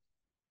squared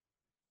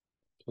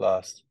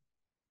plus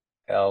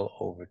L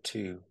over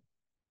 2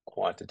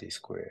 quantity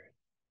squared.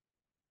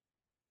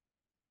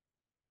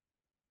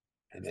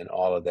 And then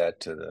all of that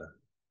to the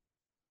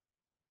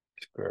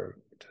square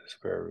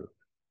root.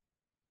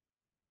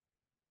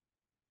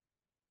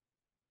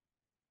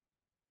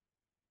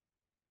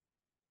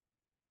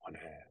 1/2.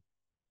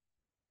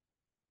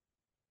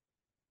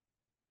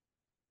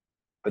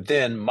 But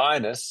then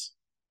minus,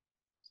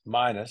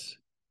 minus,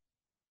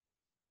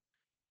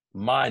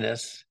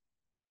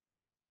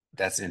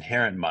 that's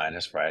inherent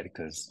minus, right?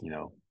 Because,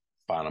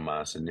 final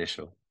minus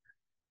initial.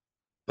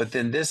 But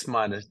then this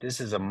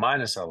is a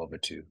minus L over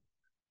 2.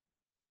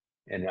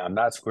 And I'm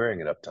not squaring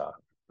it up top,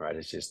 right?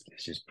 It's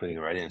just putting it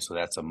right in. So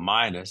that's a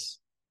minus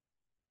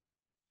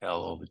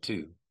L over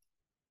 2.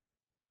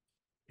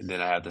 And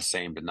then I have the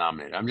same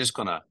denominator. I'm just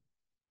going to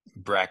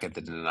bracket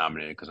the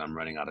denominator because I'm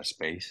running out of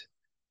space.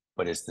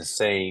 But it's the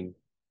same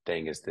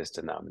thing as this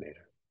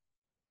denominator.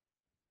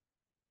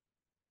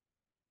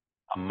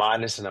 A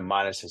minus and a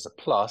minus is a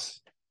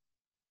plus.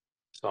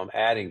 So I'm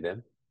adding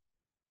them.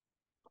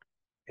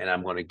 And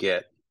I'm going to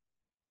get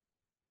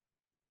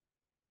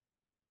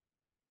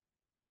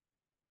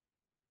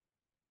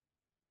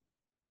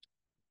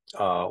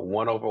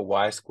 1 over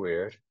y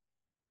squared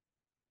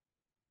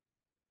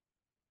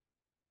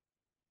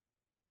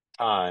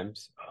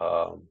times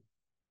L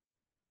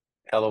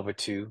over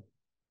 2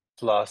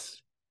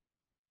 plus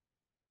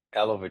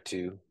L over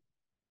 2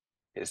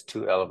 is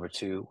 2L over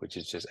 2, which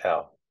is just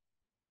L.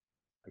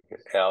 I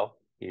get L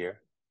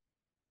here.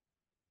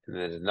 And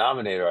in the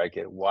denominator, I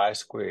get y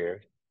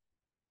squared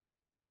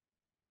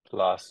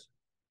plus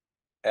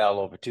L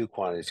over 2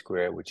 quantity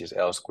squared, which is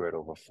L squared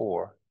over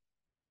 4.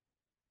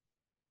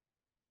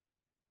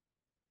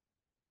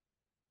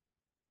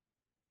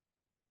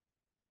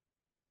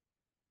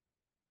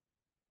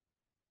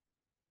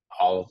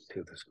 All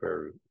to the square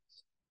root.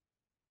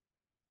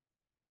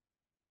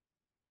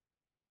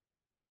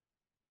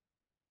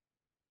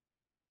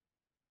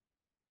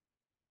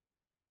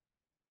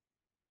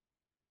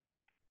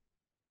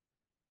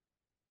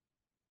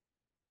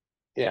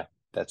 Yeah,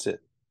 that's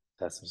it.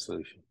 That's the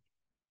solution.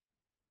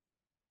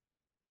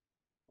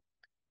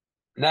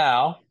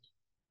 Now,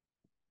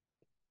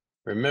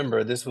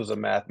 remember, this was a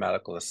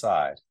mathematical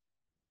aside.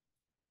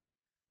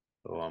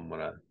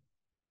 So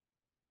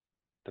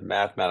the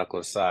mathematical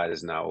aside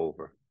is now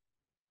over.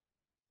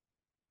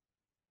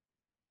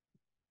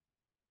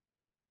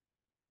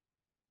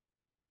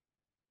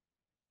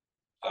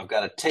 I've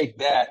got to take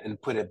that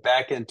and put it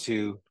back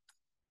into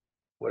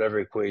whatever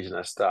equation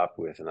I stopped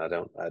with, and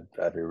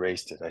I've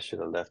erased it. I should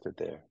have left it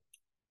there.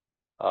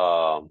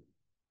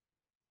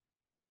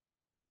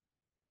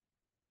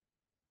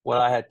 What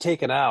I had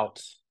taken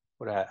out,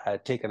 I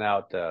had taken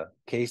out the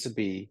K sub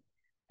B,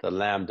 the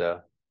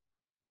lambda,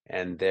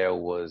 and there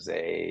was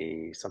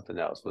something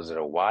else. Was it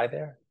a Y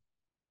there?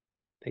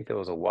 I think there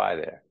was a Y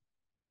there,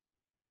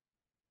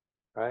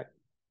 right?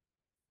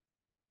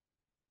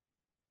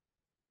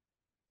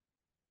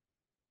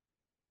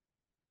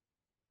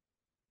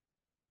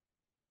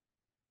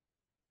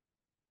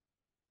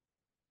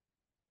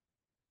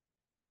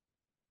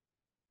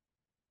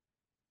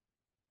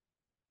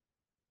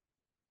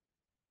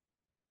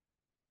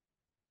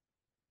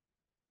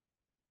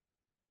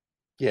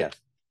 Yeah,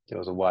 there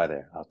was a Y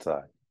there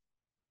outside.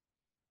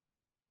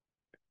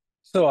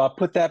 So I'll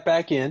put that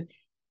back in.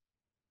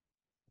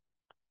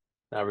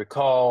 Now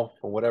recall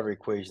from whatever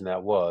equation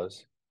that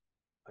was,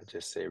 I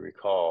just say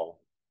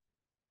recall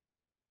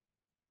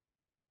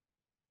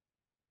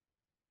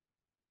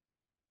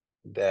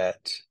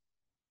that,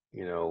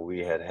 we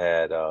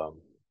had,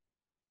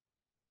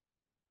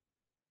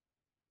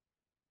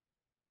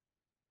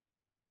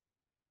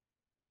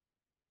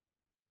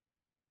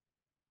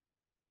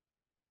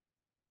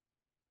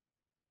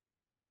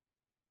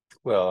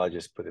 well, I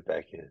just put it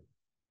back in.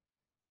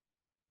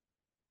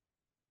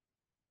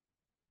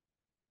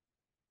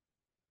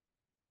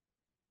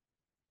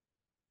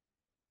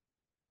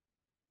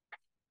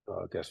 So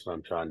I guess what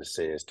I'm trying to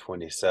say is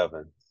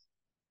 27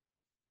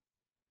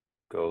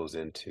 goes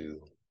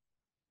into,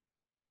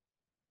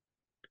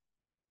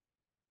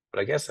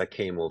 but I guess I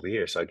came over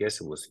here, so I guess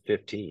it was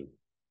 15.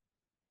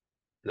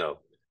 No,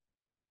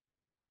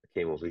 I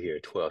came over here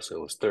at 12, so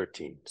it was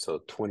 13.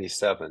 So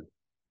 27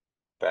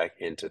 back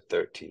into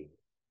 13.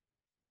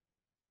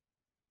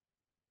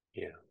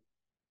 Yeah.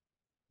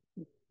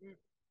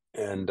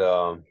 And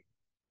so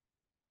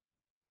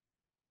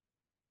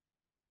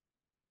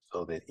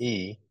then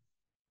E is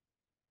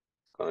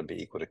going to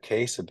be equal to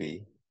K sub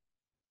B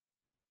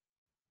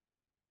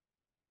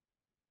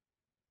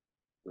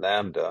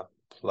lambda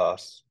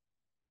plus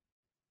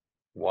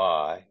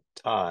Y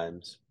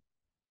times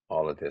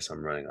all of this.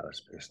 I'm running out of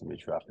space. Let me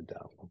drop it down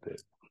a little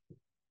bit.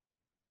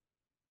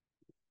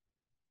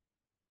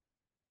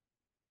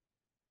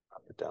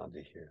 Drop it down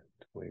to here,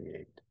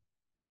 28.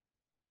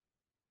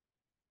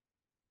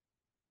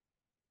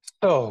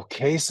 So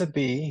K sub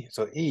B,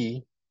 so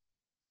E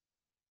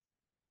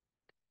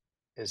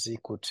is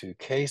equal to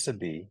K sub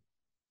B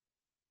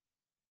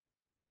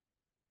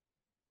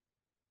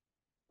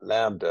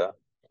lambda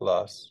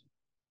plus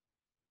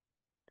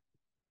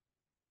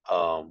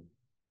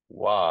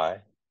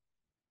Y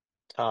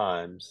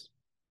times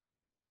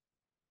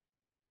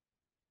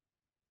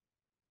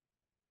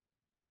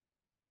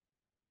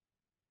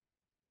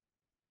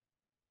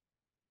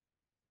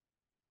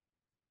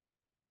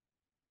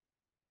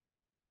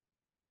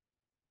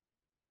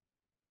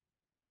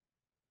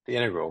the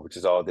integral, which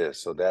is all this.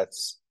 So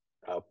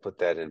I'll put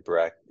that in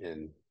I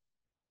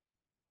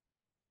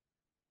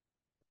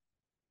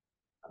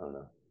don't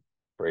know,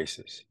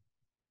 braces.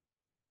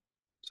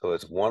 So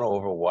it's 1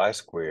 over Y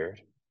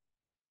squared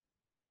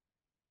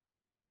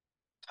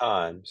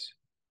times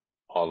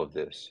all of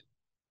this.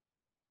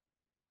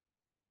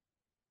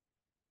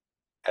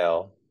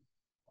 L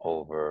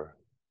over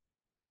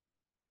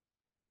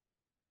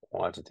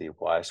quantity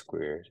Y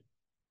squared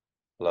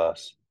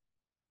plus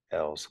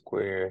L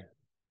squared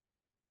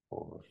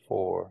over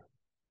 4,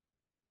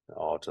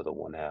 all to the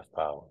 1/2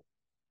 power.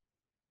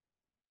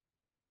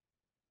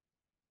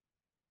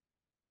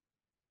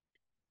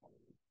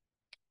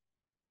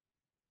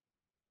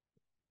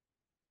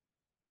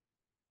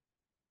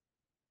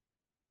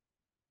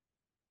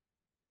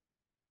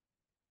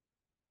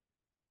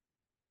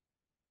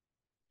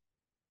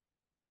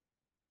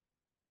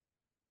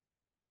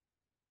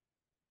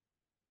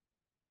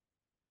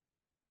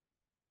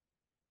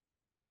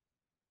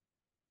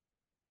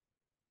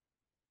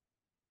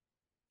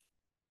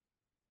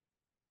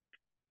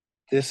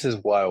 this is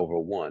y over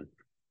 1.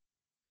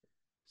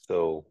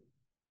 So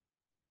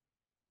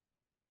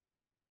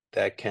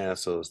that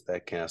cancels,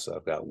 that cancels.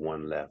 I've got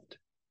 1 left.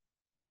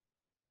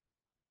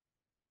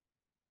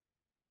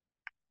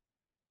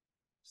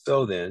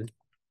 So then,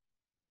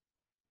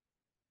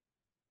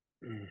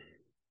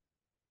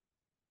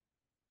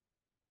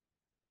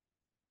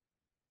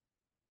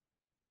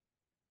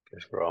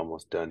 guess we're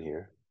almost done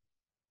here.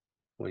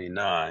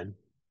 29.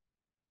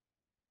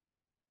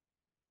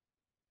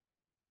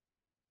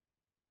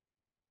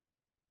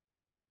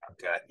 I've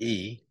got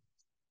E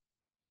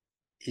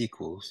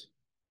equals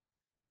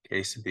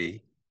K sub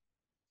B,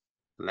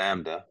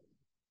 lambda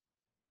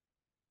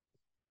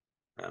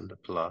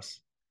plus.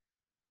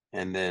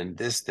 And then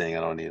this thing,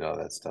 I don't need all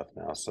that stuff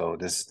now. So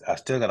this, I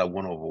still got a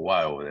 1 over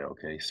y over there,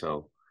 okay?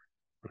 So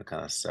I'm gonna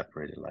kind of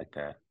separate it like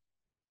that.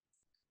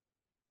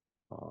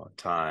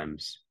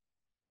 Times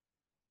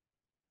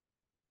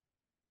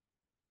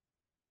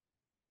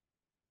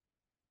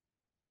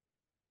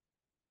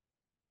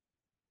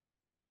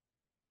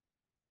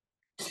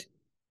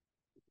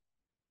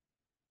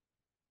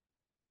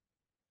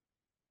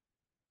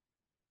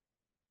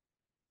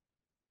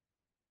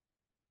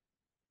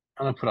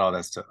I'm gonna put all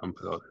that stuff. I'm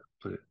gonna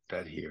put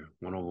that here.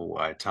 1 over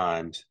y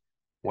times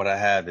what I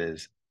have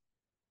is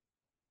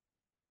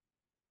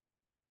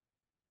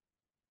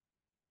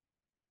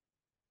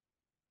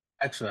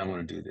actually I'm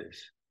gonna do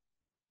this.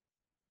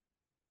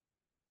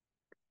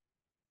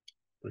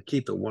 We'll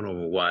keep the 1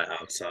 over y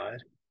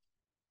outside.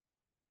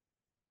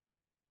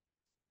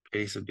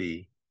 A sub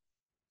b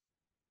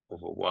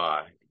over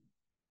y.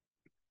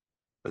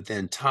 But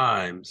then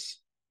times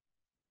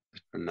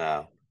for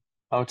now.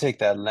 I'll take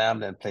that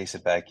lambda and place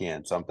it back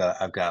in. So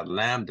I've got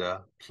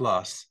lambda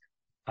plus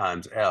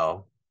times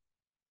L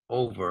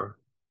over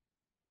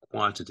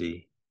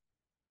quantity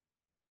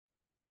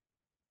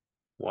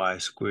y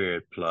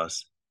squared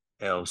plus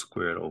L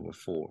squared over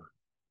 4.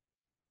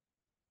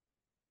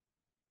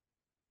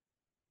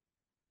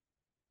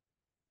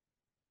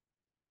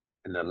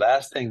 And the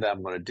last thing that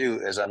I'm going to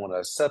do is I'm going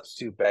to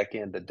substitute back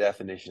in the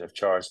definition of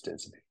charge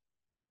density.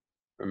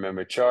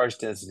 Remember, charge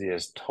density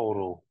is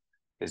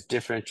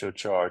differential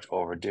charge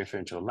over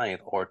differential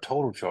length, or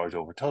total charge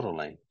over total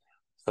length.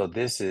 So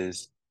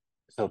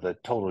the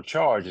total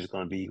charge is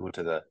going to be equal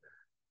to the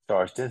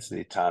charge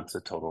density times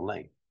the total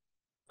length.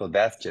 So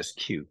that's just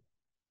Q.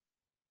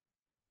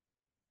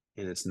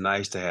 And it's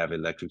nice to have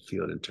electric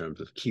field in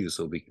terms of Q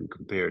so we can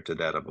compare it to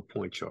that of a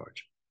point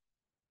charge.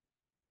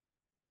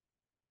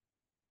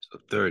 So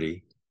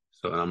 30.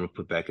 So I'm going to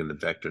put back in the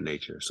vector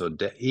nature. So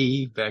the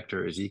E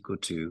vector is equal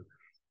to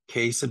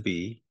K sub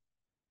B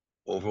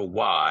over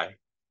Y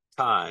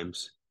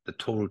times the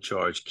total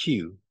charge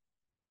Q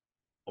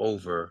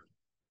over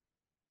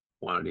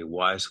quantity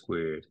Y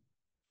squared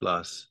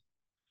plus,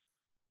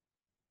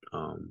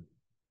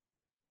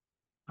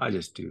 I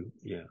just do,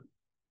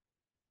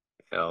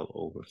 L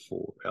over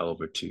 4, L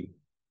over 2.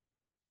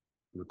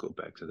 We'll go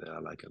back to that. I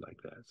like it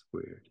like that,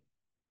 squared.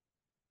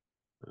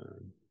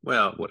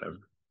 Well, whatever.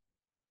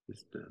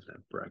 This does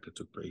have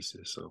brackets or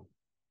braces, so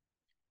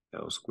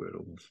L squared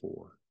over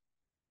 4.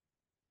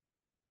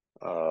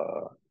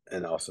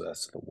 And also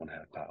that's the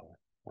 1/2 power,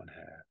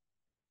 1/2,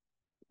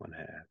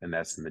 1/2, and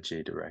that's in the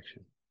J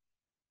direction.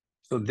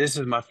 So this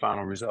is my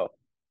final result.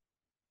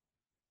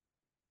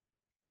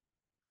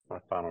 My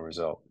final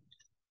result.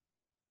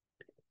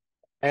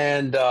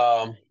 And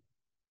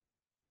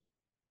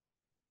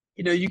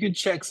you can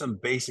check some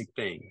basic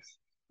things.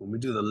 When we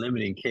do the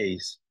limiting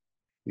case,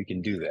 we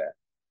can do that.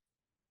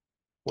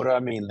 What do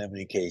I mean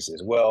limiting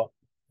cases? Well,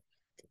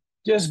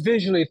 just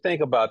visually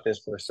think about this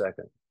for a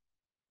second.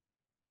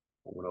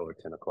 I went over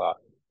 10 o'clock.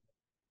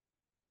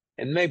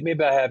 And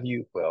maybe I have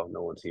you, well,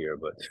 no one's here,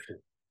 but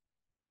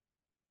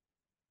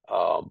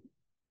I'm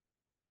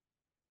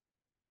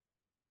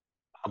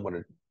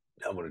gonna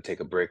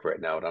take a break right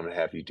now, and I'm gonna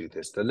have you do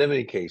this. The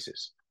limiting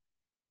cases,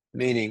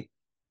 meaning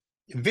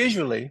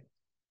visually,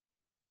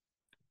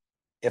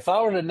 if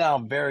I were to now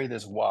vary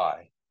this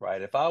y,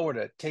 right? If I were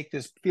to take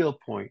this field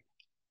point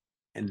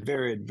and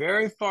vary it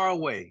very far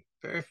away,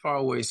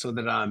 so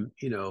that I'm,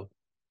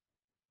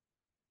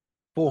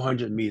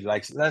 400 meters.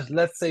 Like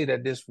let's say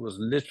that this was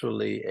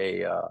literally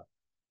a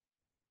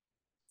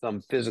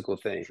some physical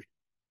thing,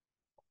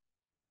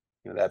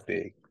 that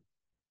big.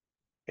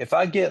 If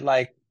I get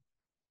like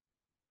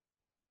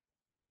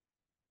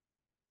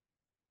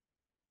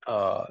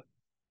 3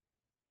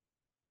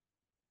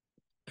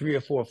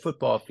 or 4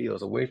 football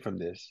fields away from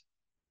this,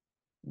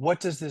 what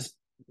does this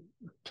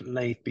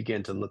length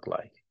begin to look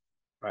like,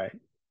 right?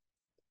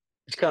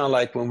 It's kind of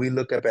like when we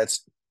look up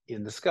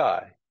in the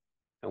sky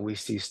and we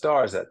see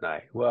stars at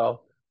night.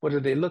 Well, what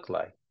do they look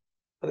like?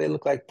 Well, they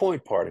look like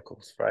point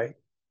particles, right?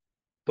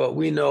 But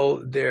we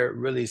know they're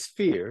really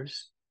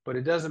spheres, but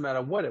it doesn't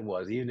matter what it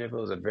was. Even if it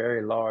was a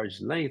very large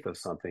length of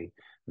something,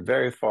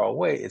 very far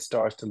away, it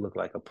starts to look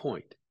like a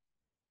point.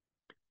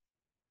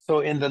 So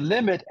in the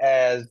limit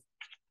as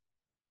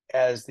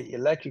the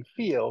electric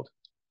field,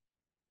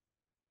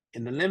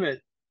 in the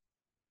limit,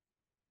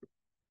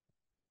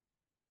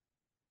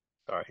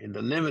 sorry, in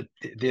the limit,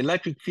 the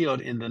electric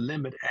field in the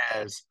limit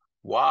as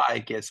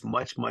y gets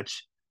much,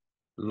 much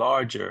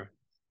larger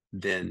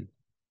than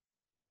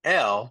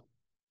L,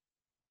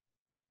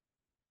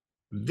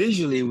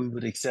 visually we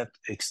would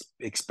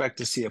expect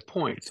to see a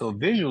point. So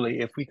visually,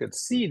 if we could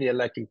see the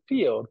electric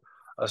field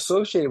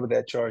associated with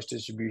that charge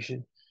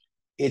distribution,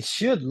 it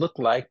should look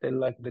like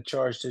the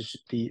charge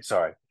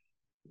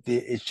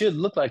it should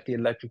look like the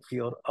electric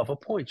field of a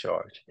point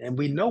charge. And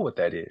we know what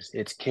that is.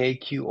 It's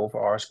KQ over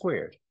R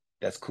squared.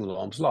 That's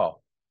Coulomb's law.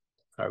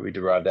 All right, we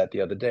derived that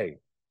the other day.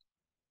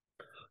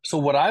 So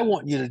what I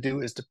want you to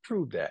do is to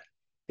prove that,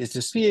 is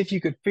to see if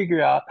you could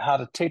figure out how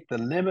to take the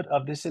limit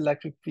of this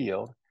electric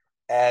field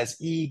as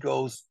E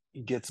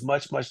gets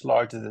much, much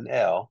larger than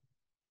L,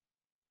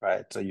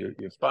 right? So you're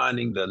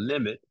finding the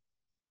limit,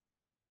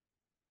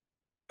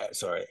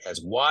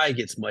 as Y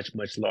gets much,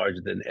 much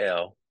larger than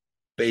L,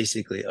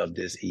 basically of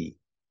this E,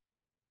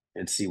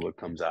 and see what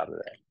comes out of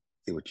that,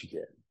 see what you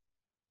get.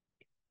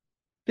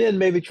 Then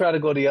maybe try to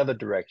go the other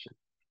direction.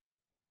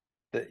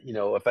 That,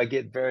 if I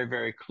get very,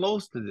 very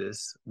close to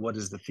this, what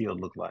does the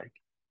field look like?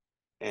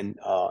 And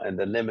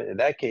the limit in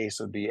that case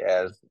would be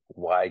as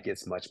Y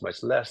gets much,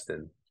 much less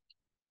than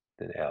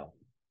L.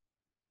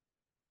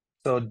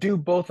 So do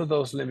both of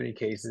those limiting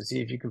cases,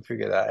 see if you can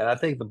figure it out. And I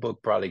think the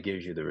book probably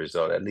gives you the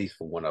result, at least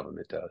for one of them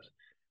it does.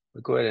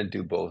 But go ahead and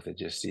do both and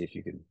just see if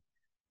you can.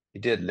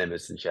 You did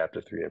limits in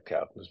chapter 3 of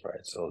calculus,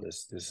 right? So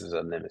this is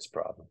a limits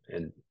problem.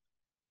 And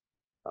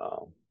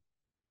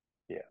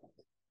yeah.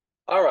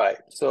 All right.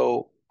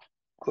 So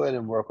go ahead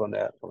and work on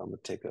that. Well, I'm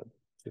gonna take a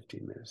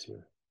 15 minutes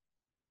here.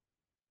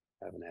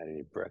 I haven't had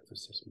any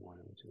breakfast this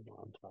morning, which is why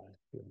I'm probably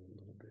feeling a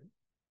little bit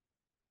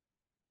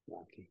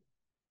wonky.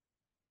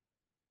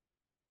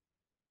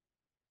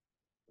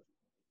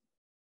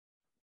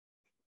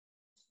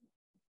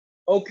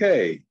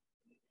 Okay.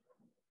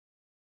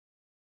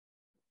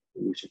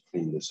 We should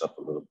clean this up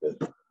a little bit.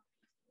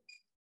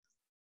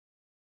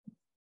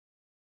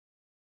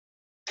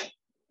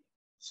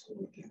 So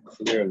we can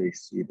clearly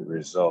see the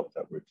result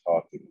that we're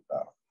talking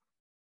about.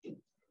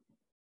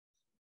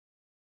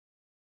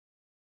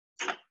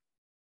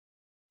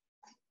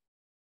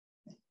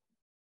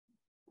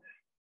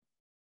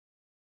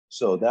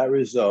 So that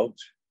result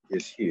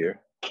is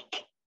here,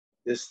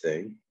 this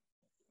thing.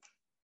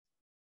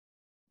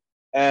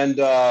 And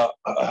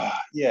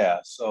yeah,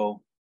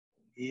 so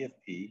E of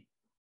P.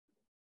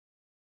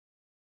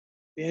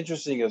 Be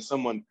interesting if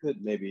someone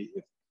could maybe,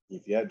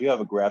 if you do have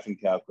a graphing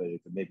calculator,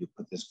 could maybe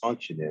put this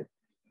function in.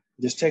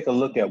 Just take a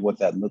look at what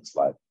that looks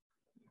like.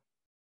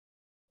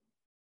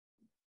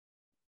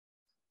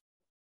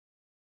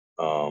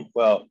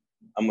 Well,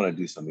 I'm going to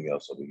do something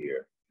else over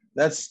here.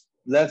 Let's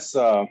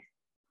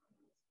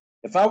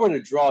if I were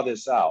to draw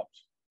this out,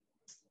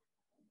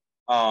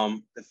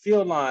 the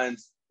field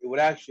lines, it would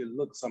actually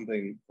look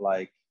something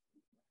like,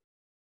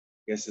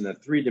 I guess in a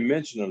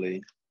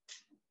three-dimensionally,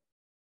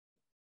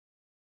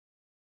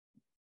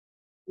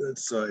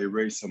 let's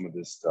erase some of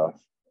this stuff.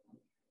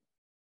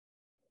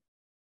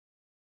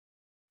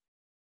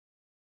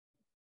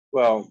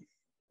 Well,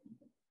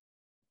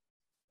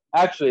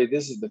 actually,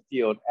 this is the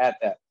field at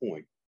that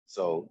point.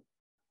 So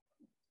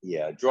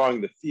yeah,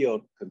 drawing the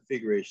field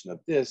configuration of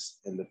this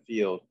and the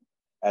field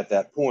at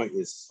that point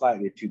is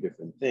slightly two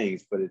different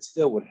things, but it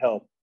still would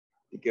help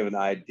to give an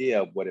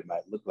idea of what it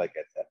might look like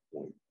at that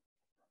point.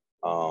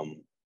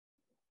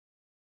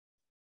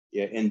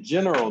 Yeah, in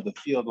general, the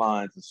field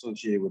lines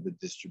associated with the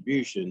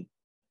distribution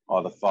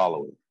are the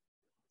following.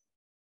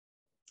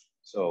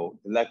 So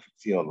electric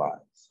field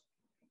lines.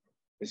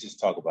 Let's just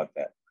talk about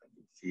that,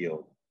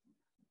 field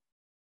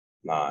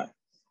line.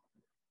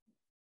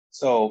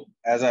 So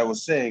as I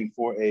was saying,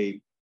 for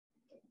a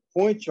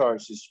point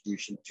charge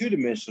distribution,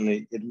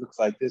 two-dimensionally, it looks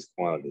like this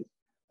quantity.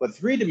 But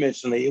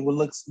three-dimensionally, it would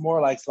look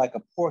more like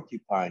a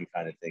porcupine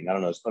kind of thing. I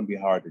don't know, it's going to be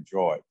hard to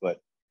draw it, but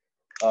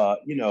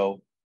you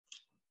know,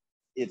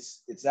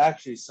 it's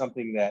actually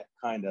something that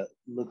kind of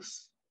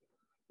looks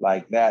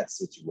like that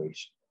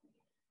situation.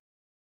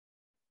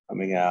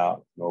 Coming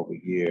out over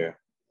here.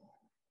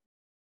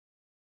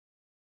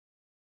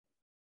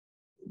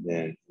 And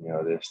then, you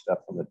know, there's stuff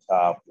on the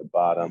top, the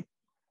bottom,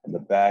 and the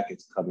back,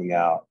 it's coming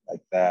out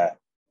like that,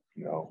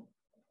 you know,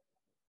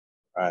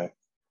 right?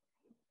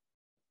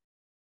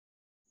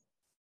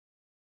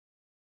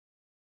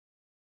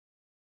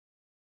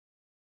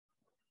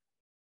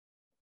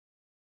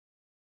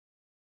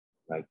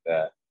 Like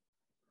that.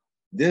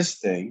 This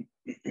thing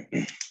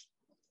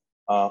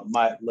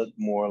might look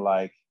more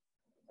like,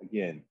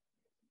 again,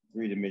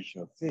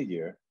 three-dimensional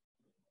figure.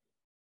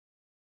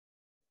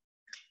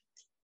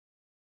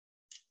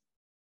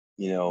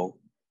 You know,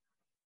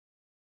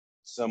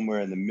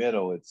 somewhere in the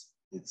middle,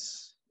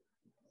 it's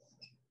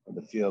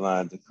the field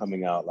lines are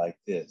coming out like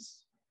this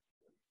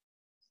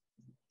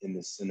in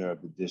the center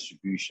of the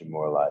distribution,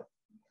 more like.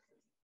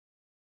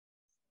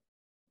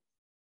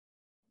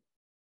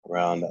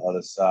 Around the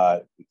other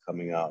side,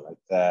 coming out like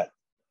that.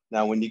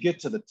 Now, when you get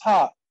to the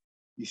top,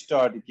 you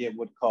start to get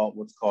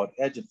what's called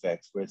edge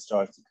effects, where it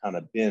starts to kind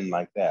of bend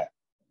like that,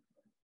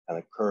 kind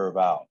of curve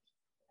out.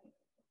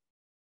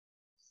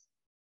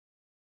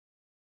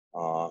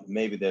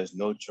 Maybe there's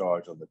no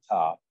charge on the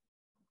top.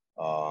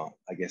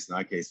 I guess in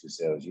our case, we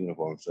say it was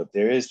uniform. So if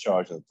there is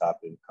charge on the top,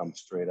 it comes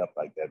straight up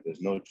like that. If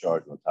there's no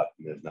charge on the top,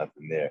 and there's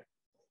nothing there.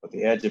 But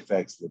the edge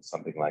effects look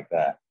something like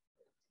that.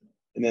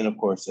 And then, of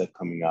course, that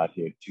coming out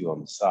here too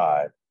on the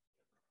side,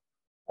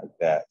 like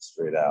that,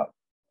 straight out.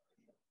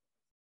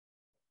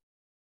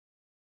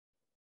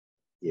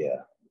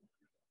 Yeah.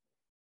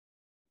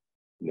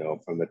 You know,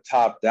 from the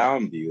top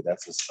down view,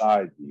 that's a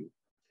side view.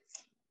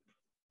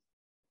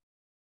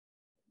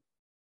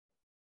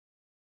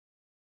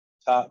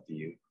 Top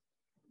view,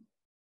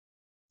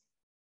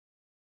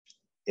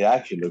 it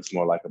actually looks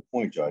more like a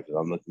point charge. If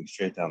I'm looking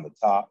straight down the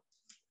top,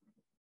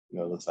 you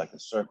know, it looks like a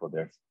circle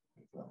there.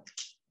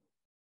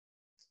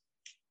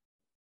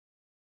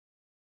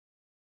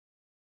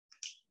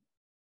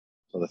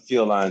 So the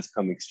field lines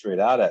coming straight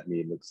out at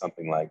me look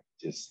something like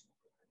just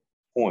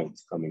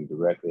points coming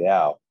directly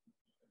out.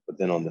 But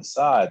then on the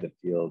side, the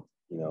field,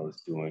 you know,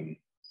 is doing,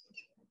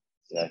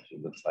 it actually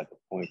looks like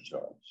a point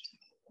charge,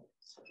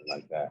 something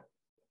like that.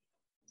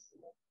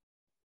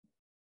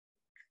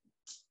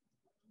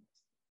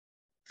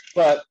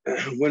 But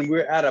when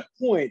we're at a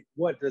point,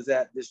 what does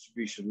that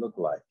distribution look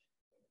like?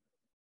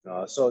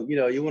 So, you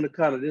know, you want to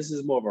kind of, this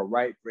is more of a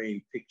right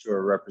brain picture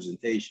or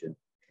representation.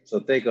 So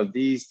think of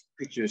these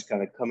pictures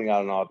kind of coming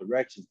out in all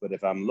directions. But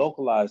if I'm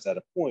localized at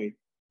a point,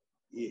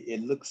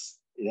 it looks,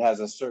 it has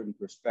a certain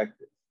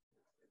perspective,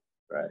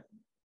 right?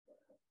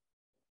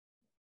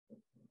 A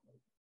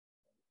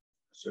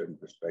certain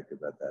perspective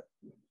at that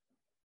point.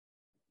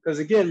 Because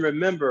again,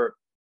 remember,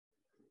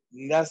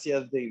 that's the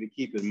other thing to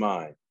keep in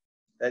mind,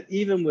 that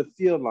even with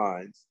field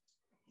lines,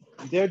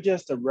 they're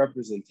just a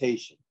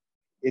representation.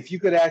 If you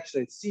could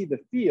actually see the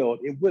field,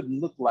 it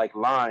wouldn't look like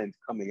lines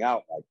coming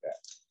out like that.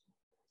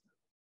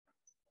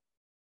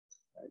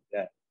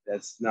 Right?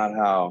 That's not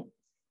how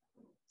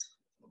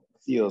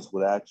fields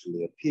would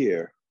actually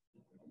appear.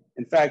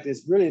 In fact,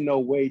 there's really no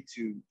way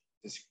to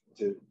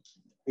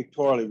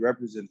pictorially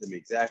represent them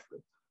exactly.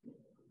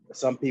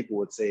 Some people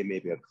would say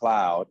maybe a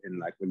cloud, and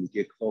like when you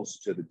get closer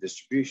to the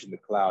distribution, the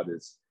cloud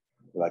is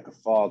like a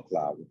fog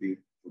cloud, would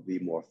be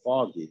more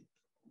foggy.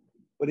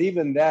 But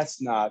even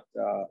that's not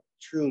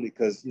truly,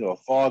 because you know,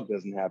 fog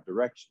doesn't have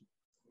direction,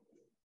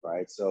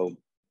 right? So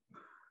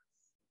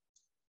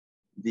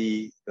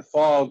the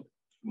fog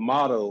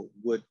model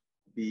would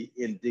be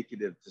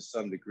indicative to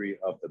some degree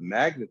of the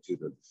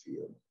magnitude of the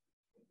field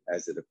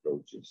as it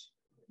approaches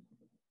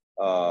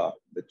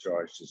the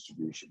charge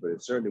distribution, but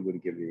it certainly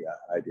wouldn't give you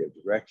the idea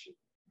of direction.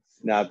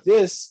 Now,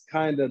 this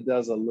kind of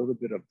does a little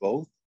bit of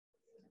both,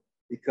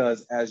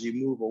 because as you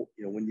move,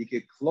 you know, when you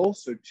get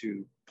closer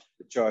to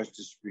the charge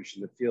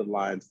distribution, the field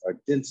lines are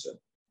denser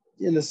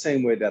in the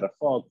same way that a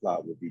fog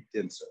cloud would be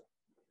denser.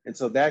 And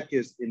so that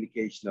gives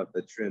indication of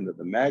the trend of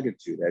the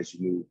magnitude as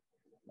you move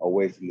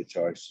away from the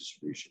charge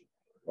distribution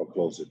or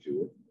closer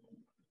to it.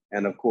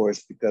 And of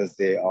course, because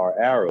they are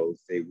arrows,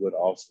 they would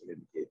also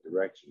indicate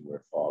direction,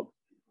 where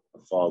a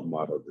fog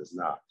model does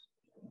not.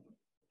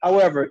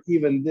 However,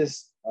 even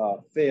this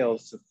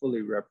fails to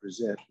fully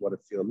represent what a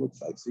field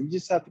looks like. So you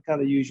just have to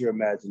kind of use your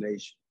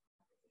imagination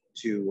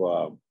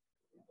to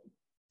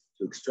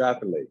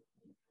extrapolate.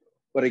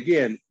 But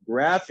again,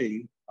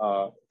 graphing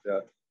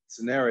the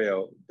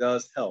scenario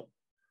does help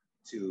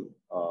to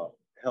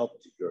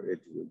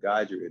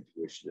guide your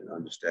intuition and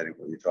understanding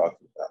what you're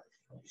talking about.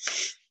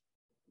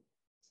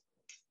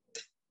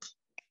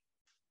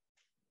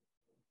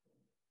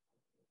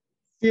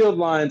 Field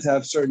lines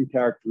have certain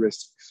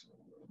characteristics.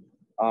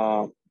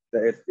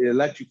 The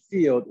electric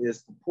field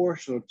is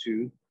proportional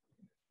to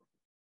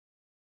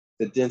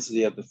the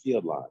density of the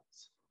field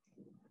lines.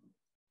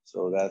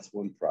 So that's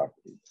one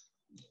property.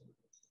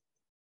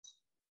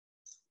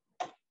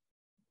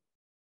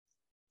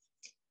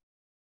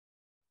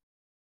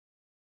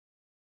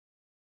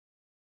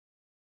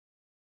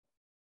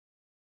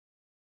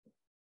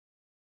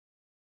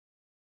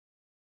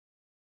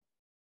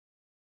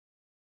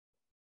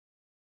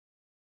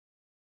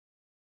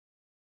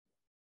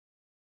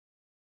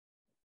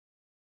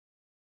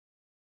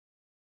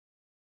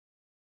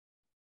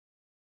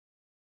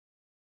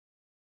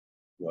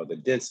 Well, the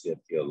density of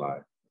the field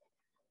line.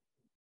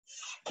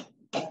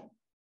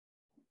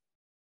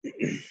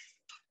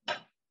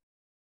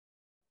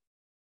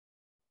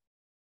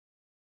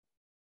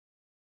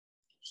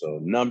 So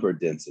number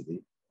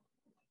density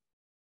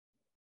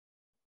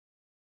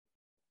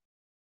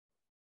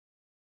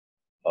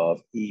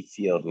of E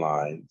field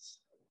lines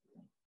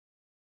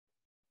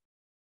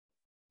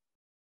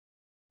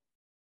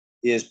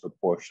is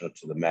proportional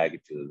to the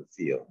magnitude of the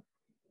field.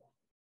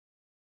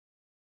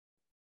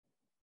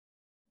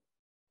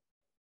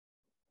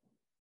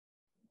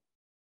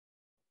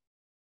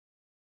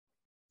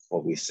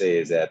 What we say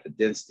is that the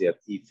density of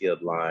E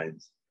field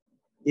lines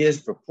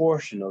is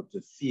proportional to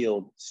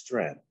field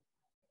strength.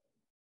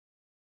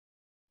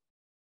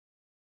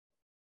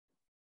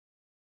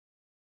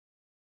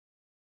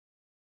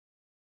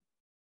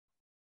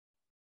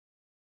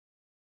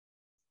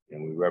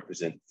 And we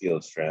represent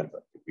field strength.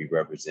 We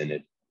represent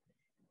it,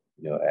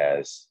 you know,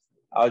 as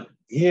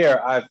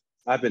here I've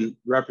I've been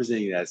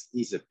representing it as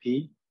E sub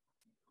P,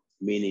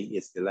 meaning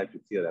it's the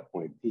electric field at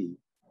point P.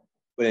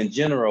 But in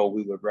general,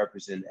 we would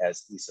represent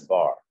as E sub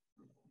R,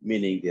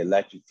 meaning the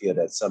electric field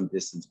at some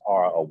distance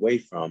R away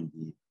from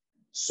the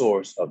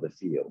source of the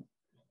field.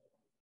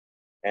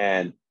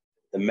 And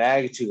the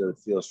magnitude of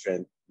the field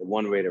strength, the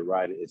one way to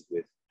write it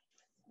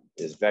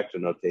is vector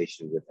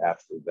notation with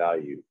absolute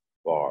value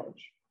bars.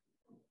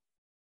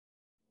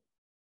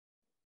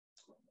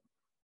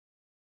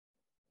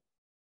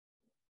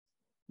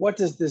 What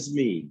does this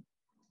mean?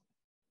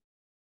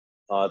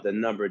 The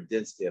number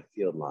density of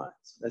field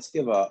lines. Let's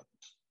give a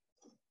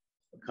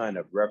kind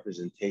of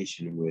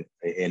representation with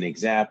an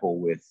example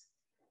with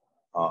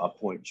a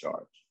point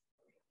charge.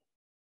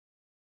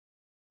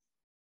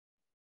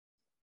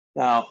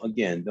 Now,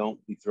 again,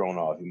 don't be thrown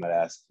off. You might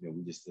ask,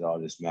 we just did all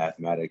this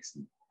mathematics,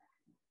 and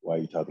why are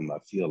you talking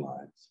about field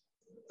lines?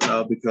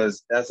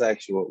 Because that's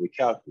actually what we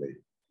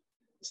calculated.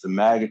 It's the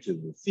magnitude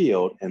of the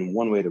field, and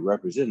one way to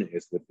represent it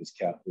is with this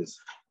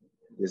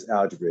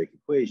algebraic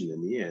equation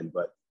in the end.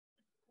 But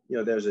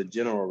there's a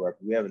general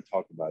we haven't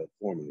talked about it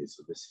formally,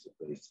 so this is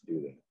a place to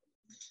do that.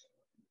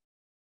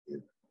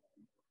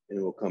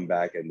 And we'll come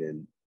back and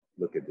then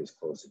look at this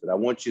closer. But I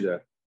want you to,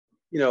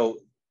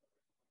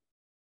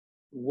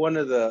 one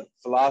of the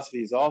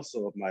philosophies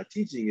also of my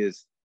teaching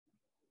is,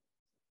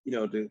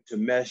 to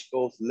mesh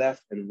both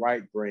left and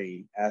right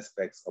brain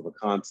aspects of a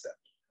concept.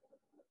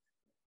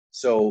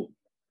 So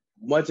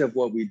much of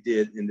what we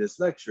did in this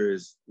lecture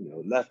is,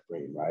 left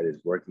brain, right,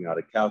 is working out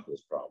a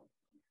calculus problem.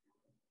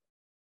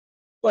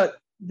 But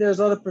there's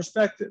other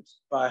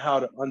perspectives by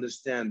how to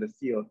understand the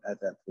field at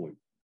that point.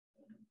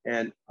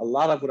 And a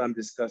lot of what I'm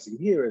discussing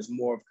here is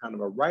more of kind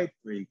of a right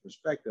brain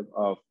perspective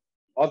of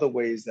other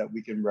ways that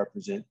we can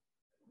represent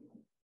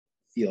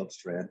field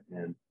strength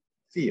and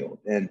field.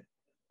 And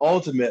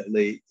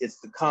ultimately,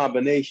 it's the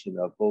combination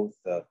of both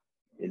the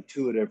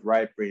intuitive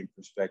right brain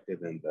perspective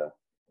and the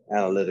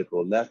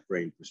analytical left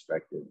brain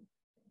perspective.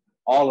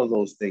 All of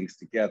those things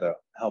together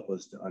help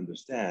us to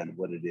understand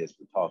what it is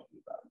we're talking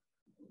about.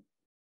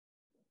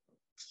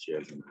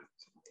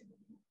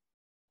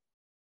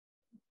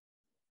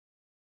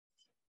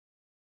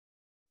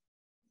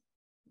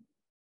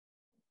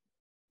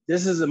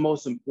 This is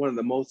one of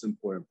the most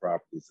important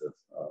properties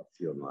of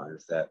field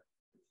lines.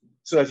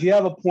 So if you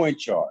have a point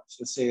charge,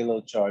 let's say a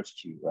little charge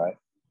Q, right?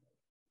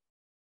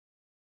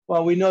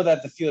 Well, we know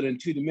that the field in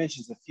 2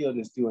 dimensions, the field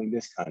is doing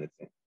this kind of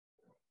thing.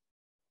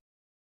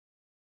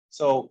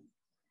 So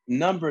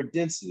number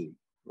density,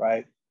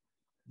 right?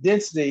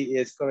 Density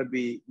is going to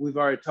be, we've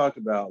already talked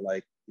about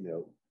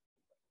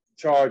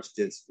charge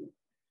density.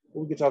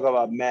 We can talk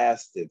about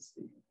mass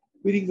density.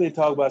 We can even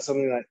talk about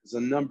something like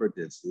a number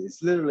density.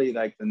 It's literally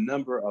like the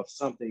number of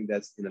something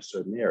that's in a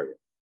certain area,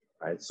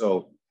 right?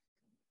 So,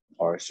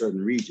 or a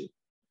certain region.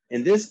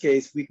 In this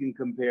case, we can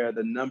compare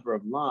the number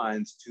of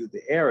lines to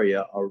the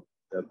area or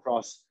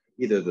across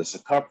either the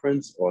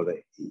circumference or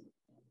the,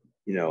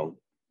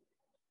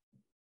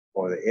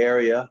 or the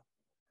area.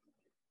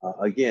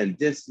 Again,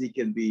 density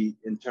can be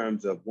in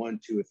terms of 1,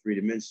 2, or 3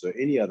 dimensions or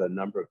any other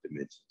number of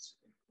dimensions.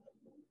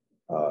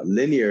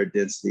 Linear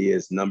density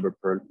is number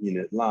per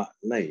unit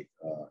length,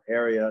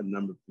 area,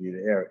 number per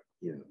unit area,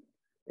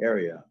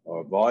 area,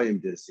 or volume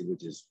density,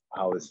 which is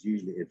how it's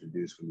usually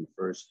introduced when you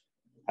first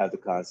have the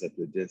concept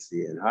of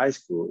density in high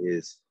school,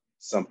 is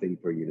something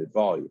per unit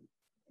volume,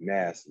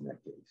 mass in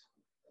that case.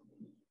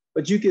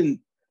 But you can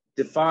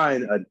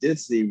define a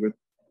density with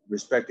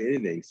respect to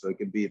anything. So it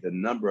can be the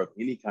number of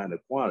any kind of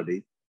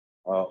quantity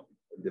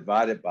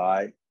divided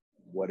by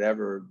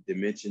whatever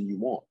dimension you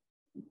want.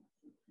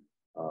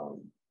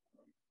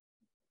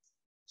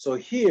 So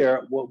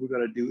here, what we're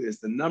going to do is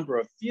the number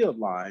of field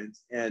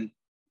lines, and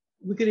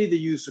we could either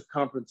use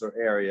circumference or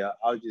area.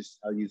 I'll use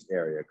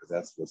area because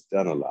that's what's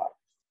done a lot.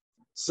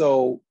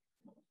 So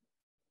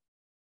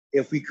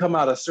if we come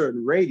out a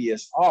certain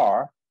radius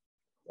R,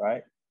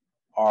 right,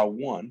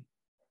 R1,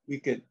 we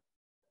could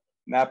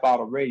map out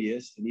a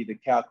radius and either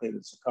calculate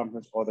the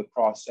circumference or the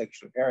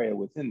cross-sectional area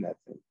within that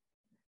thing.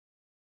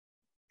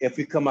 If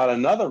we come out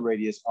another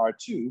radius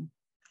R2,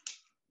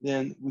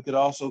 then we could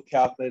also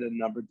calculate a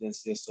number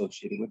density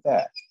associated with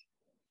that,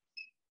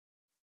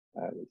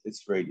 with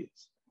its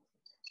radius.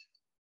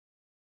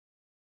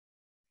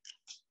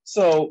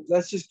 So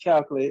let's just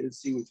calculate and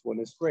see which one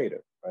is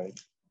greater, right?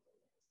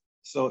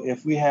 So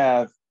if we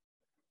have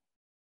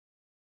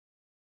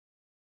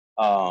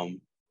the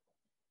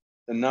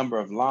number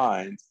of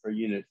lines per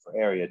unit for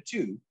area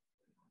 2,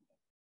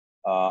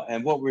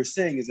 and what we're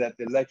saying is that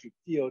the electric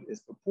field is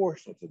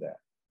proportional to that.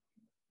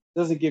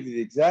 Doesn't give you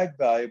the exact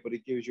value, but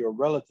it gives you a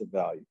relative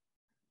value.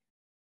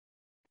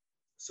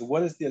 So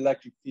what is the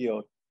electric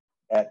field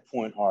at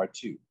point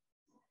R2?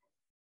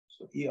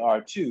 So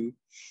ER2,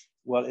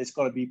 well, it's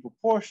going to be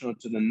proportional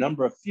to the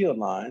number of field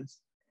lines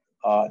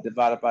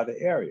divided by the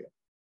area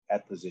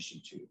at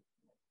position 2.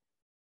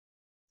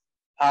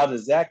 How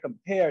does that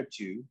compare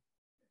to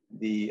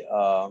the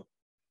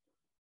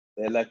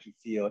electric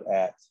field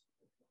at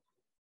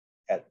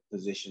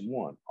position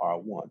 1,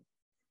 R1?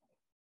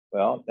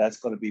 Well, that's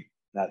going to be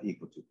not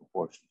equal to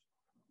proportional.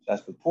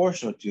 That's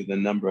proportional to the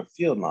number of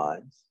field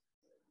lines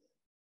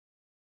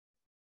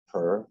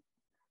per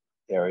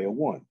area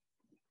 1.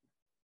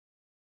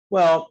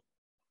 Well,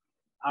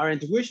 our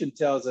intuition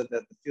tells us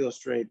that the field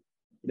strength,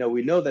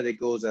 we know that it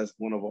goes as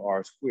 1 over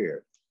r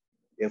squared.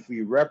 If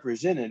we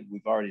represent it,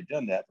 we've already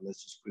done that, but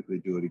let's just quickly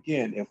do it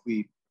again. If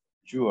we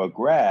drew a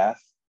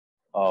graph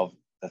of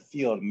the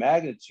field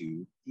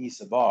magnitude, E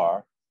sub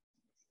r,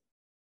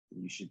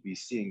 you should be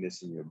seeing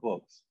this in your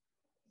books,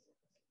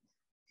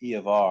 E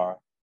of r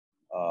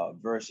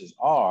versus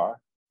r,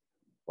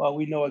 well,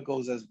 we know it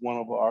goes as 1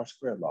 over r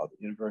squared law,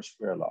 the inverse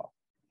square law.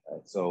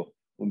 Right? So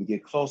when we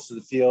get close to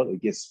the field,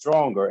 it gets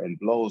stronger and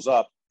blows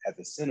up at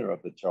the center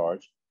of the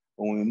charge.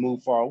 But when we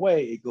move far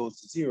away, it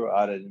goes to 0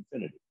 out at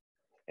infinity.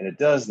 And it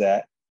does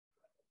that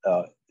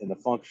in the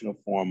functional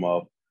form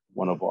of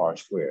 1 over r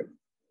squared.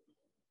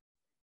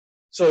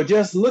 So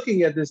just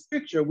looking at this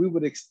picture, we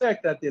would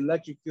expect that the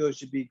electric field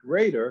should be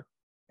greater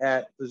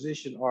at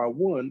position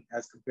R1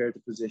 as compared to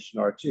position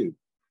R2.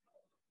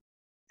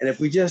 And if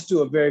we just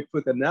do a very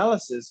quick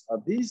analysis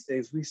of these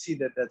things, we see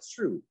that that's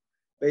true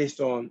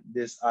based on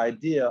this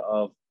idea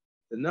of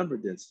the number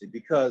density,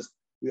 because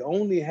we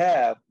only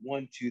have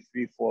 1, 2,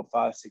 3, 4,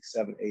 5, 6,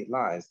 7, 8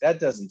 lines. That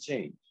doesn't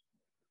change.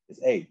 It's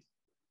 8.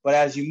 But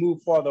as you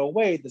move farther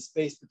away, the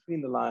space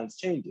between the lines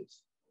changes,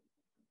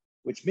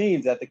 which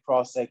means that the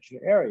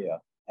cross-sectional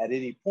area at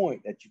any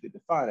point that you could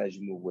define as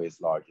you move away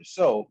is larger.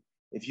 So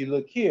if you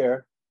look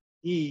here,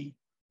 E,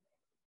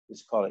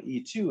 let's call it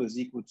E2, is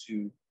equal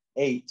to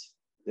 8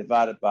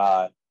 divided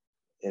by,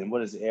 and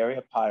what is the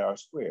area? Pi r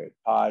squared.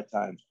 Pi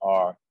times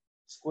r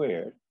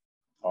squared,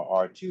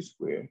 or r2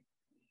 squared.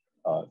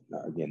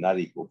 Again, not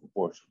equal,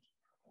 proportional.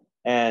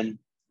 And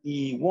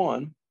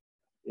E1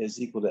 is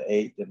equal to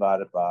 8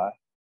 divided by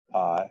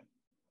pi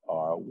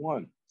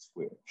r1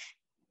 squared.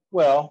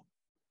 Well,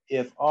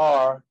 if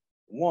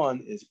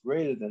R1 is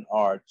greater than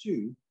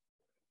R2,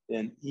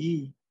 then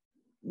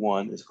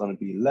E1 is going to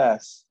be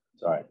less,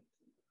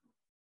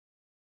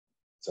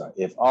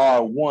 if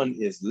R1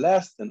 is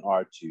less than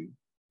R2,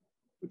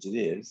 which it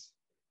is,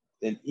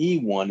 then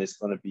E1 is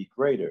going to be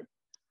greater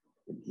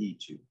than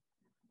E2.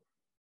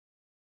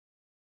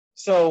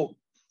 So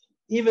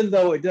even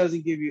though it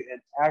doesn't give you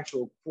an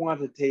actual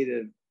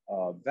quantitative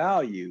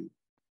value,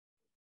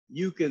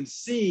 you can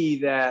see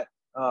that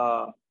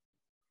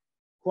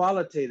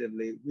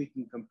qualitatively we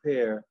can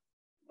compare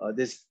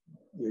this.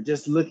 You're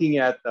just looking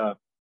at the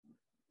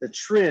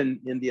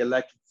trend in the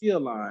electric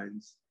field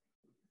lines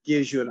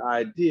gives you an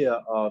idea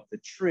of the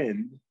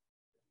trend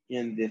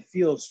in the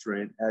field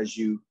strength as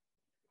you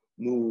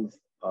move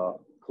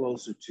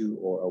closer to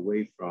or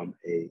away from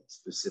a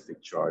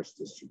specific charge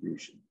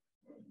distribution.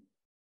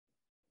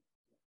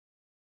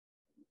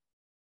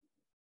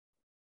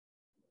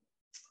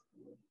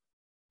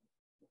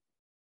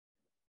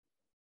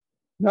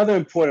 Another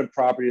important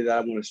property that I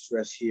want to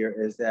stress here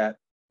is that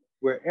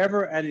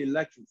wherever an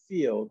electric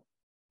field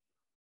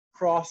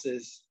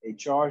crosses a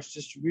charge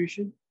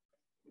distribution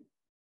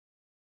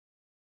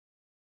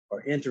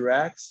or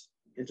intersects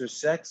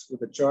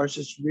with a charge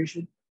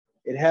distribution,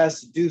 it has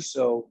to do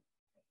so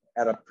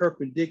at a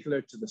perpendicular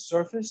to the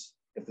surface,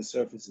 if the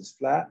surface is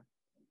flat,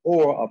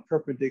 or a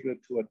perpendicular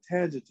to a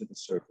tangent to the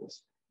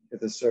surface, if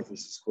the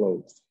surface is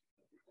closed.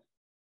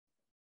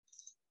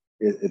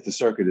 If the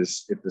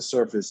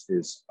surface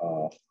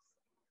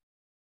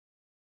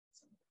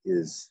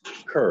is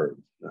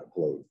curved, not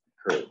closed,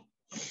 curved.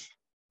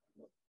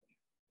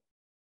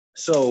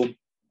 So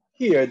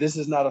here, this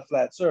is not a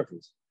flat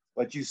surface,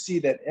 but you see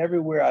that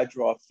everywhere I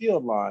draw a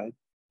field line,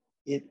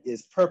 it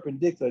is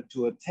perpendicular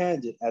to a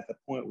tangent at the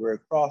point where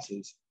it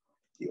crosses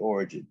the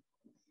origin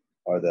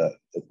or the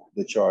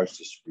charge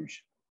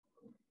distribution.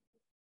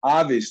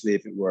 Obviously,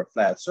 if it were a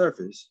flat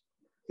surface,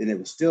 then it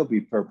would still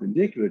be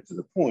perpendicular to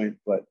the point,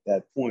 but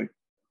that point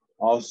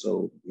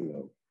also,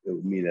 it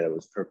would mean that it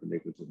was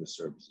perpendicular to the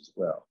surface as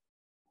well,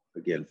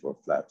 again, for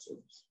a flat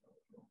surface.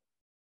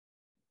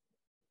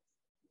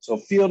 So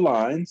field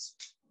lines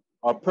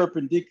are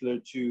perpendicular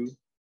to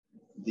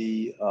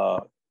the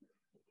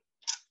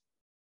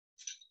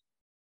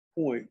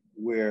point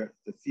where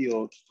the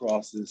field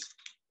crosses,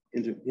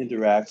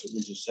 interacts or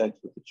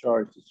intersects with the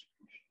charge distribution.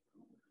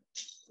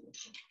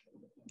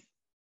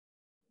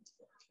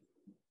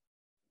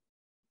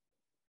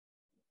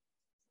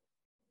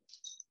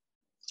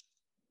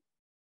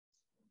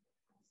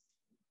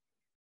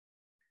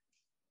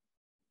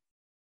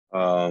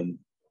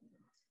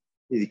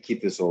 Need to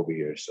keep this over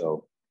here.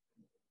 So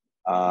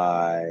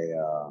I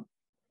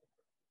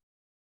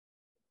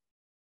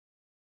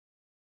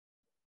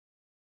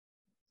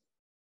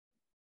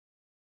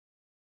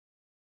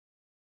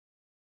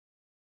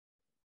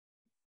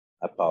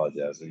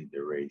apologize. I need to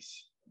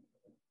erase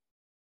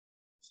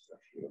stuff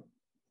here.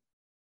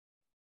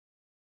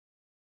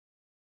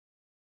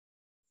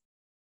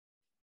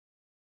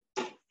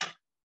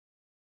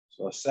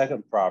 So a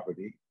second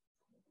property,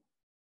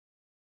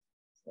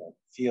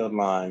 field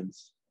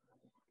lines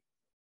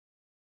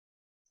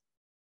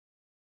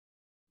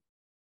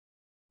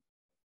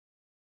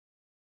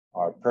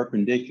are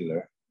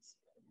perpendicular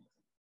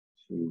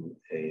to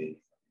a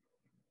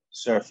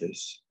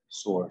surface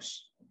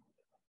source,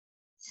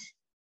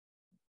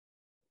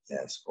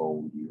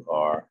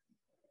 SOUR,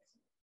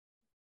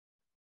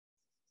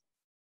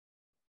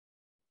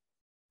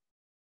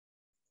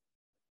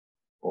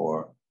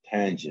 or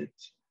tangent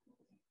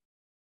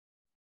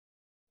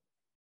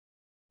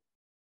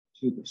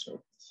to the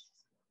surface.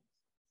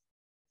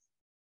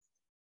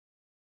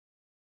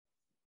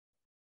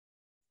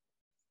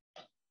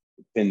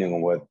 Depending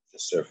on what the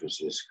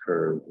surface is,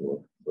 curved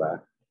or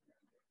flat.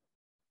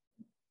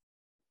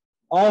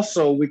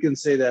 Also, we can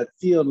say that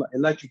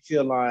electric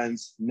field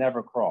lines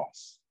never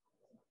cross,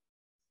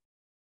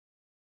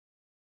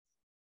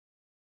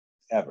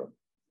 ever.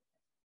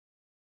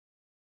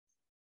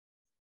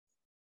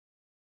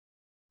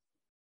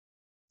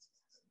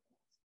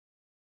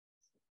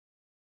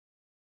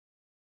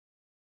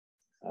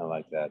 I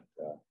like that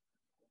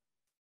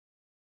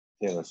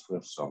Taylor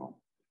Swift song,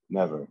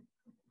 never,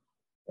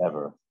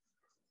 ever,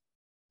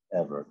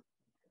 ever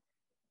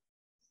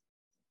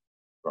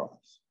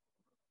cross.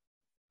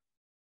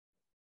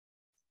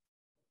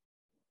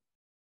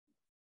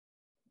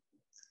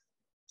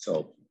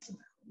 So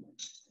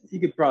you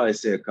could probably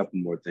say a couple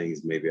more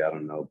things, maybe, I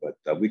don't know,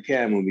 but we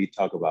can when we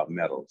talk about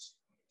metals,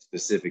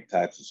 specific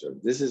types of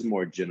surface. This is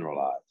more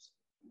generalized.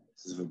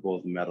 This is for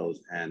both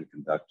metals and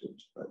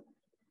conductors. But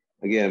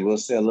again, we'll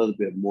say a little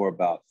bit more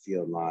about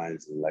field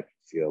lines and electric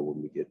field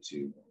when we get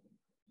to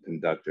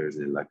conductors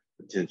and electric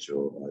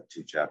potential,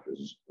 2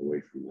 chapters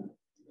away from that.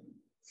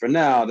 For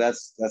now,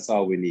 that's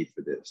all we need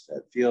for this.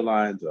 That field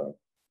lines are a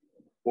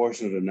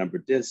portion of the number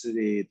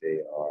density. They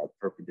are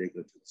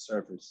perpendicular to the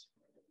surface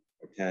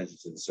or tangent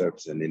to the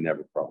surface, and they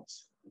never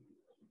cross.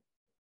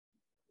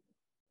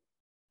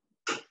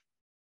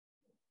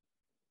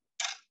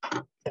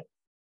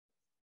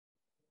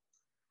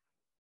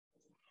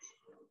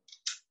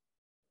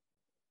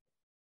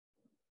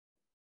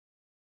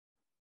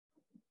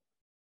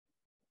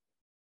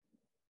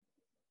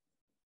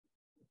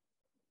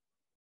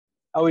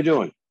 How are we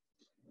doing?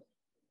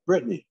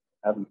 Brittany,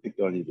 I haven't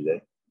picked on you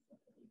today.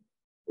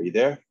 Are you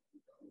there?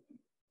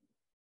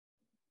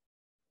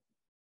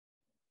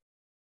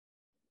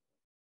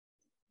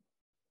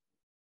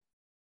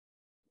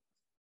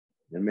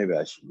 And maybe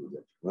I should move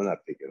that. I'm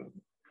not picking on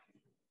you.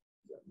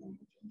 I'm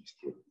just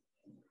kidding.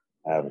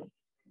 I haven't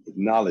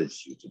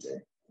acknowledged you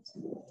today. It's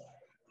more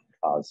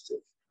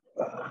positive.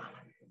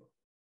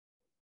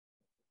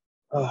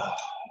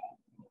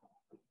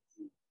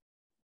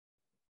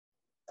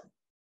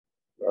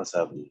 Us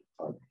having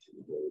fun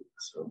today.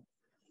 So,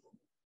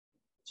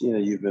 Gina,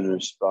 you've been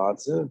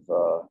responsive.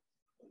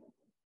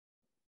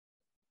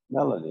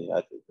 Melanie,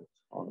 I think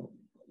it's on.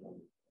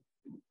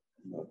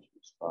 No, she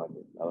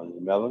responded.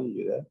 Melanie,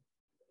 you there?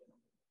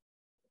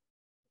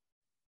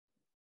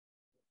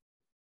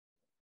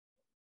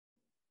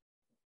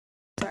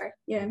 Sorry.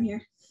 Yeah, I'm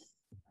here.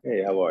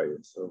 Hey, how are you?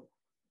 So,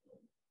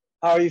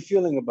 how are you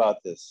feeling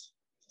about this?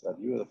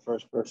 You were the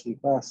first person in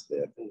class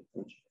today, I think,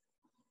 weren't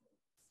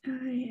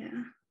you?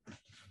 Yeah.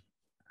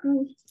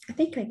 I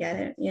think I get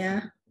it.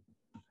 Yeah.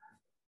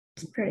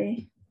 It's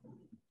pretty.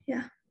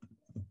 Yeah.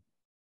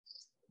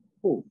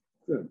 Cool.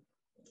 Good.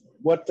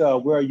 What?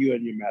 Where are you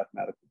in your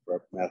mathematics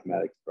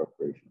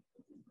preparation?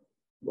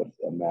 What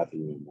math are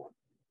you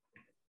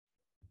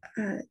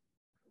in?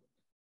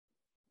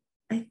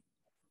 I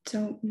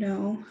don't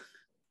know.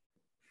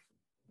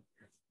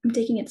 I'm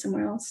taking it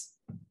somewhere else.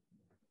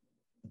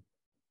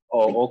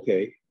 Oh,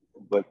 okay.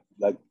 But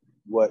like,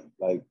 what?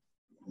 Like,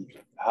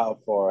 how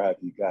far have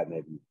you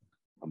gotten?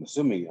 I'm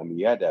assuming. I mean,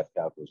 you had to have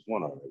calculus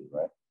 1 already,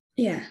 right?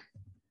 Yeah.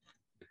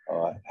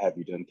 Have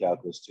you done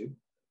calculus 2?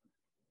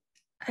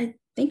 I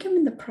think I'm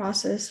in the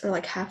process or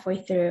like halfway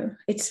through.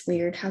 It's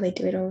weird how they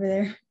do it over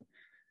there.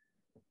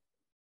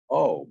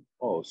 So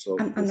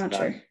I'm not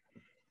sure.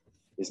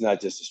 It's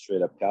not just a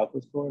straight up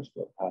calculus course,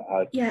 but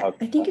I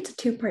think it's a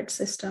 2-part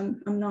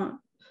system. I'm not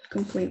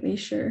completely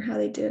sure how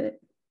they do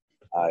it.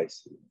 I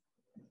see.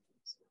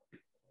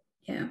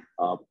 Yeah.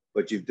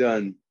 But you've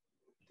done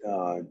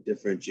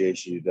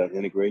differentiation, you've done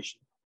integration.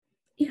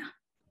 Yeah.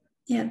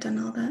 Yeah, I've done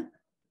all that.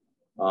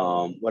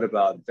 What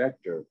about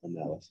vector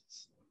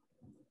analysis?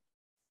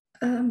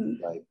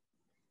 I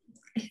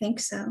think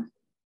so.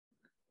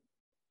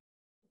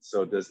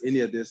 So does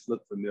any of this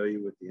look familiar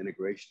with the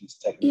integrations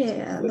techniques?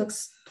 Yeah, it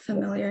looks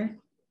familiar.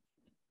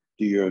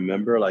 Do you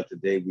remember like the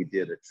day we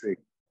did a trig?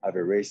 I've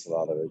erased a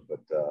lot of it,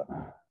 but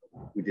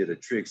we did a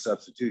trig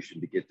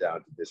substitution to get down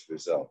to this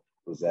result.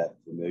 Was that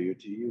familiar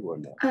to you or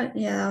no?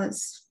 Yeah, that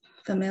was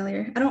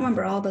familiar. I don't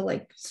remember all the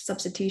like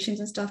substitutions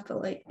and stuff,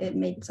 but like it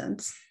made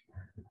sense.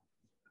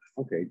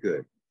 Okay,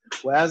 good.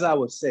 Well, as I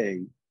was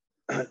saying,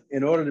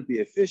 in order to be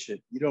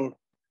efficient,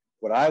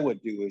 what I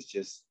would do is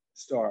just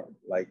start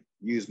like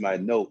use my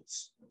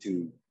notes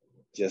to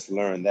just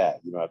learn that.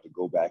 You don't have to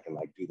go back and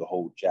like do the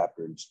whole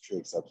chapter and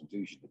trig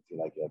substitution to feel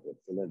like you have to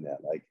fill in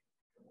that. Like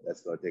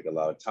that's going to take a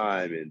lot of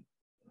time, and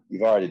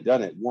you've already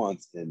done it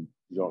once and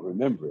you don't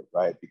remember it,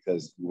 right?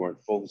 Because you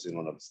weren't focusing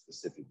on a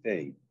specific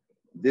thing.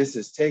 This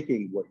is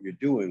taking what you're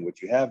doing,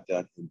 what you have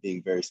done, and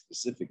being very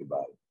specific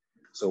about it.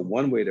 So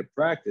one way to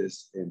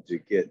practice and to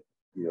get,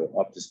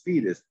 up to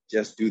speed is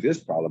just do this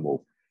problem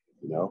over,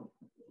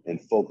 and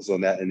focus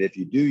on that. And if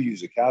you do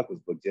use a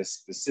calculus book,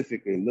 just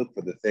specifically look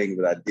for the thing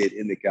that I did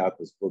in the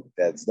calculus book.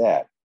 That's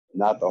that,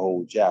 not the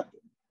whole chapter,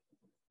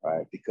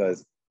 right?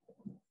 Because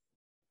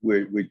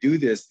we do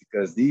this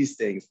because these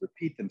things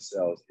repeat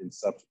themselves in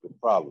subsequent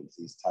problems,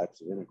 these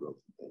types of integrals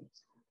and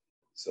things.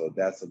 So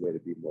that's a way to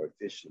be more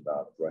efficient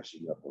about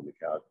brushing up on the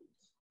calculus.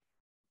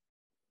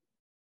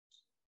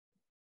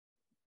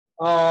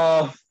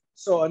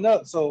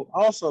 So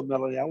also,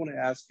 Melanie, I want to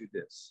ask you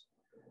this.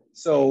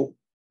 So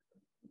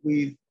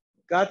we've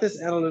got this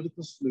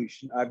analytical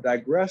solution. I've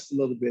digressed a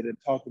little bit and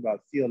talked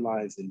about field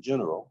lines in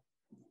general.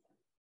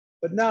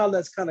 But now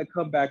let's kind of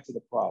come back to the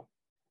problem.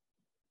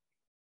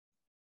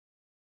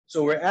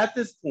 So we're at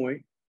this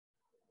point,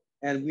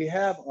 and we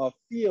have a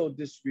field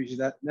distribution.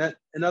 That,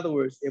 in other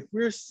words, if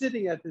we're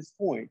sitting at this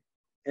point,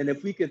 and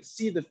if we could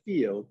see the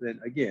field,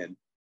 then again,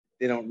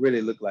 they don't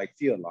really look like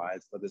field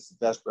lines, but it's the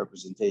best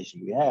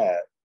representation we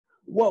have.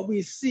 What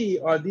we see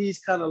are these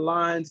kind of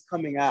lines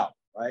coming out,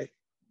 right?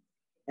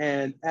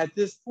 And at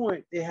this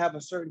point, they have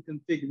a certain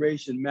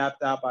configuration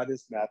mapped out by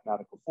this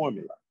mathematical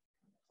formula,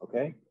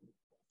 okay?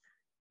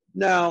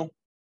 Now,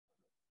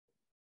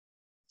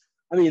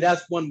 I mean,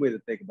 that's one way to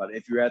think about it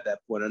if you're at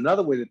that point.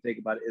 Another way to think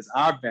about it is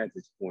our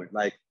vantage point.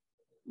 Like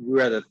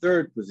we're at a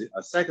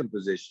second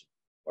position,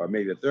 or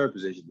maybe a third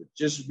position. The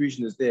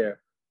distribution is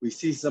there. We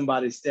see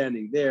somebody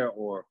standing there,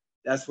 or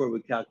that's where we're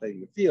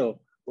calculating the field.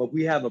 But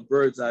we have a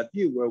bird's eye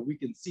view where we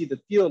can see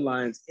the field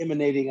lines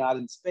emanating out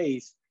in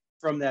space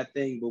from that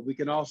thing. But we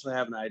can also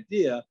have an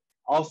idea,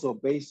 also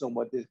based on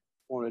what this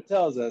formula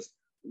tells us,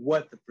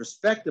 what the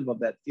perspective of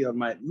that field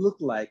might look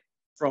like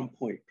from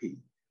point P.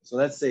 So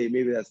let's say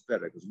maybe that's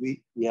better because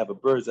we have a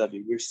bird's eye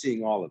view. We're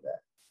seeing all of that,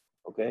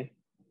 okay?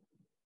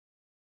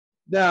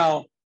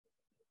 Now,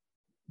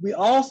 we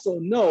also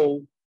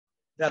know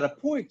that a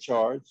point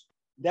charge,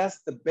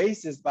 that's the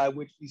basis by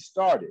which we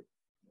started.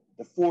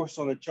 The force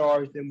on a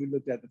charge, then we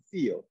looked at the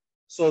field.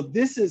 So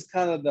this is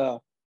kind of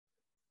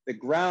the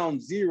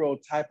ground zero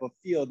type of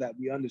field that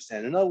we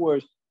understand. In other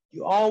words,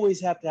 you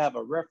always have to have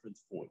a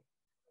reference point,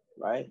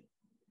 right?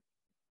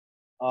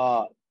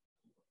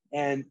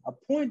 And a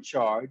point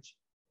charge,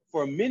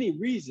 for many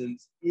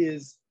reasons,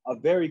 is a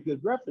very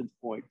good reference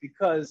point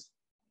because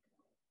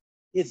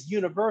it's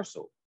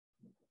universal.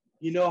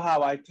 You know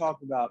how I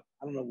talked about,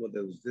 I don't know whether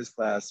it was this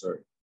class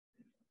or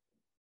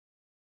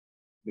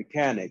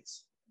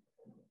mechanics.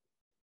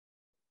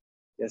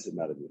 Yes, it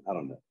might have been, I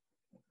don't know.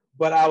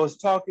 But I was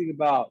talking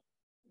about,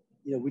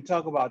 we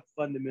talk about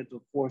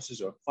fundamental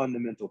forces or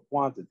fundamental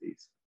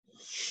quantities.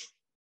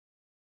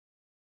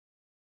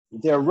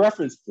 They're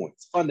reference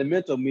points.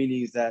 Fundamental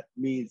means that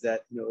it's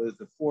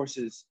the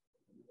forces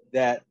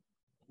that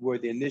were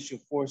the initial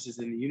forces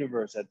in the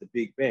universe at the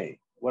Big Bang.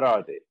 What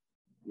are they?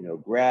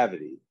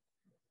 Gravity,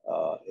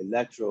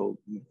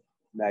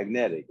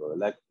 electromagnetic, or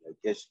I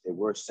guess they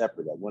were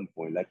separate at one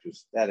point,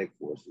 electrostatic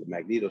force, the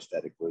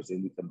magnetostatic force,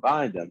 and we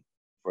combined them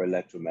for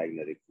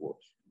electromagnetic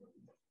force.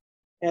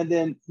 And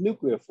then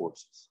nuclear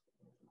forces.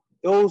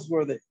 Those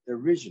were the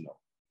original.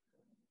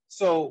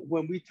 So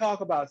when we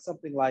talk about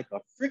something like a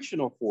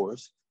frictional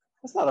force,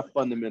 that's not a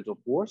fundamental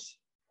force,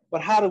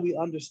 but how do we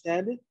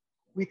understand it?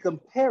 We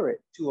compare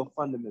it to a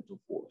fundamental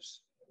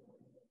force,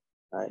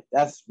 right?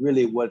 That's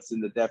really what's in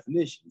the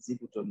definition. It's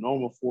equal to a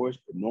normal force,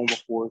 but normal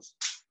force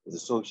is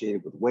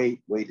associated with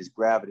weight. Weight is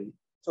gravity.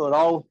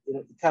 So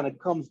it kind of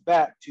comes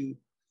back to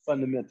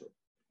fundamental.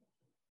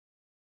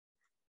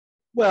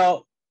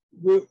 Well,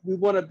 we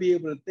want to be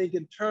able to think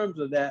in terms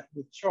of that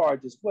with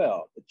charge as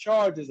well. The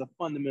charge is a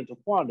fundamental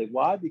quantity.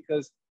 Why?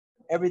 Because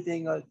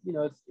everything,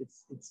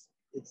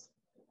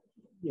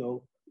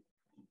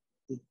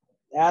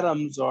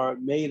 atoms are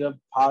made of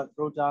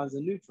protons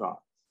and neutrons,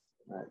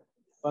 right?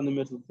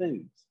 Fundamental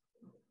things.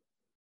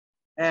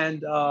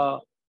 And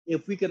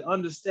if we could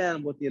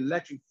understand what the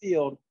electric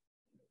field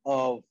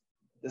of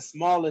the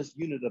smallest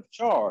unit of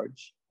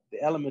charge,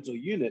 the elemental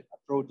unit, a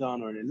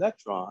proton or an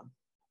electron,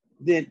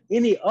 then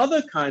any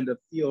other kind of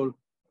field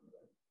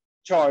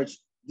charge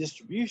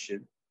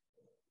distribution,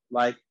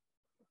 like,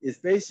 is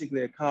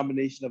basically a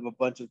combination of a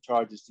bunch of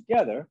charges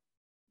together.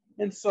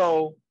 And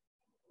so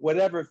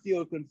whatever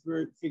field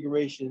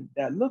configuration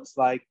that looks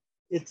like,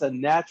 it's a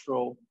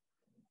natural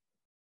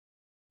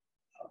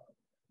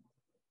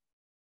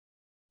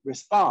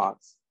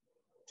response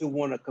to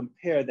want to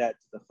compare that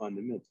to the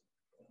fundamental.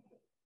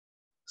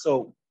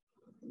 So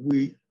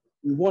we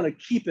want to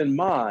keep in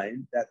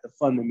mind that the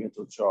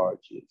fundamental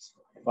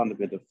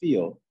fundamental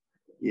field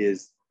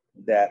is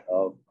that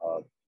of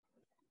a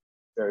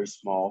very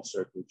small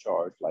circular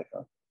charge, like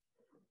an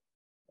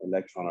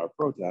electron or a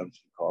proton,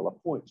 which we call a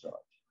point charge.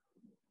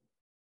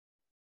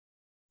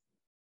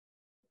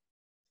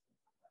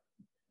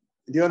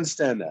 Do you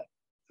understand that?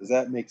 Does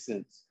that make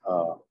sense,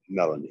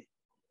 Melanie?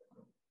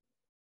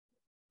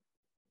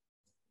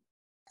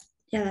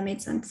 Yeah, that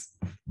made sense.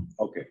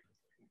 Okay.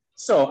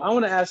 So I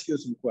want to ask you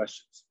some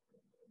questions.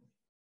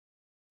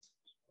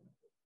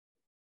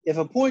 If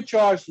a point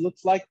charge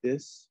looks like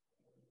this,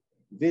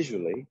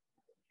 visually.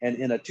 And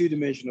in a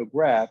two-dimensional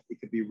graph, it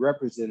could be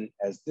represented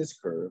as this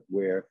curve,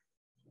 where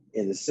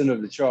in the center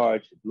of the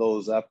charge, it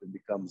blows up and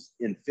becomes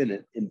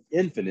infinite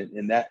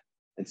in that.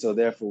 And so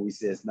therefore we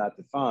say it's not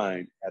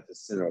defined at the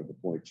center of the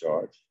point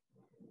charge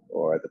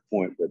or at the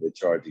point where the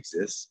charge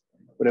exists.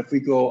 But if we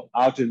go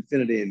out to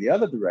infinity in the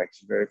other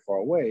direction, very far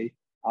away,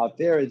 out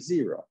there it's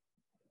zero.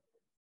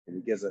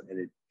 And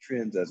it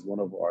trends as 1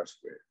 over r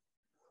squared.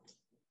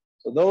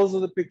 So those are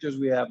the pictures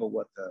we have of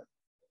what the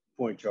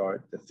point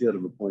charge, the field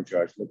of a point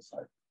charge looks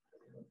like.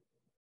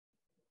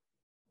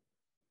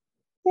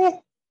 Yeah.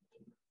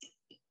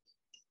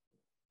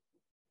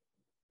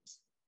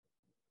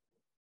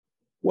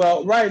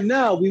 Well, right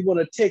now we want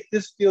to take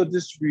this field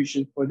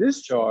distribution for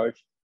this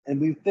charge,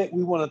 and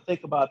we want to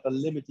think about the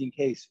limiting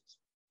cases.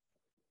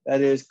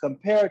 That is,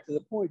 compared to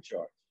the point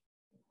charge.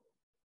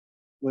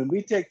 When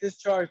we take this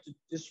charge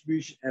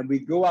distribution and we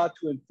go out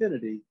to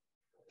infinity,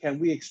 can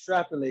we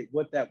extrapolate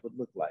what that would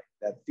look like?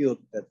 That field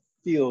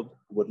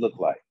would look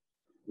like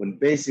when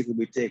basically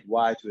we take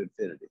y to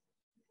infinity.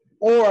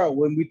 Or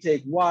when we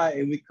take y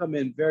and we come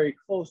in very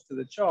close to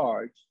the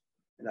charge,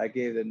 and I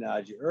gave the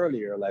analogy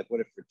earlier, like what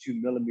if we're 2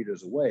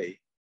 millimeters away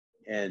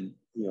and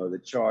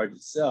the charge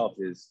itself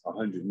is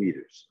 100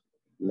 meters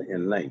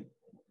in length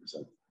or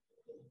something.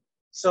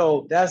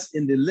 So that's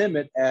in the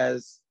limit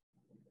as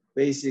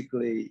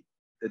basically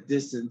the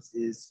distance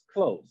is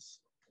close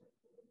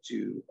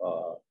to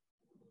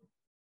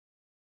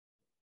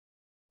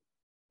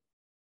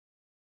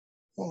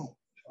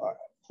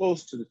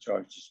close to the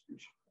charge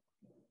distribution.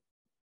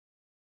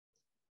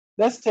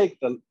 Let's take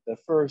the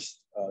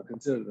first,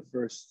 consider the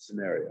first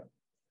scenario,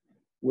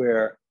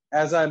 where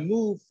as I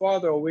move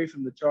farther away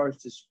from the charge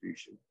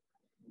distribution,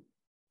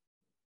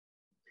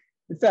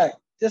 in fact,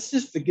 let's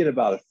just forget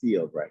about a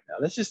field right now.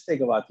 Let's just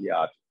think about the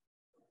object.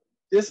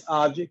 This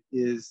object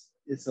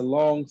it's a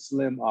long,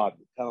 slim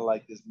object, kind of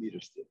like this meter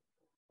stick.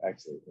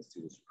 Actually, let's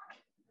do this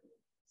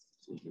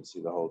so you can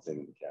see the whole thing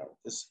in the camera.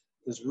 This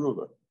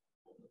ruler.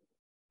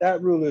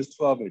 That ruler is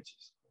 12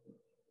 inches.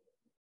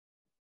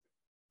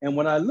 And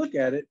when I look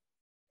at it,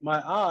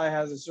 my eye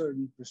has a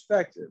certain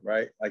perspective,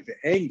 right? Like the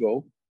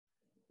angle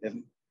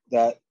that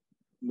the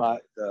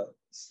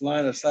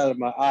line of sight of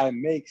my eye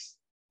makes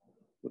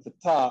with the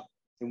top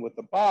and with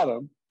the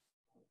bottom,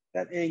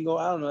 that angle,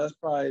 I don't know, that's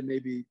probably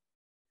maybe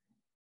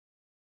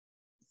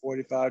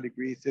 45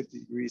 degrees, 50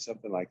 degrees,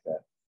 something like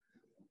that.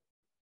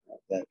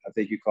 That I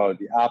think you call it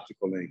the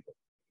optical angle.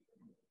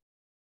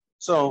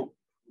 So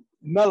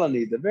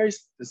Melanie, the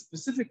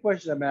specific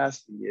question I'm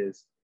asking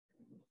is,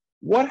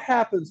 what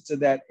happens to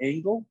that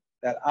angle,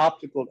 that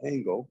optical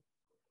angle,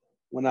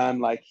 when I'm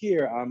like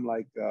here, I'm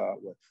like,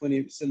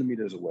 20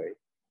 centimeters away.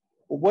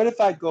 Well, what if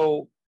I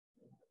go,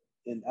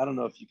 and I don't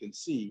know if you can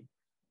see,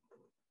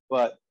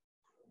 but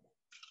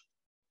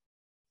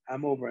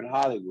I'm over in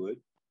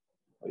Hollywood.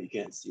 Well, you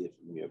can't see it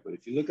from here, but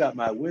if you look out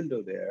my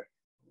window there,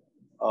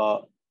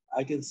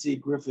 I can see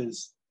the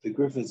Griffin's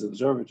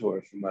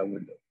Observatory from my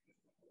window.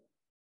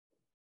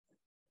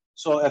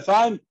 So if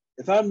I'm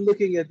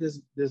looking at this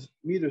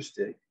meter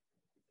stick,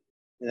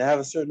 and I have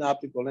a certain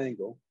optical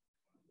angle,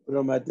 put it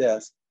on my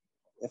desk.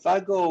 If I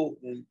go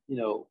and,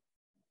 the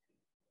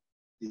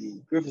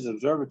Griffith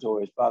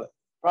Observatory is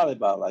probably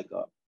about like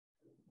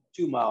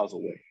 2 miles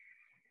away.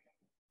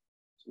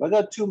 So if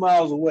I got 2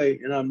 miles away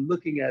and I'm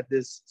looking at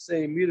this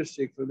same meter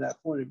stick from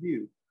that point of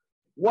view,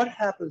 what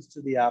happens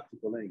to the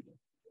optical angle,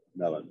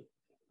 Melanie?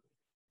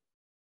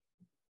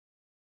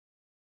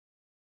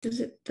 Does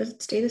it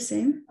stay the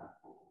same?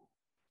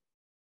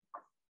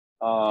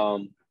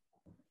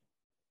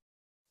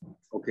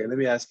 Okay, let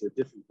me ask you a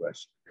different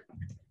question.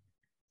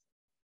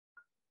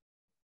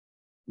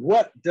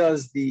 What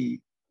does the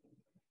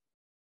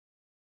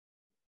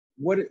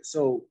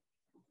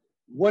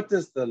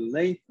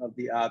length of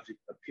the object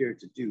appear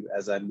to do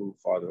as I move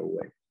farther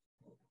away?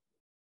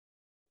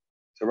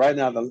 So right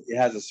now it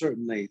has a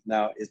certain length.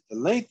 Now, if the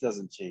length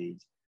doesn't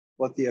change,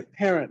 but the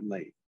apparent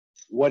length,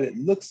 what it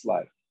looks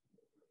like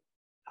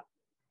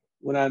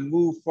when I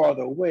move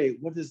farther away,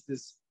 what is the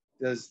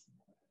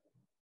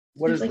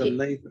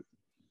length?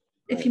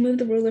 If you move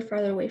the ruler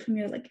farther away from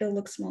you, like it'll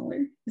look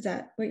smaller. Is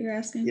that what you're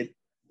asking?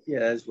 Yeah,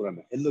 that's what I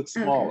meant. It looks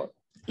smaller. Okay.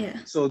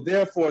 Yeah. So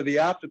therefore, the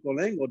optical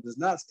angle does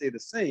not stay the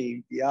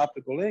same. The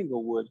optical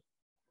angle would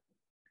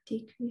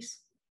decrease.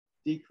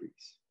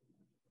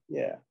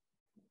 Yeah.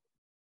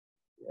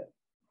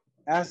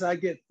 As I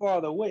get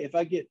farther away, if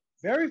I get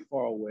very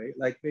far away,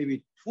 like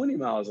maybe 20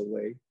 miles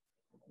away,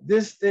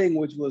 this thing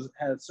which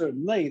had a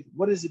certain length,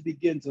 what does it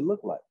begin to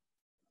look like?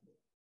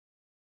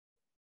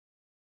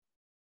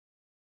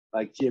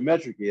 Like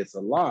geometrically, it's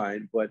a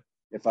line, but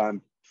if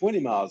I'm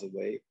 20 miles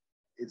away,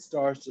 it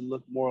starts to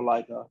look more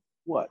like a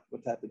what?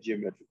 What type of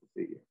geometrical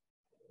figure?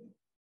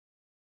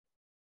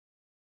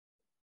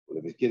 Well,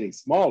 if it's getting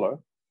smaller,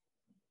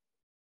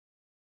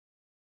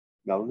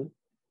 Melanie?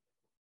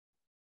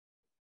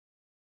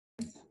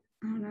 I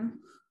don't know.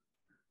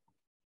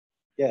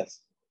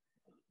 Yes.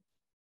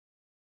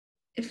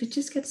 If it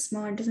just gets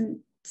smaller, it doesn't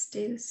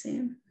stay the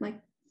same,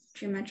 like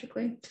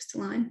geometrically, just a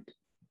line.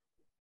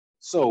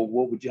 So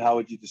how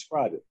would you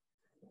describe it?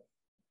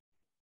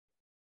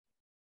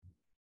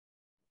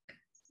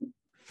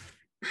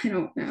 I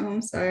don't know.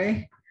 I'm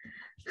sorry.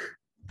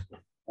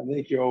 I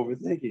think you're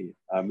overthinking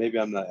it. Maybe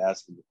I'm not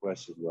asking the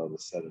question well to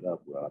set it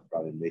up well. I'm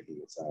probably making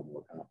it sound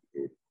more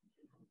complicated,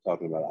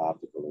 talking about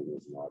optical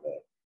illusions and all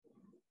that.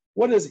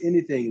 What does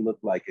anything look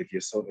like if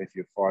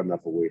you're far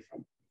enough away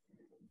from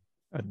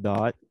it? A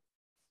dot.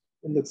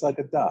 It looks like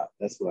a dot.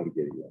 That's what I'm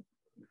getting at.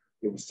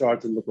 It would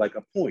start to look like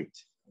a point.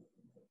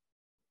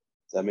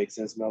 Does that make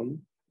sense, Melanie?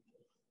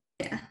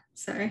 Yeah,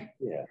 sorry.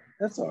 Yeah,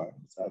 that's all right.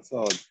 That's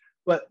all.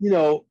 But you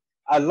know,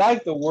 I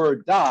like the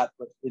word dot,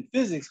 but in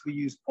physics we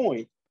use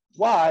point.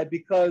 Why?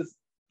 Because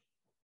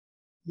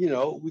you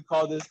know we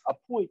call this a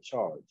point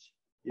charge.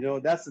 You know,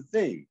 that's the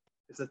thing.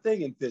 It's a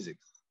thing in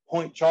physics.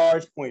 Point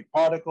charge, point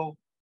particle.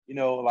 You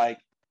know, like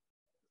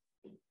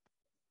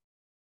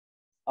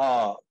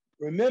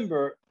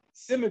remember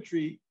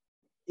symmetry.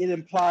 It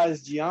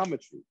implies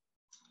geometry.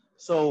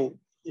 So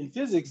in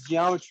physics,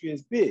 geometry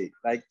is big.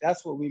 Like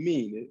that's what we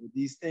mean.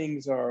 These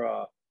things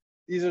are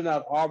these are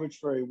not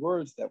arbitrary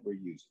words that we're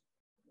using.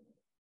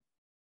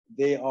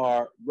 They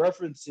are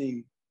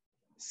referencing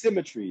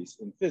symmetries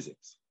in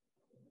physics,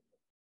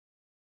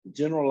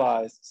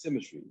 generalized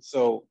symmetry.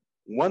 So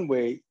one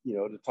way, you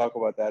know, to talk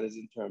about that is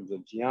in terms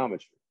of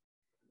geometry.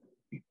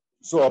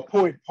 So a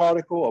point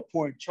particle, a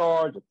point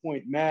charge, a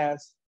point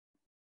mass,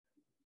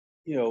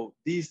 you know,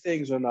 these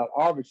things are not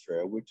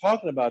arbitrary. We're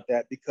talking about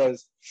that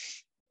because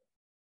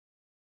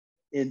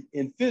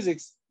in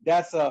physics,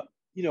 that's a,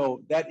 you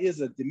know, that is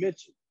a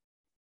dimension.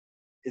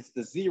 It's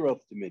the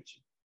 0th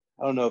dimension.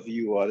 I don't know if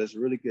there's a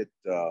really good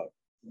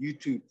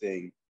YouTube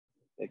thing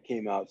that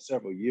came out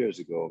several years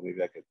ago.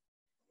 Maybe I could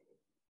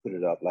put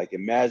it up, like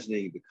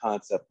imagining the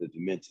concept of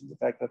dimensions. In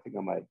fact, I think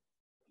I might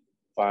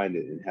find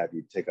it and have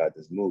you check out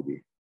this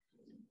movie.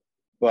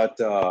 But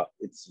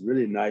it's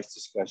really nice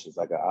discussion. It's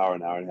like an hour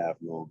and a half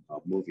long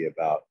movie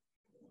about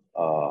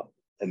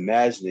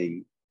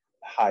imagining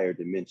higher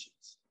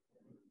dimensions.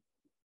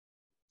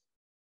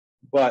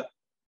 But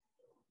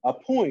a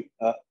point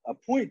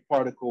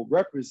particle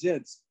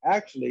represents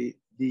actually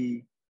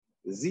the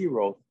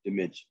 0th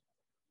dimension.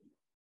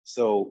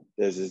 So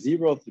there's a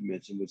 0th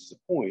dimension, which is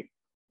a point.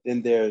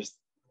 Then there's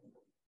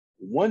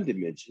 1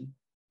 dimension,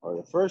 or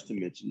the 1st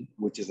dimension,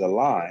 which is a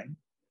line.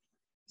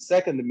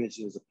 2nd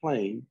dimension is a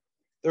plane.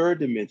 3rd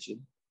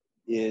dimension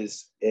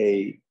is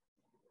a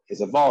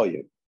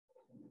volume.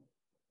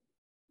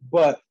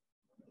 But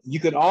you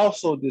can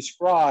also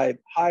describe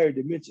higher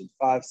dimensions,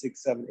 5,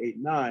 6, 7, 8,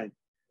 9,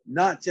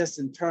 not just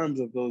in terms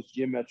of those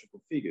geometrical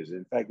figures.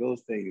 In fact,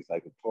 those things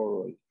like a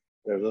toroid,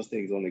 those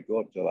things only go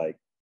up to like,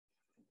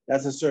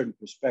 that's a certain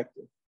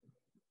perspective.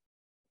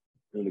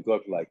 They only go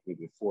up to like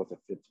maybe the 4th or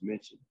 5th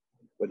dimension.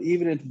 But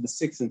even into the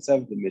 6th and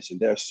 7th dimension,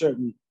 there are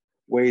certain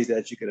ways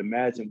that you can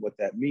imagine what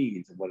that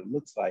means and what it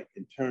looks like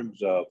in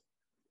terms of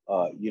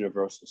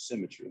universal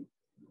symmetry.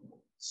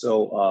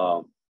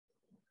 So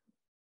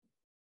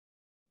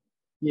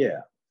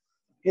yeah,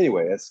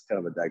 anyway, that's kind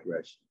of a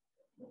digression.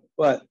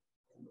 But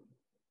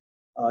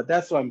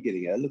that's what I'm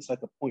getting at. It looks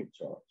like a point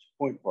charge,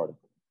 point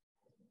particle.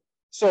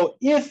 So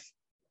if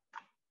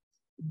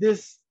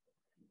this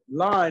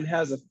line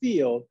has a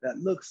field that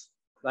looks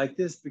like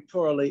this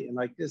pictorially and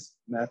like this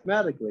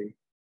mathematically,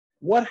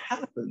 what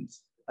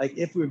happens? Like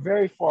if we're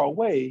very far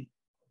away,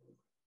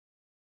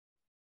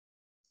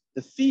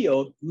 the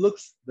field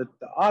looks, the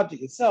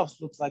object itself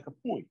looks like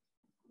a point,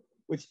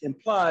 which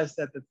implies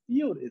that the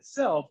field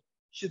itself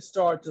should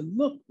start to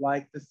look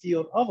like the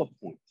field of a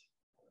point,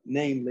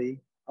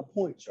 namely a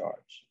point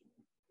charge.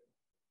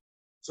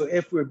 So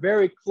if we're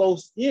very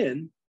close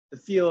in, the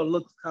field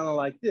looks kind of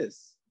like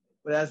this.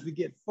 But as we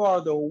get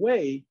farther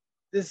away,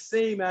 this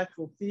same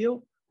actual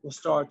field will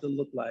start to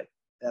look like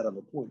that of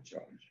a point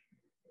charge.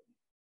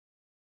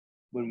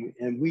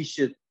 And we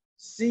should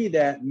see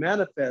that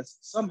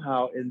manifest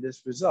somehow in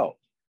this result.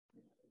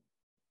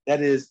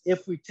 That is,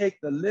 if we take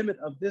the limit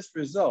of this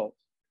result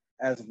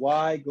as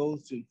y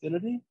goes to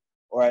infinity,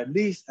 or at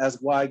least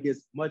as y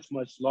gets much,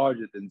 much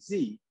larger than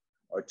z,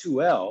 or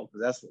 2L,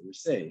 because that's what we're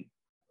saying,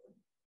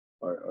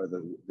 or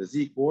the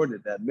z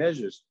coordinate that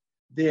measures,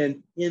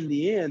 then in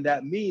the end,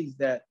 that means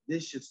that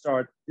this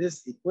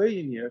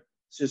equation here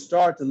should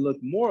start to look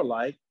more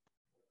like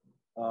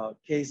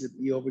k sub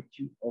e over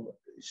q over,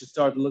 it should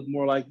start to look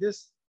more like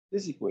this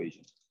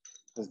equation,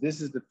 because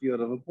this is the field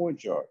of a point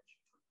charge.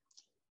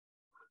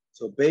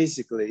 So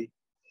basically,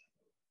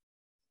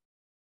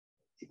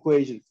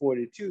 equation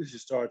 42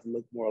 should start to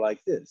look more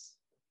like this.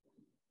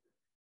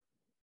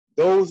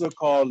 Those are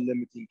called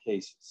limiting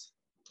cases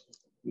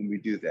when we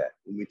do that.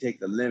 When we take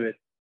the limit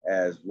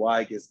as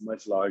y gets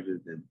much larger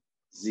than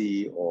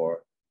z,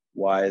 or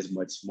y is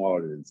much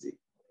smaller than z.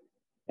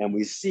 And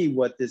we see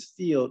what this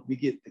field we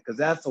get, because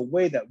that's a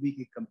way that we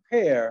can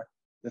compare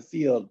the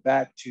field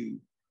back to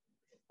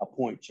a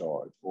point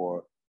charge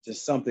or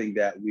just something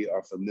that we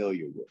are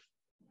familiar with.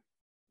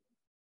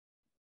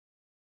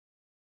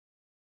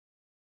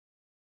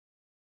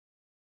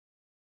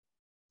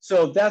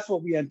 So that's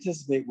what we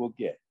anticipate we'll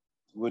get.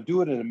 We'll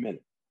do it in a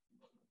minute.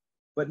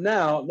 But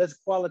now let's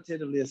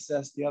qualitatively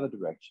assess the other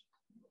direction.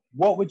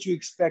 What would you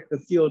expect the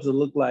field to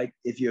look like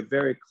if you're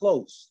very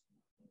close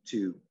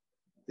to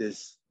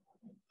this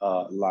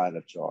line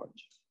of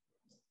charge?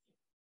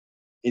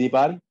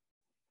 Anybody?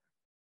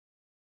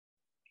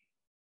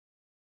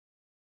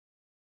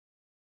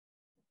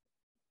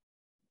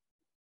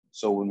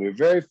 So when we're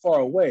very far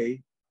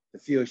away, the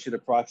field should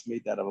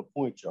approximate that of a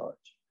point charge.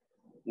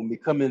 When we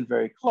come in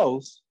very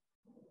close,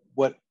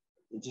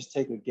 just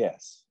take a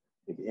guess.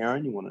 If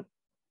Aaron, you want to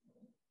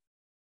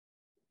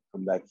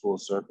come back full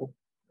circle?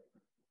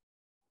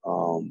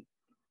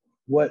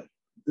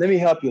 Let me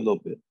help you a little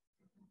bit.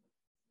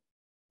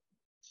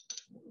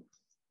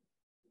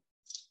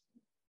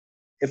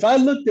 If I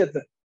looked at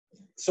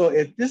so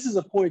if this is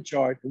a point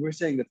charge and we're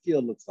saying the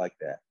field looks like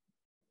that,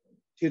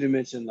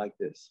 two-dimension like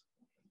this,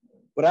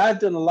 but I've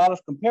done a lot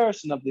of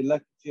comparison of the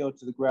electric field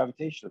to the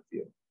gravitational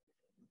field.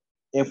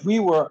 If we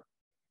were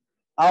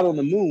out on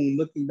the moon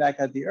looking back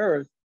at the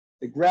Earth,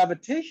 the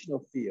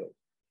gravitational field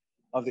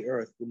of the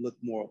Earth will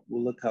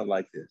look kind of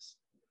like this,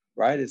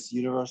 right? It's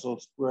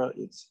universal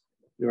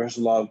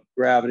law of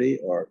gravity,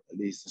 or at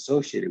least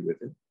associated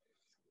with it.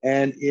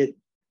 And it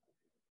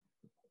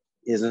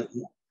is an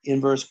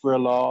inverse square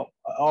law.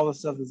 All the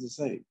stuff is the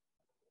same.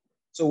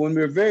 So when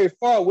we're very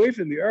far away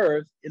from the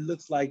Earth, it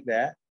looks like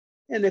that.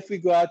 And if we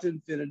go out to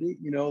infinity,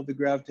 the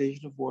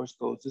gravitational force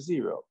goes to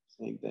zero,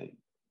 same thing.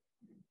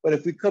 But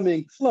if we come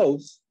in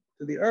close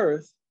to the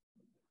Earth,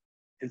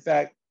 in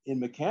fact, in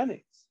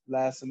mechanics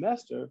last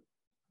semester,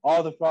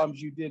 all the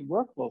problems you did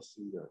were close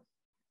to the Earth.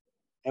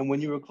 And when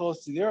you were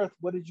close to the Earth,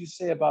 what did you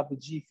say about the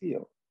G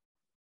field?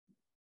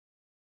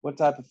 What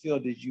type of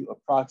field did you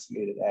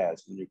approximate it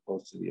as when you're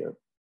close to the Earth?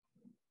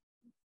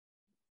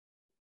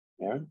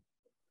 Aaron?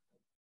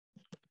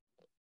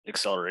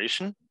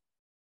 Acceleration?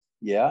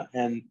 Yeah,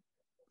 and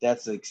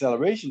that's the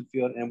acceleration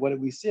field. And what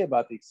did we say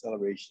about the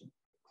acceleration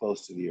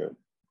close to the Earth?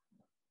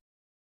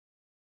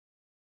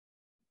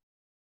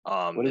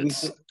 What did we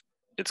say?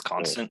 It's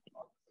constant.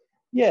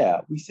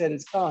 Yeah, we said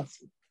it's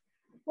constant.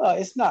 Well,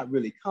 it's not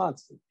really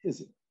constant,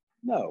 is it?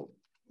 No,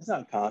 it's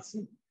not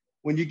constant.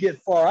 When you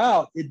get far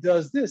out, it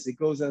does this. It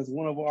goes as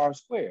 1 over r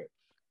squared.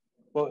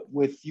 But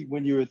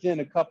when you're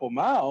within a couple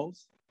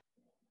miles,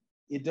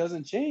 it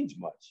doesn't change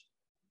much.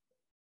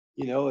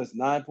 It's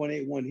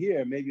 9.81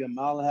 here, maybe a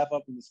mile and a half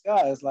up in the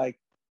sky. It's like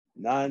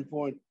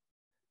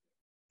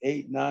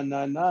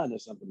 9.8999 or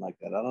something like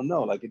that. I don't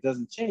know. Like, it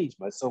doesn't change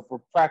much. So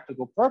for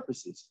practical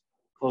purposes,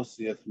 close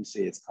to the Earth, we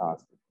say it's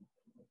constant.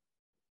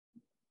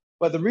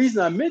 But the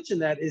reason I mention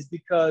that is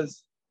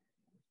because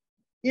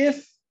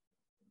if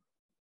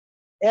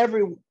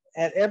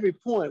at every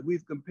point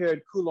we've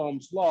compared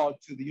Coulomb's law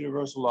to the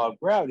universal law of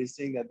gravity,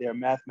 saying that they're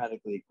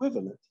mathematically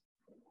equivalent,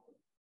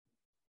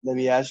 let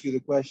me ask you the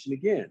question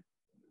again.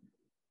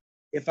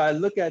 If I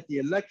look at the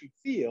electric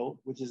field,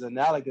 which is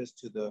analogous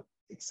to the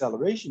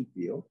acceleration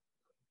field,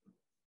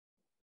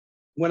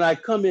 when I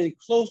come in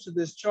close to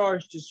this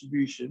charge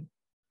distribution,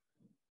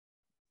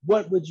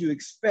 what would you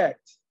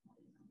expect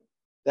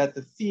that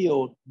the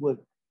field would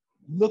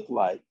look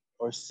like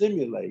or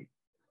simulate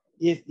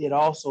if it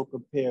also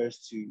compares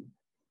to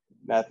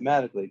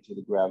mathematically to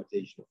the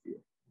gravitational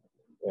field?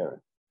 Aaron?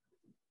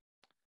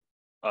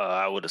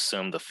 I would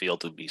assume the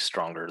field would be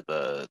stronger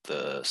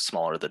the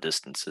smaller the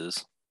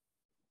distances.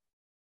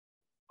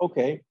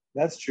 Okay,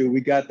 that's true.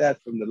 We got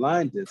that from the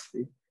line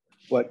density.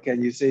 But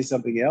can you say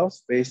something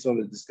else based on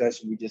the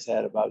discussion we just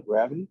had about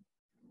gravity?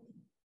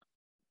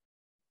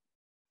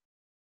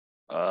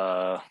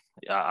 Yeah,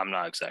 I'm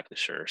not exactly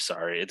sure.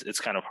 Sorry, it's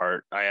kind of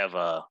hard. I have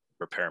a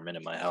repairman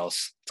in my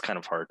house. It's kind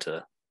of hard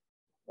to.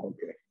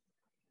 Okay.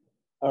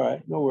 All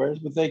right, no worries.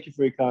 But thank you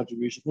for your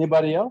contribution.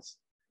 Anybody else?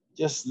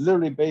 Just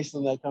literally based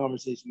on that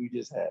conversation we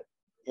just had,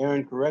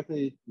 Aaron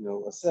correctly,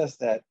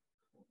 assessed that,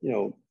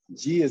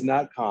 G is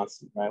not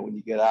constant, right? When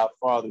you get out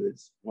farther,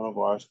 it's 1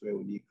 over r squared.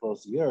 When you get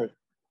close to the Earth,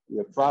 we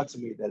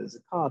approximate that as a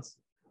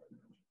constant.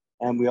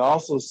 And we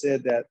also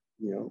said that,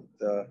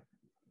 the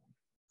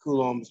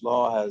Coulomb's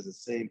law has the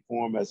same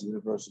form as the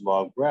universal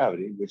law of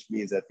gravity, which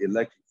means that the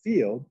electric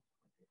field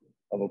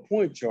of a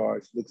point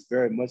charge looks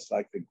very much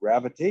like the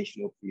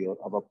gravitational field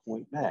of a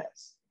point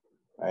mass,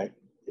 right?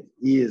 If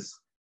E is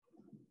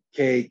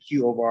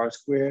kq over r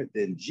squared,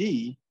 then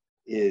G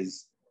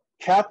is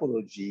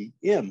capital G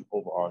m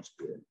over r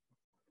squared.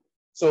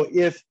 So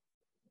if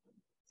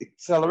the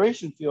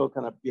acceleration field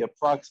can be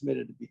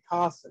approximated to be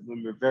constant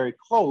when we're very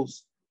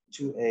close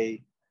to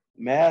a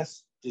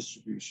mass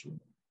distribution,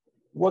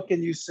 what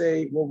can you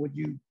say, what would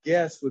you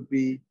guess would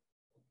be,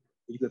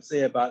 you could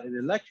say about an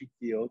electric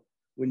field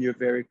when you're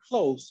very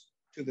close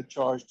to the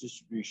charge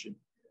distribution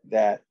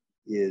that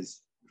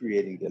is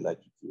creating the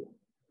electric field?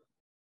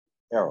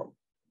 Arrow.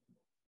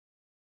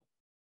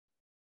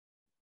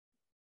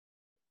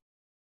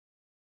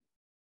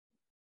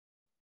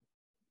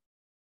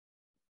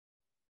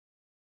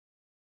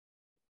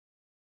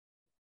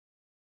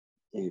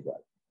 Anybody?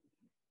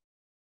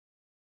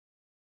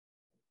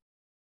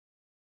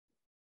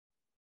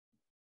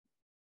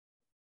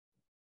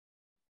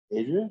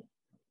 Adrian?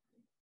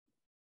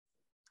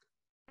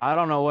 I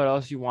don't know what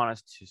else you want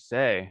us to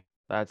say.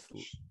 That's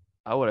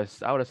I would have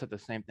said the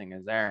same thing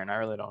as Aaron. I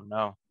really don't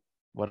know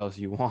what else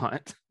you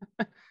want.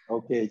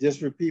 Okay,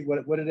 just repeat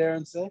what did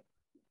Aaron say?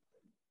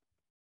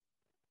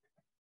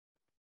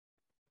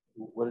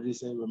 What did he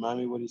say? Remind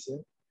me what he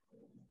said.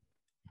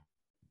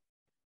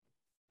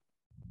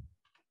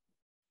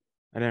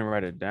 I didn't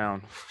write it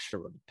down. Should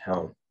have wrote it down.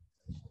 Oh.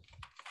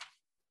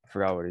 I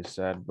forgot what he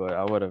said, but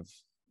I would have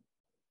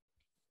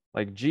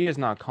like G is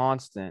not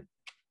constant.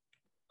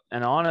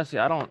 And honestly,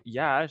 I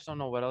just don't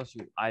know what else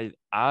I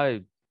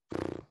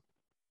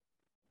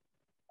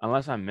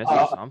unless I'm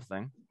missing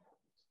something.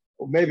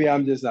 Well, maybe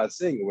I'm just not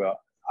saying it well.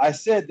 I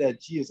said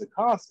that G is a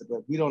constant,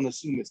 but we don't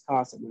assume it's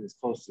constant when it's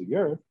close to the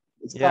Earth.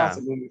 It's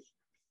constant when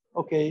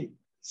okay,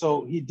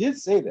 so he did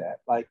say that,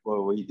 like,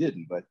 well, he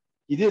didn't, but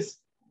he did.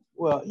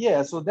 Well,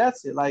 yeah, so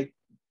that's it. Like,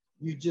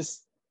 you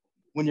just,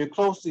 when you're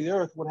close to the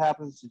Earth, what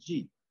happens to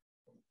G?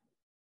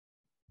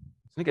 I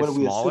think it's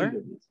smaller.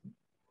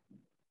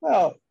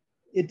 Well,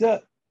 it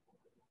does.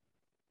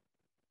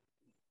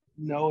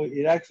 No,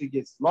 it actually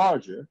gets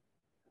larger.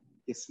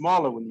 It's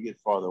smaller when you get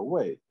farther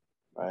away,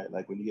 right?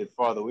 Like when you get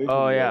farther away.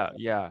 Oh yeah, Earth,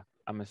 yeah.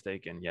 I'm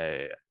mistaken. Yeah.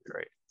 You're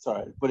right.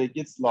 Sorry, but it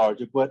gets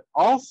larger. But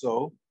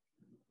also,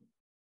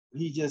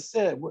 he just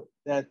said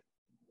that,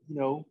 you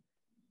know,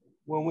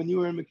 when you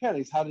were in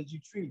mechanics, how did you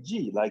treat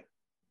G? Like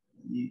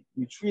you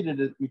treated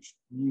it,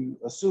 you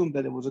assumed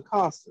that it was a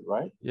constant,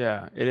 right?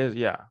 Yeah, it is.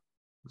 Yeah,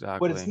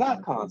 exactly. But it's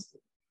not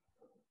constant.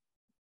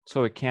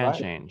 So it can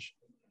change.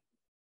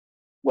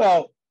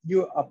 Well,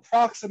 you're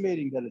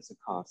approximating that it's a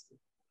constant.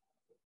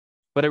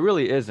 But it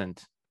really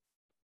isn't.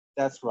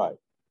 That's right.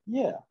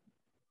 Yeah.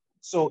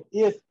 So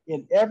if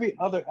in every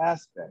other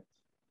aspect,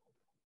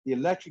 the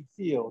electric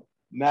field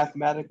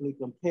mathematically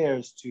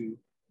compares to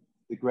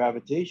the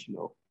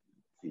gravitational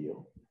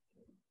field,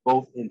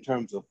 both in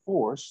terms of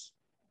force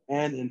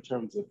and in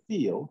terms of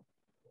field,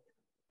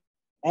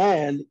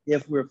 and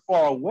if we're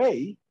far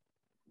away,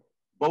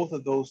 both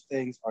of those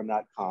things are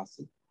not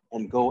constant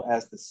and go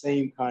as the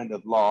same kind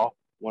of law,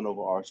 1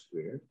 over r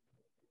squared.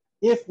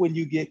 If when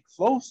you get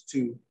close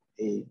to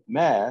a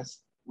mass,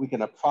 we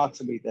can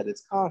approximate that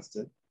it's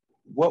constant,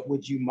 what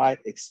would you might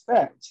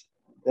expect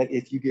that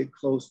if you get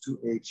close to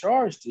a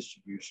charge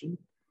distribution,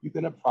 you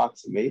can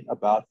approximate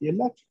about the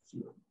electric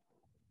field?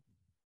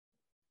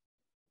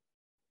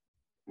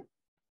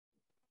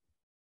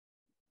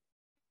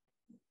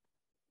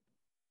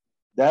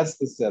 That's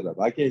the setup.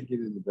 I can't get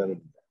any better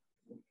than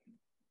that.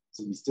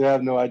 So you still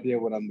have no idea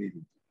what I'm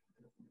leading to.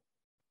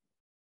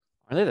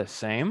 Are they the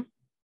same?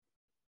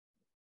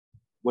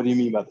 What do you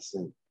mean by the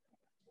same?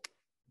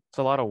 It's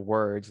a lot of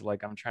words.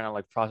 Like I'm trying to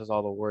like process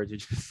all the words you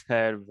just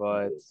said,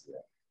 but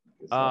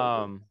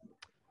the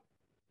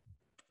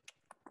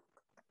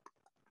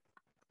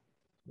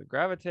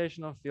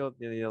gravitational field,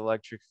 the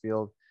electric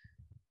field,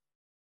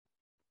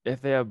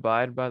 if they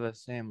abide by the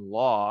same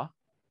law,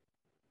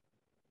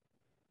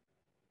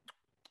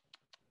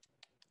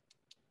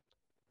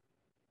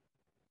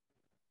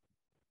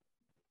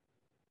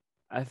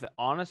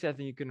 honestly, I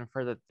think you can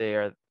infer that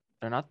they're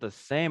not the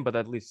same, but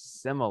at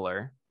least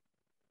similar.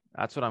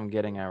 That's what I'm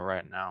getting at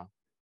right now.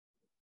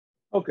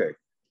 Okay.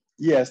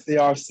 Yes, they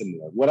are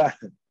similar.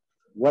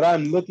 What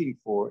I'm looking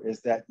for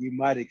is that you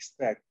might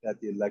expect that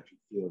the electric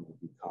field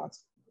would be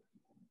constant.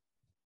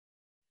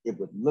 It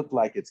would look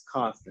like it's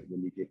constant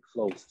when you get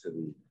close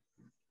to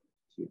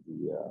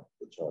the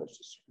charge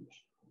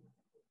distribution.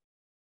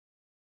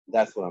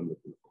 That's what I'm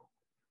looking for.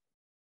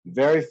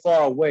 Very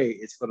far away,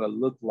 it's going to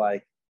look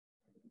like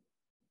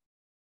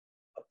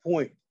a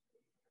point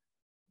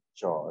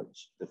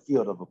charge, the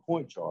field of a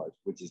point charge,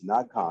 which is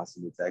not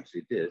constant. It's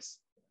actually this,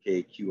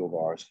 kq over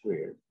r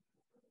squared.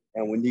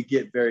 And when you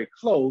get very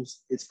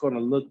close, it's going to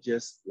look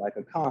just like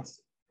a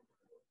constant.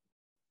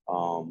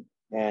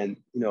 And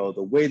you know,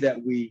 the way that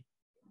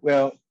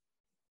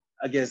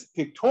I guess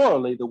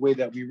pictorially, the way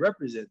that we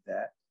represent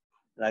that,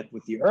 like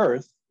with the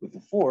Earth, with the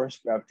force,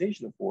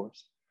 gravitational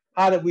force,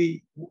 how do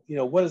we,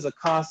 what does a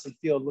constant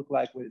field look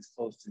like when it's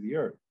close to the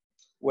Earth?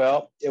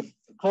 Well, if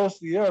close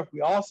to the Earth,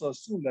 we also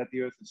assume that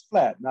the Earth is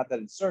flat, not that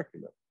it's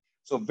circular.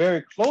 So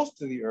very close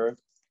to the Earth,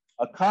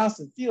 a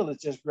constant field is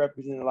just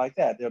represented like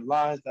that. There are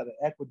lines that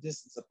are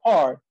equidistant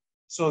apart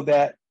so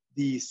that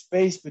the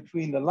space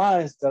between the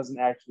lines doesn't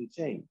actually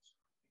change.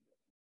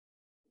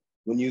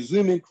 When you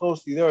zoom in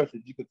close to the Earth,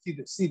 if you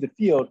could see the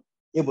field,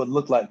 it would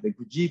look like the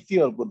G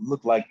field would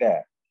look like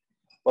that.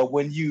 But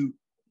when you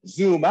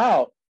zoom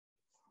out,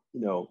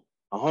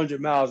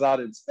 100 miles out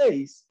in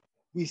space,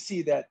 we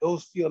see that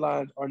those field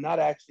lines are not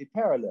actually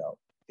parallel.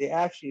 They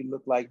actually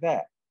look like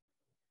that.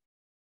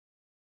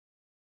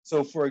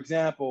 So for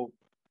example,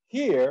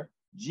 here,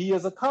 G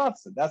is a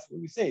constant. That's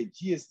what we say.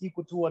 G is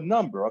equal to a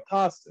number, a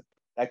constant.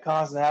 That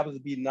constant happens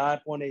to be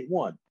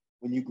 9.81.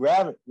 When you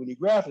graph it,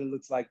 it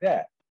looks like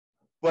that.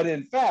 But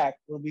in fact,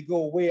 when we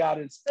go way out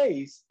in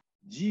space,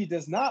 G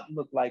does not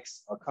look like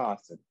a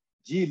constant.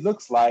 G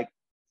looks like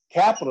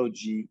capital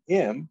G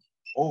M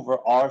over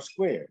R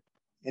squared.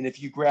 And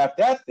if you graph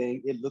that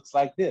thing, it looks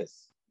like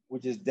this,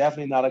 which is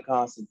definitely not a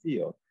constant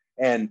field.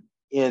 And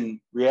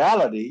in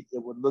reality,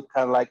 it would look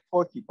kind of like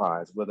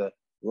porcupines, where the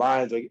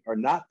lines are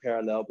not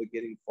parallel, but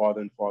getting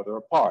farther and farther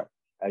apart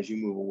as you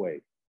move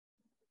away.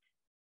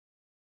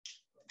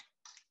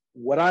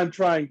 What I'm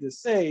trying to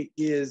say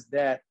is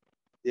that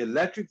the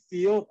electric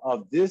field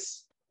of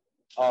this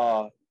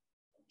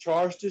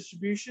charge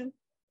distribution,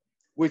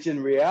 which in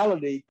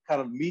reality,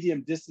 kind of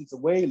medium distance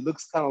away,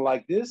 looks kind of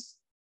like this,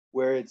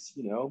 where it's,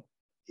 you know,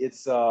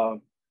 it's, I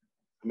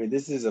mean,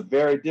 this is a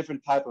very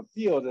different type of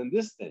field than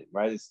this thing,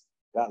 right? It's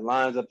got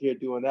lines up here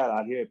doing that,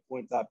 out here it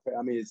points out.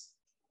 I mean, it's,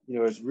 you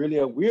know, it's really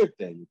a weird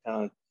thing. You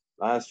kind of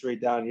line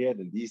straight down here,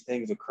 then these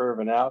things are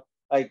curving out.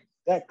 Like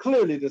that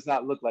clearly does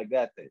not look like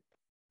that thing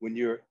when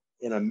you're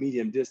in a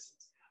medium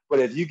distance. But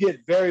if you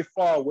get very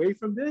far away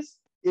from this,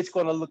 it's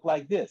going to look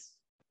like this.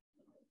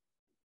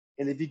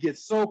 And if you get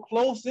so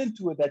close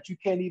into it that you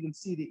can't even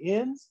see the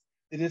ends,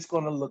 then it's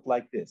going to look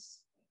like this.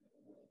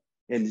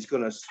 And it's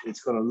going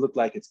to look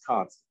like it's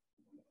constant.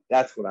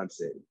 That's what I'm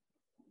saying.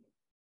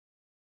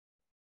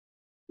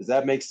 Does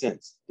that make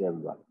sense to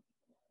everybody?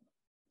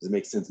 Does it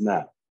make sense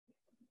now?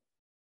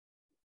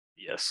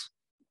 Yes.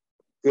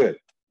 Good,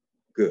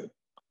 good,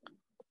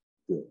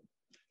 good.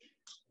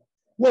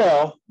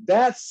 Well,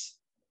 that's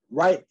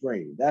right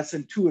brain. That's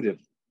intuitive,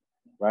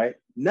 right?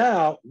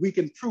 Now we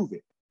can prove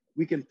it.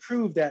 We can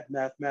prove that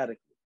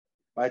mathematically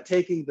by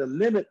taking the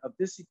limit of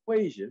this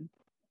equation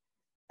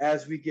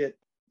as we get,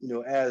 you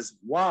know, as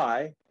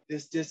y,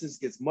 this distance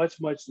gets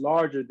much, much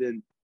larger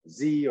than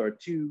z or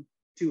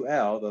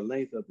 2L, the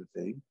length of the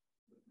thing.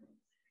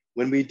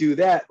 When we do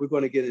that, we're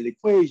going to get an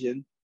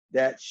equation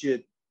that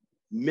should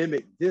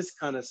mimic this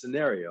kind of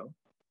scenario.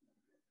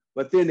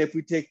 But then if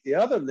we take the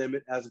other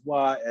limit as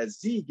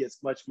z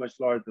gets much, much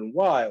larger than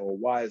y, or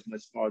y is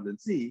much smaller than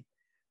z,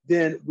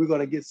 then we're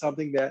going to get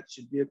something that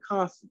should be a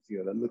constant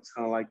field that looks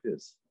kind of like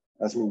this.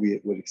 That's what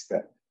we would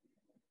expect.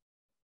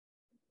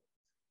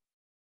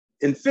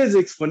 In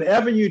physics,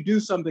 whenever you do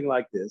something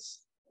like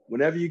this,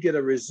 whenever you get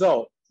a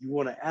result, you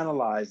want to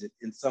analyze it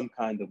in some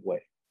kind of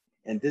way.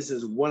 And this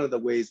is one of the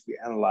ways we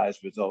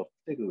analyze results,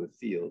 particularly with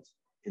fields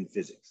in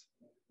physics.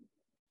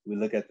 We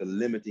look at the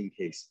limiting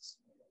cases.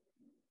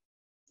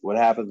 What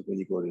happens when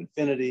you go to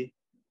infinity?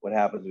 What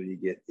happens when you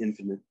get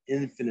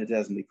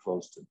infinitesimally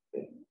close to the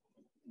thing?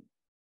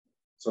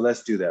 So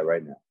let's do that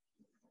right now.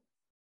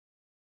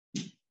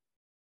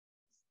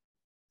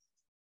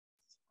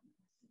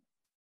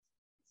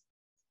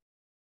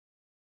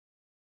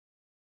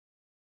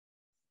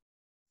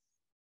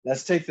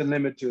 Let's take the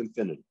limit to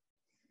infinity.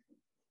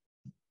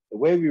 The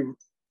way we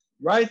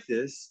write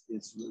this,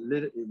 it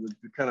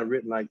would be kind of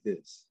written like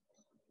this.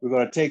 We're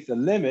going to take the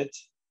limit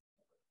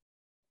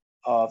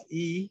of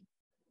E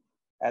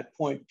at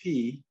point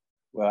P,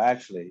 well,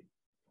 actually,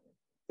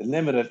 the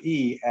limit of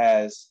E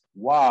as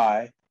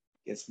Y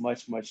gets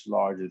much, much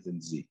larger than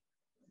Z.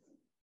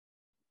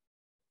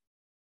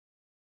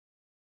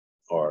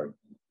 Or,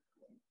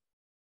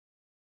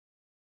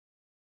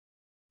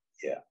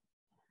 yeah,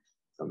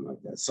 something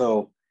like that.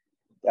 So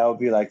that would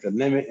be like the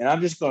limit. And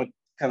I'm just going to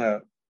kind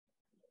of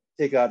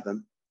take out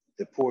the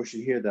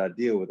portion here that I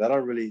deal with. I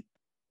don't really,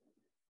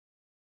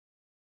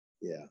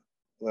 yeah,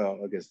 well,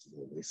 I guess.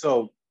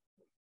 So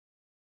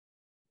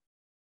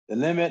the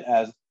limit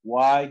as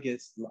Y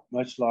gets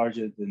much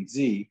larger than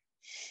Z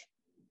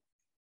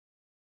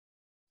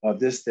of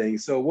this thing.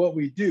 So what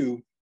we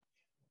do,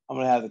 I'm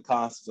going to have the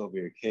constants over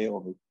here, K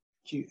over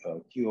Q,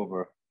 Q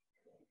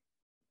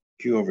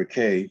over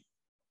K.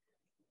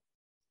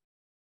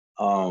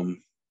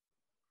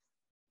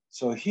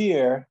 So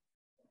here,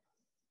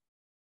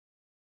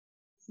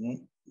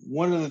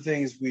 one of the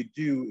things we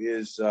do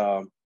is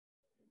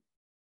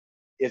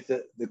if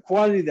the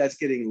quantity that's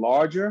getting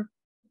larger,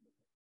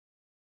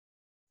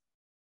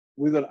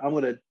 I'm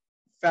going to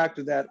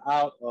factor that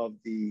out of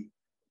the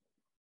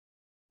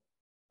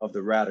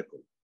radical.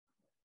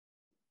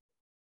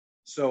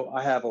 So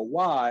I have a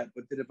y,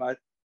 but then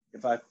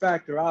if I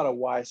factor out a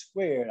y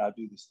squared, I'll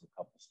do this in a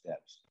couple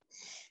steps.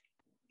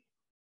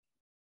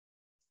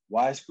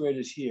 Y squared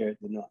is here,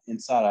 then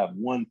inside I have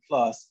 1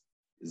 plus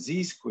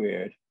z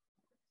squared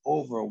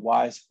over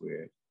y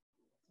squared.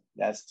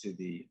 That's to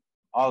the,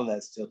 all of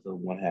that's still to the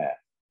 1/2.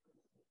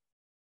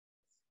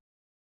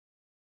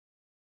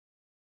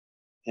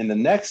 In the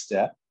next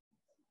step,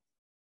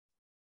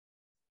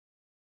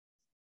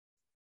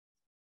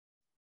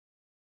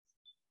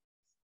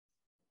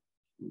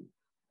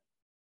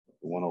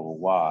 one over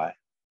y.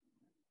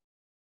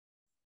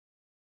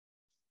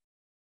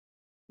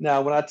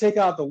 Now, when I take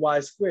out the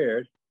y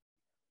squared,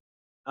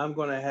 I'm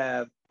going to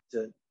have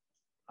to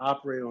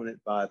operate on it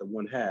by the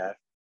 1/2.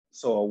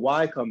 So a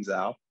y comes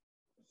out.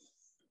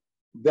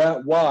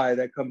 That y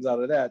that comes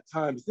out of that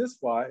times this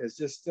y is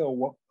just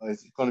still,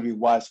 it's going to be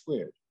y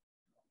squared,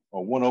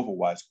 or 1 over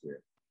y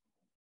squared.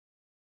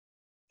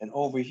 And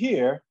over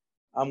here,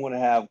 I'm going to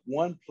have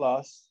 1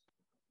 plus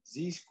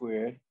z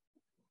squared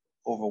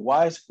over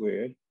y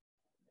squared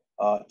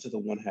to the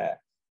 1/2.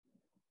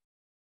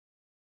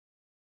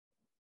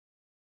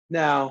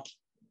 Now,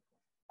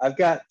 I've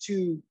got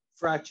two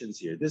fractions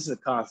here. This is a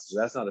constant,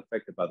 so that's not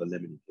affected by the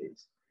limiting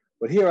case.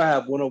 But here I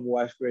have 1 over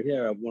y squared.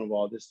 Here I have 1 over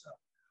all this stuff.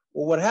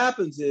 Well, what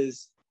happens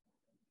is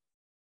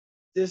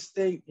this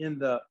thing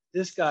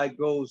this guy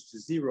goes to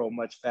 0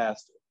 much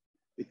faster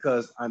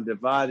because I'm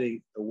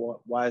dividing the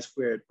y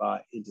squared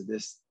by into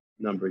this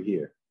number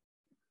here.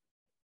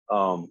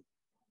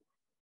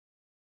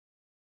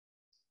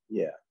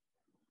 Yeah.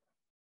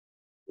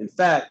 In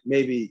fact,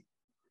 maybe,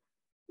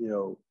 you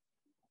know,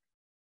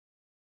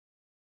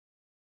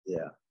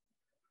 yeah.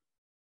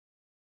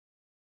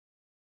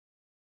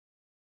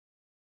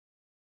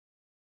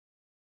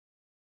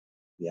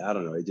 Yeah, I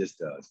don't know. It just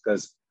does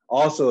because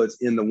also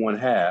it's in the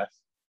 1/2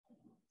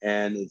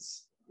 and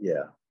it's,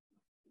 yeah.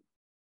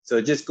 So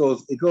it just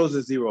goes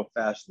to 0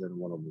 faster than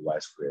 1 over y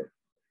squared.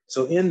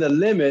 So in the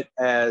limit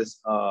as,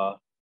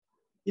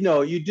 you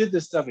know, you did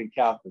this stuff in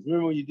calculus.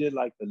 Remember when you did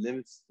like the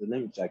limits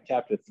like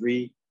chapter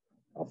 3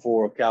 or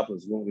 4 of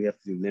calculus when we have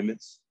to do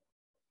limits?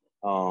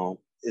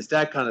 It's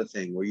that kind of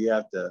thing where you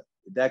have to,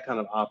 that kind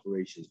of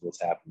operation is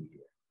what's happening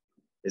here.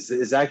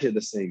 It's actually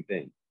the same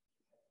thing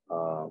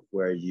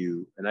where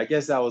you, and I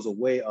guess that was a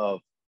way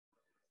of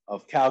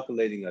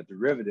calculating a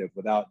derivative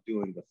without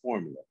doing the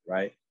formula,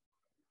 right?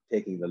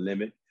 Taking the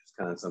limit, it's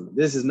kind of something.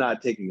 This is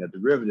not taking a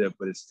derivative,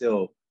 but it's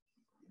still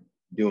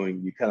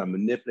doing, you kind of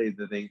manipulate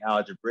the thing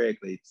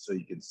algebraically so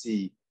you can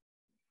see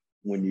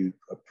when you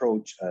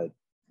approach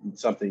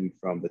something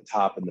from the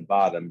top and the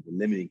bottom, the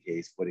limiting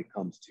case, what it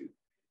comes to.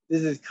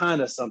 This is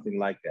kind of something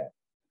like that,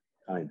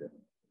 kind of.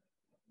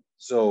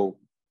 So,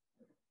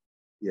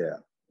 yeah.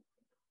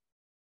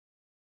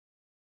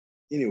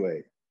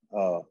 Anyway,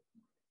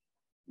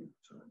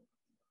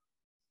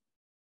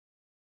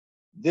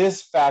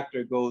 this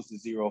factor goes to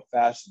 0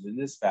 faster than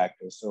this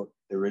factor. So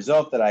the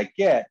result that I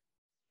get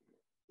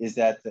is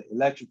that the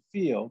electric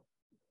field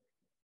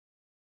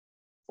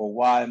for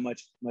y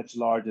much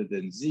larger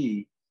than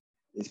z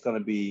is going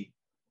to be,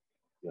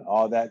 you know,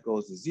 all that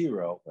goes to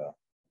 0. Well,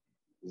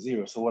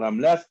 0. So what I'm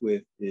left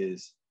with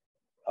is,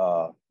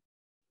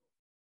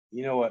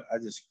 you know what? I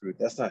just screwed.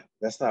 That's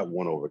not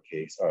 1 over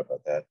k. Sorry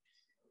about that.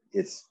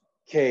 It's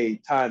k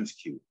times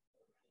q.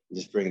 I'm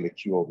just bringing the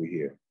q over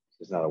here.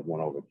 It's not a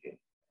 1 over k.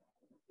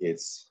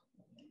 It's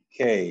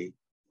k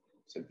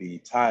to b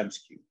times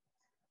q.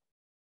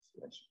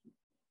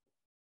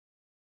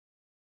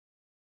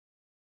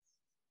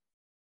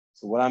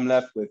 So what I'm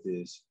left with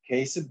is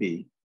k sub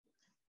b.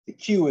 The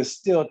q is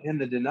still in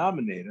the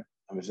denominator.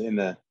 I mean, in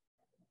the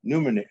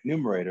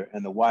numerator,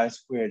 and the y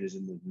squared is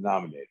in the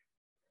denominator.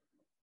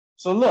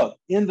 So look,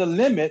 in the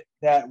limit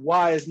that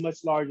y is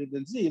much larger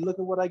than z, look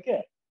at what I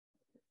get.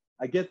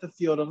 I get the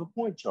field of a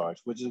point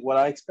charge, which is what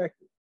I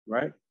expected,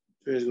 right?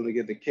 So it's going to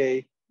get the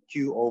k,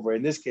 q over,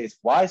 in this case,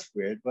 y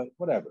squared, but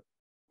whatever.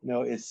 You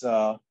know, it's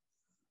it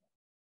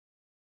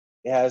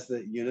has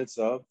the units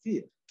of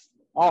field.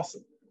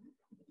 Awesome.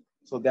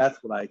 So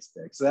that's what I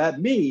expect. So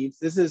that means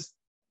this is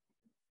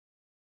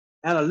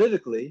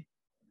analytically,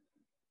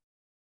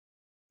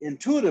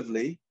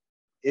 intuitively,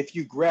 if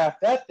you graph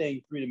that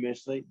thing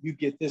three-dimensionally, you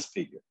get this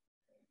figure,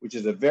 which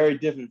is a very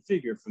different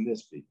figure from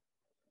this figure.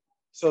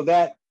 So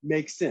that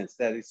makes sense.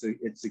 That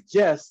it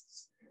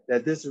suggests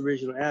that this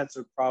original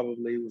answer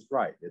probably was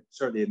right.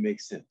 Certainly it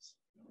makes sense.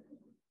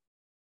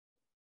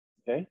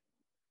 Okay.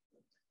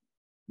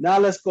 Now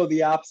let's go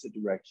the opposite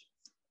direction.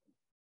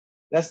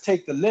 Let's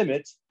take the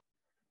limit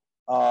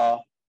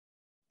of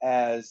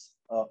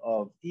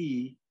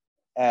E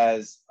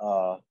as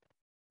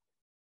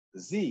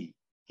Z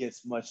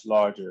gets much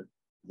larger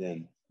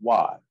than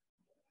Y.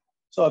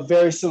 So a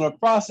very similar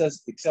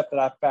process, except that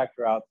I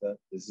factor out the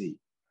Z.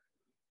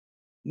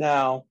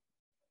 Now,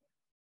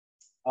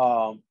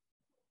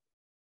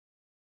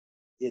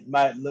 it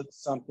might look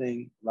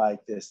something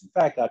like this. In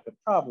fact, I could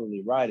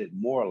probably write it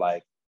more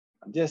like,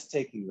 I'm just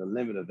taking the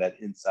limit of that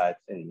inside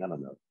thing. I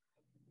don't know.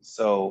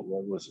 So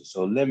what was it?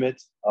 So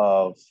limit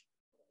of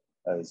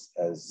as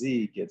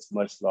Z gets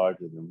much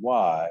larger than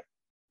Y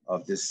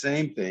of this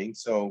same thing.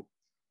 So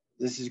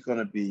this is going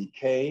to be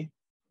K,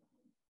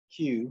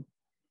 Q.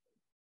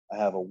 I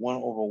have a 1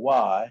 over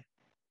Y.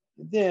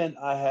 And then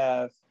I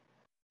have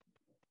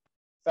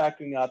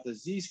factoring out the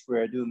Z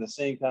squared, doing the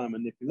same kind of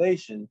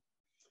manipulation.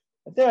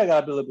 But there I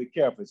got to be a little bit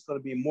careful. It's going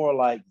to be more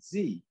like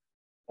Z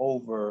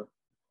over,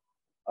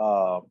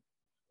 I'm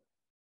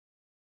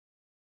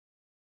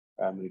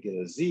going to get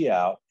a Z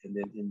out. And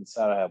then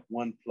inside I have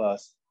 1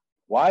 plus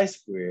Y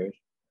squared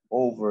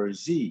over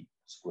Z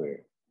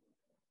squared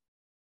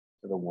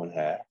to the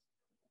 1/2.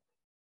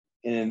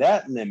 And in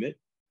that limit,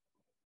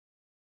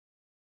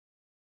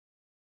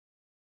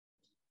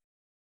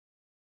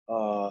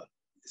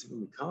 is it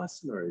going to be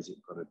constant or is it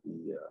going to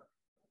be,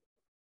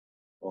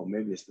 oh,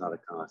 maybe it's not a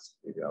constant.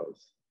 Maybe I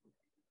was.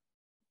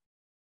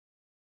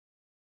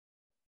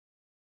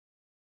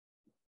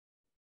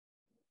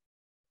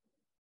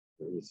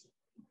 Where is it?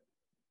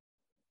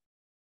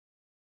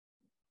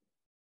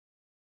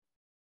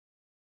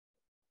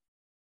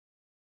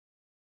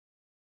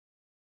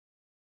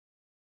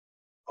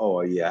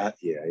 Oh, yeah,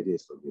 it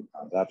is going to be a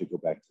constant. I have to go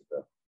back to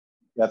the,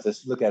 you have to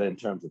look at it in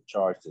terms of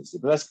charge density.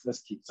 But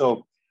let's keep,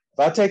 so if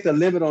I take the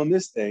limit on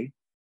this thing,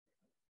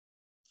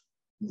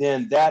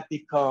 then that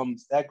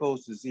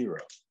goes to 0.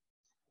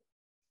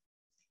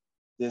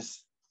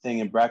 This thing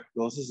in bracket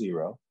goes to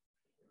 0.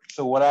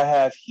 So what I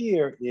have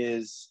here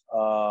is,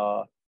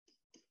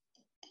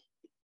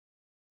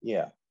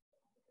 yeah.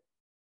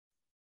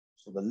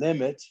 So the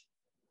limit,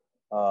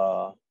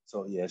 so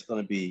yeah, it's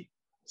going to be,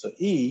 so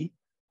E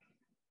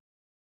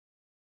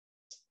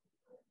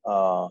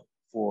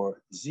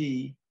for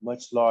Z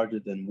much larger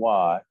than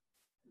Y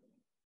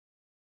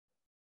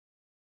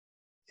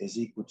is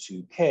equal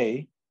to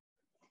K.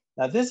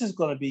 Now this is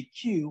going to be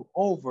Q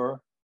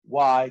over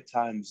Y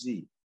times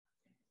Z.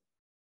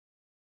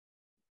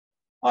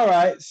 All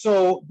right,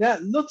 so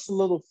that looks a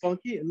little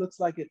funky. It looks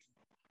like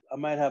I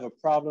might have a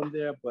problem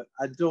there, but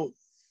I don't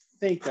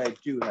think I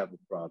do have a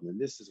problem, and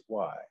this is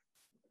why.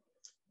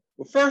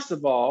 Well, first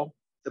of all,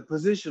 the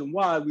position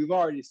Y, we've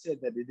already said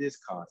that it is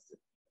constant.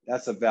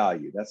 That's a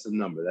value, that's a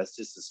number, that's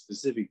just a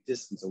specific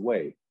distance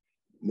away,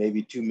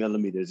 maybe 2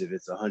 millimeters if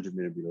it's 100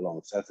 millimeter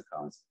long, so that's a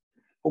constant.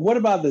 But what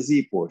about the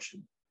Z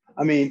portion?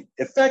 I mean,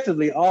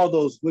 effectively, all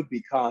those would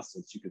be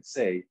constants, you could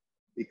say,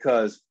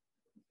 because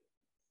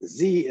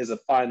Z is a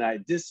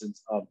finite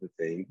distance of the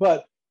thing.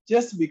 But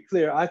just to be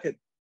clear, I could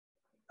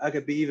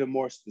be even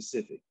more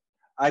specific.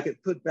 I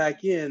could put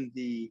back in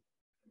the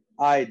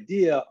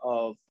idea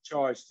of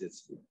charge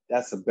density.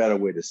 That's a better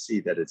way to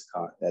see that it's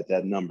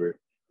that number,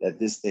 that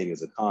this thing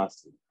is a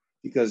constant,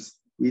 because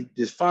we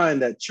define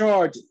that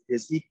charge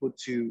is equal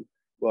to,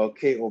 well,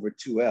 K over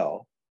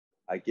 2L,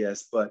 I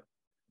guess, but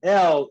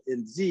L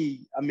in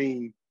Z, I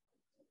mean,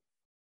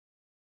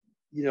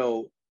 you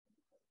know,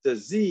 the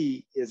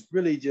Z is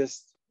really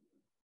just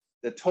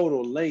the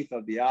total length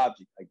of the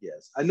object, I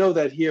guess. I know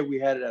that here we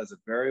had it as a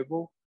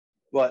variable,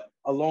 but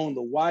along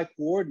the Y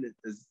coordinate,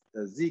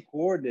 the Z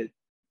coordinate,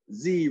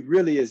 Z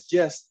really is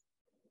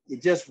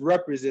it just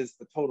represents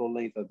the total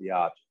length of the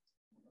object,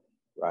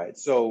 right?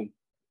 So,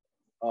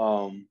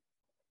 because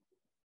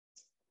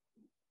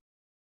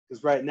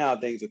right now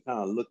things are kind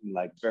of looking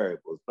like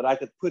variables, but I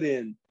could put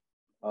in,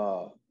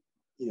 you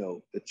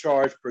know, the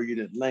charge per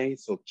unit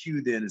length. So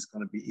Q then is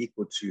going to be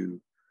equal to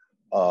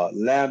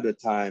lambda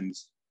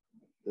times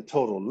the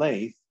total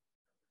length.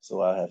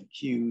 So I have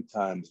Q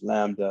times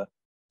lambda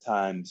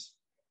times,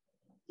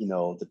 you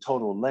know, the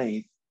total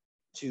length,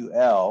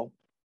 2L.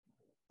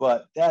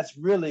 But that's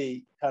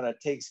really kind of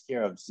takes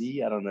care of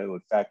Z. I don't know, it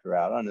would factor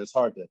out. I don't know, it's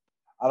hard to,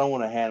 I don't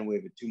want to hand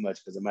wave it too much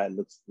because it might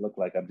look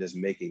like I'm just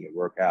making it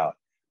work out.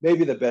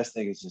 Maybe the best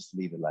thing is just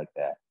leave it like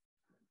that,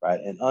 right?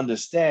 And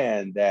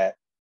understand that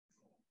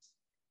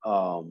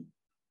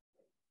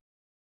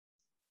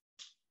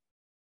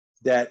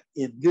that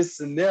in this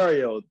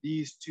scenario,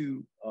 these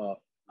two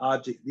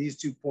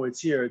points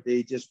here,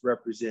 they just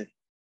represent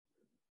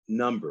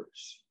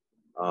numbers.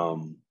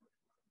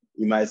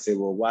 You might say,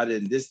 well, why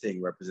didn't this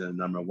thing represent a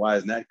number? Why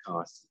isn't that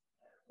constant?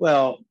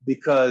 Well,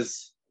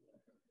 because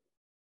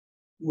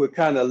we're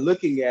kind of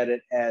looking at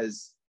it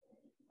as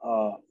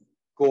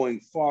going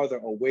farther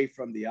away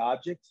from the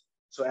object.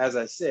 So as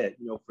I said,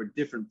 you know, for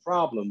different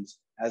problems,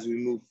 as we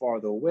move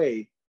farther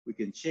away, we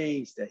can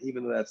change that.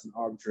 Even though that's an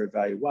arbitrary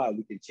value Y,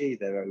 we can change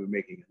that by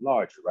making it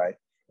larger, right?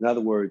 In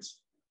other words,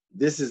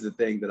 this is the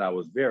thing that I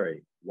was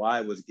varying.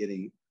 Y was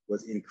getting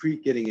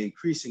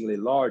increasingly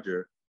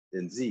larger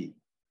than Z.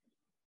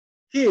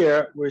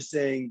 Here, we're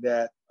saying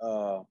that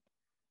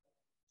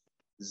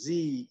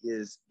Z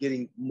is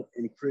getting,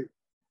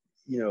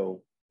 you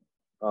know,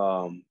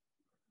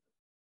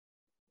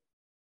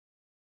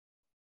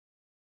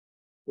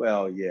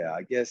 well, yeah,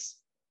 I guess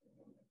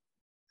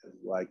as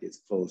Y gets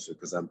closer,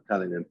 because I'm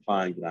kind of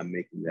implying that I'm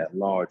making that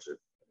larger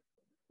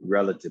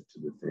relative to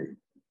the thing.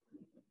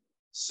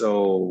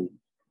 So,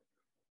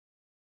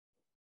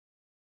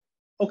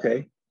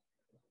 okay,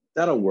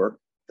 that'll work.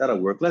 That'll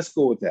work. Let's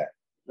go with that.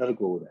 That'll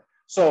go with that.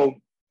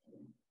 So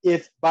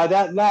if by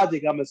that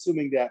logic, I'm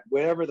assuming that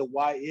wherever the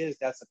Y is,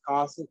 that's a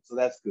constant. So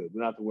that's good. We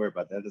don't have to worry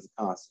about that. That's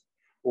a constant.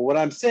 Well, what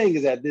I'm saying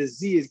is that this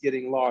Z is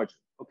getting larger.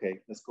 Okay,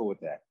 let's go with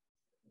that.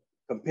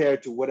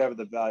 Compared to whatever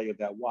the value of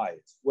that Y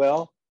is.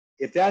 Well,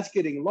 if that's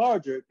getting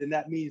larger, then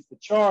that means the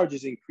charge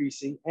is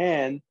increasing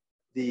and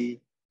the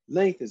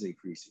length is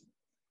increasing.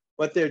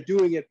 But they're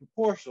doing it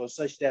proportional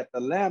such that the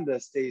lambda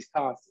stays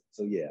constant.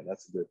 So yeah,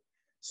 that's good.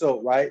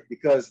 So, right,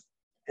 because,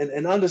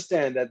 and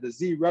understand that the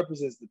Z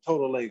represents the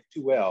total length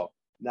 2L,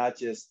 not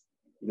just,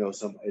 you know,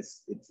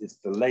 it's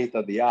the length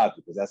of the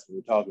object, because that's what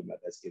we're talking about,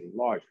 that's getting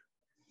larger.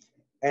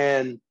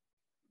 And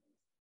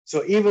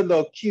so even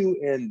though Q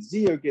and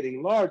Z are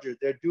getting larger,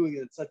 they're doing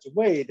it in such a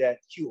way that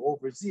Q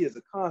over Z is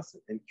a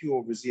constant and Q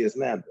over Z is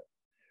lambda.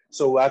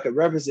 So I could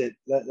represent,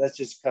 let's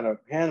just kind of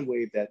hand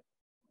wave that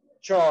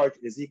charge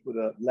is equal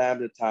to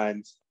lambda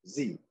times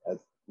Z,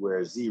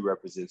 where Z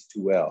represents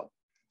 2L.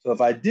 So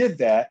if I did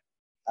that,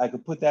 I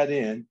could put that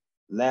in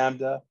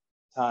lambda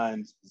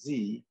times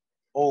Z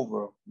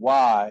over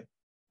Y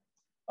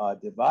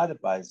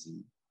divided by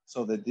Z.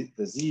 So the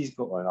Z's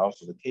go, and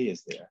also the K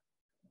is there.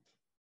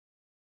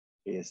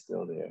 K is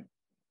still there.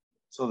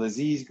 So the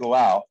Z's go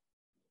out,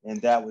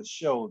 and that would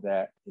show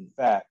that, in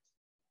fact,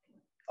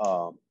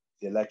 the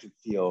electric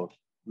field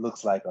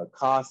looks like a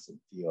constant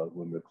field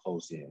when we're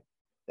close in.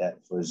 That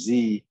for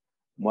Z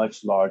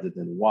much larger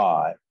than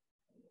Y,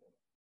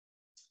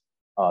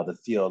 the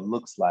field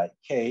looks like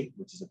K,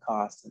 which is a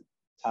constant,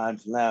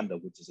 times lambda,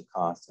 which is a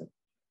constant,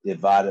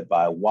 divided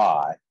by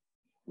Y,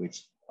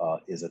 which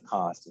is a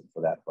constant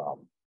for that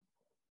problem.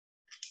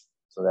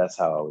 So that's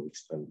how I would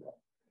explain that.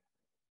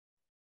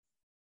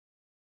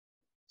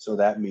 So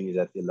that means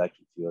that the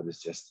electric field is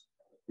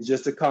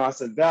just a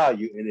constant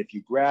value. And if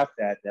you graph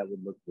that, that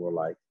would look more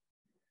like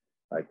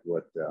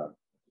what the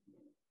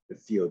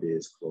field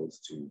is close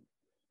to,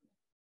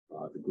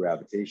 the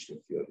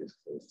gravitational field is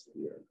close to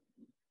the Earth.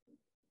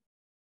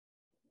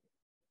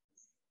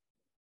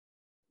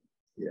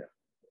 Yeah.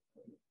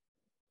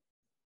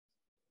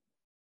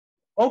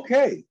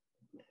 Okay.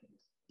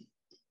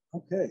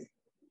 Okay.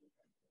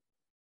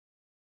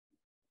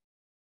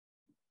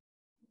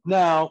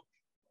 Now,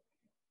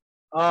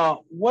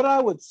 what I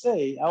would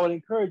say, I would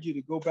encourage you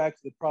to go back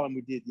to the problem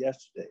we did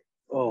yesterday.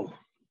 Oh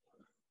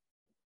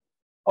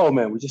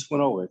man, we just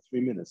went over it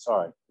 3 minutes.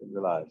 Sorry, didn't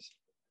realize.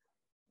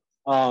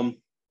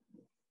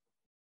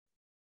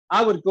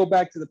 I would go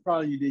back to the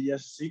problem you did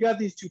yesterday. So you got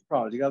these two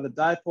problems. You got the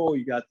dipole,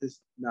 you got this,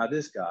 now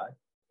this guy.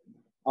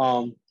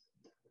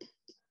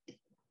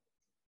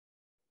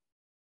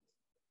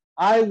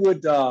 I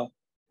would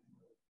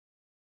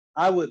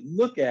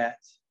look at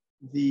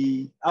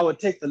I would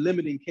take the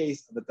limiting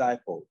case of the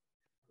dipole.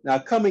 Now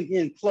coming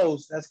in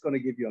close, that's going to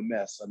give you a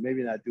mess. So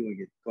maybe not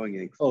going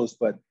in close,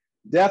 but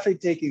definitely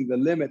taking the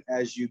limit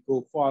as you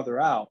go farther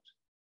out,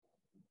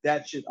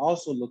 that should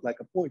also look like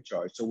a point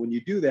charge. So when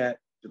you do that,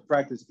 to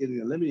practice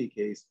getting a limiting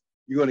case,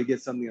 you're going to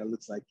get something that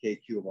looks like K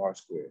cubed R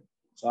squared.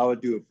 So I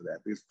would do it for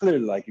that. Because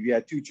clearly, like if you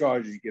had two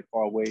charges, you get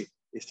far away,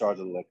 it starts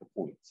to look like a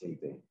point, same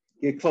thing.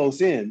 Get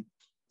close in,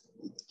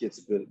 it gets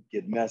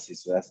get messy,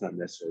 so that's not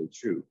necessarily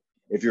true.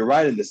 If you're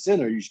right in the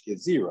center, you should get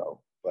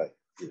 0, but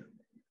you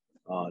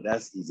know,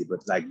 that's easy.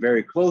 But like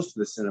very close to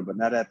the center, but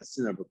not at the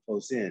center, but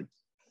close in,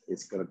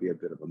 it's going to be a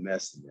bit of a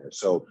mess in there.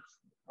 So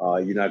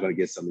you're not going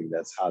to get something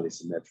that's highly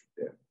symmetric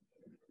there.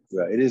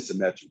 Well, it is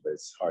symmetric, but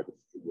it's hard to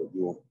you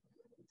won't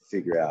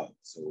figure out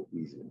so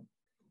easily.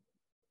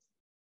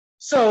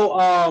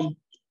 So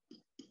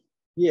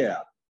yeah.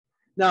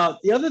 Now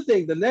the other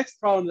thing, the next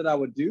problem that I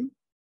would do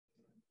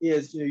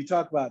is, you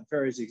talk about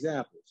various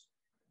examples.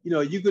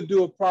 You could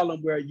do a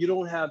problem where you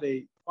don't have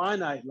a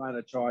finite line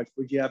of charge,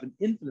 but you have an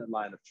infinite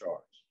line of charge.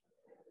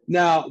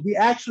 Now we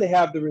actually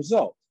have the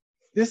result.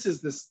 This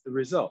is the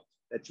result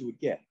that you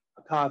would get,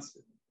 a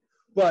constant.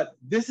 But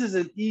this is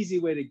an easy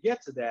way to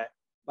get to that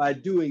by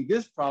doing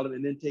this problem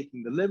and then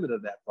taking the limit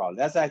of that problem.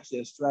 That's actually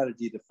a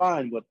strategy to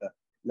find what the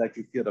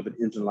electric field of an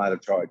infinite line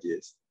of charge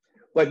is.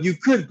 But you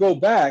could go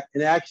back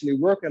and actually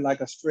work it like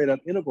a straight up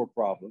integral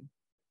problem,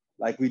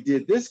 like we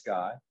did this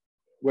guy,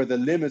 where the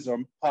limits are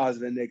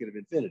positive and negative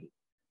infinity.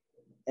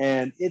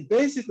 And it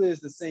basically is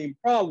the same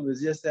problem.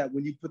 It's just that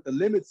when you put the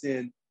limits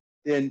in,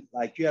 then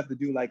like you have to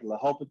do like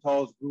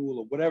L'Hopital's rule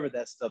or whatever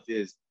that stuff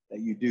is that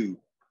you do,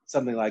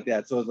 something like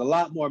that. So it's a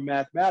lot more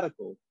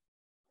mathematical.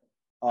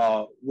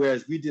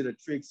 Whereas we did a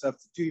trig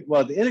substitute.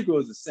 Well, the integral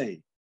is the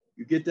same.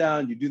 You get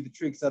down, you do the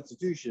trig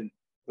substitution,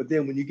 but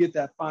then when you get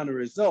that final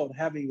result,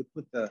 having to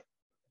put the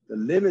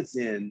limits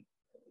in,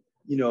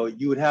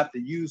 you would have to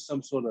use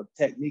some sort of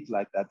technique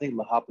like that. I think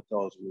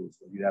L'Hopital's rules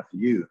that you'd have to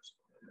use.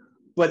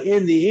 But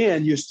in the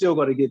end, you're still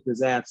going to get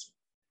this answer.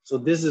 So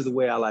this is the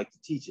way I like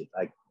to teach it.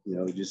 Like,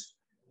 just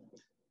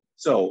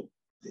so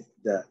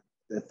the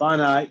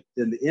finite,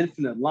 then the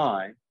infinite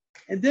line.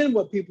 And then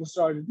what people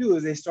start to do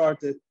is they start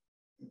to,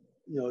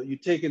 you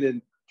take it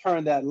and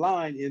turn that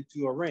line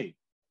into a ring,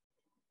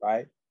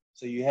 right?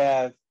 So you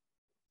have,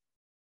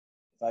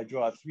 if I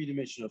draw a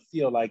three-dimensional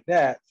field like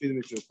that,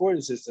 three-dimensional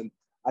coordinate system,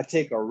 I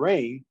take a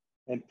ring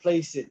and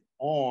place it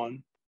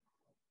on,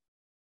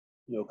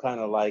 kind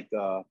of like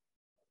trying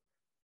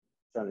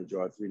to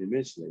draw it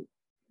three-dimensionally.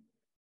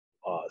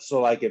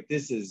 So like if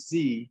this is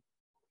Z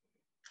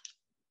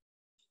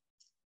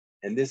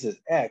and this is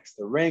X,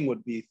 the ring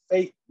would be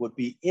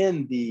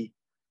in the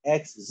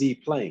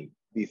XZ plane,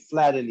 be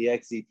flat in the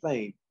XZ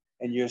plane,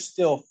 and you're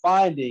still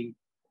finding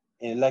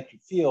an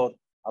electric field,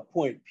 a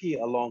point P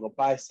along a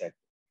bisector.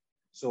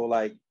 So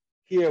like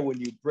here, when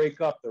you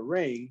break up the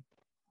ring,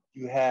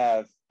 you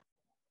have,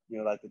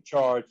 like the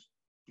charge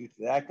due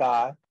to that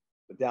guy,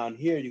 but down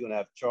here, you're going to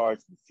have charge,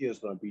 the field is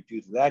going to be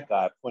due to that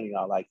guy pointing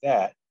out like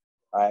that,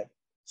 right?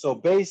 So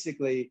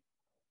basically,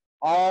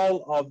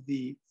 all of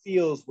the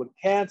fields would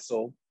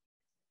cancel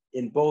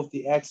in both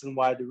the X and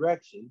Y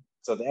direction,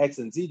 so the X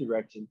and Z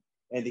direction,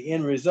 and the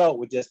end result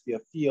would just be a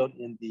field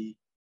in the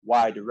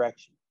Y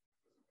direction.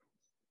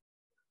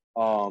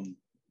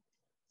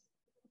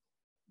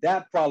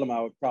 That problem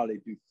I would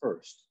probably do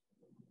first.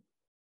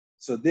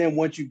 So then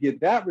once you get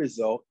that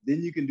result,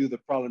 then you can do the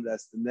problem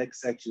that's the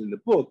next section in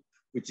the book,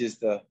 which is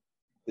the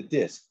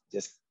disk,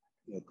 just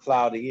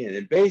clouding in.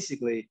 And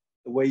basically,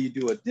 the way you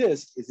do a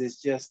disk is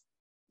it's just,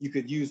 you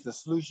could use the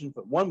solution,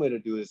 but one way to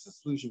do it is the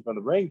solution from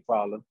the ring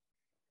problem,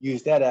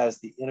 use that as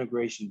the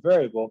integration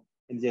variable,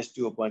 and just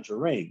do a bunch of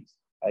rings.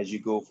 as you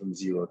go from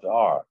 0 to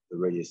r, the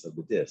radius of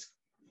the disk.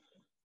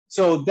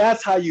 So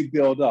that's how you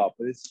build up,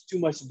 but it's too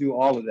much to do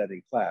all of that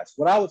in class.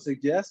 What I would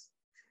suggest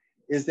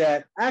is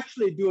that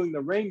actually doing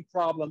the ring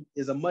problem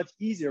is a much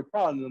easier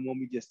problem than one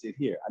we just did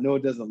here. I know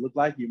it doesn't look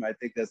like, you might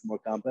think that's more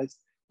complex,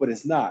 but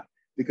it's not.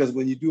 Because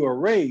when you do a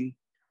ring,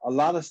 a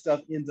lot of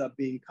stuff ends up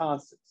being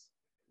constants,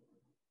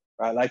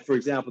 right? Like for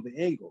example, the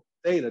angle,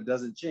 theta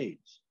doesn't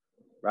change,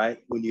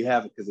 right? When you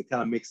have it, because it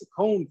kind of makes a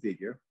cone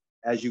figure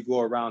as you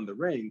go around the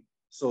ring.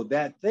 So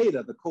that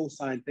theta, the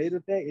cosine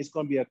theta there, is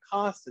going to be a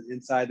constant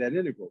inside that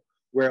integral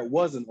where it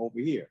wasn't over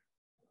here.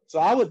 So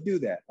I would do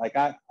that. Like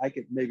I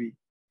could maybe,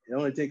 it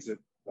only takes a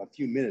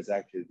few minutes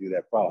actually to do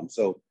that problem.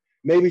 So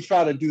maybe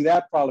try to do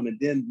that problem and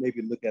then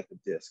maybe look at the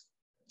disk.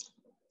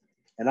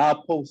 And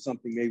I'll post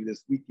something maybe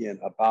this weekend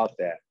about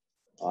that.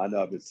 I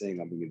know I've been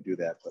saying I'm going to do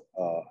that, but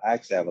I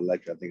actually have a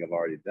lecture. I think I've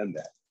already done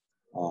that.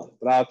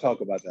 But I'll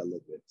talk about that a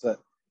little bit.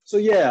 So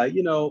yeah,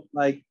 you know,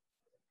 like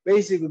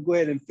basically go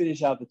ahead and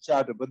finish out the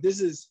chapter. But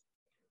this is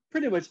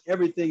pretty much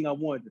everything I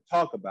wanted to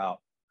talk about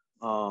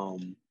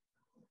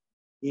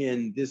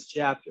in this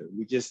chapter.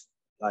 We just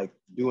like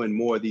doing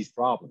more of these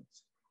problems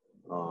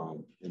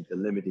and the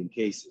limiting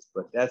cases.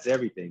 But that's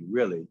everything,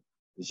 really.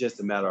 It's just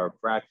a matter of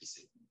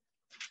practicing,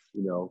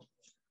 you know.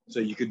 So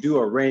you could do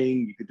a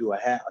ring, you could do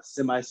a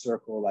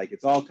semicircle, like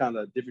it's all kind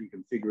of different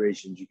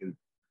configurations you can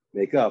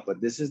make up. But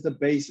this is the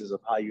basis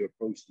of how you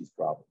approach these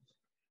problems.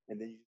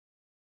 And then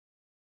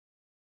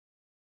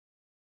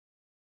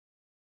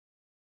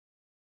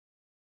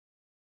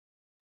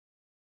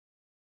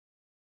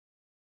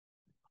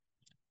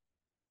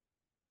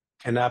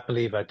Cannot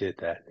believe I did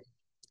that.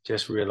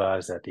 Just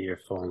realized that the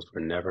earphones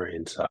were never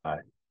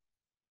inside,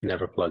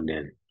 never plugged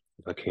in.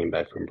 I came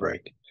back from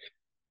break.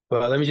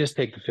 But let me just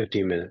take the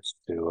 15 minutes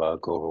to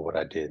go over what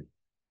I did.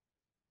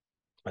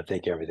 I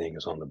think everything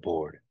is on the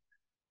board.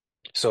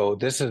 So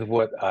this is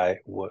what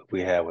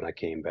we had when I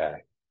came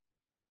back.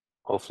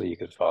 Hopefully you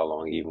could follow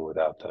along even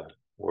without the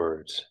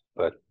words.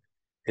 But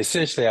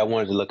essentially, I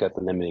wanted to look at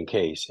the limiting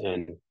case.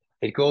 And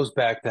it goes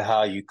back to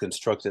how you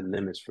constructed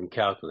limits from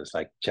calculus,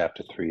 like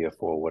chapter 3 or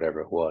 4, whatever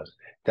it was.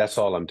 That's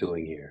all I'm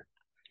doing here.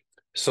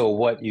 So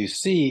what you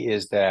see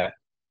is that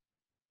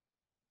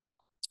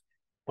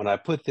when I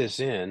put this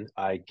in,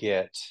 I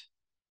get,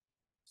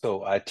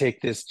 so I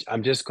take this,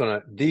 I'm just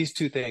gonna, these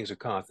two things are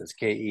constants,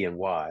 K, E, and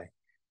Y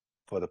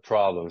for the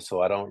problem.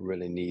 So I don't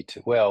really need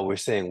to, well, we're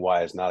saying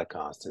Y is not a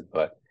constant,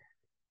 but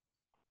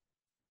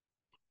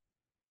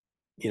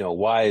you know,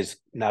 Y is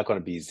not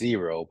gonna be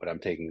 0, but I'm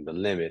taking the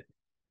limit.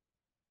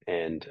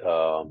 And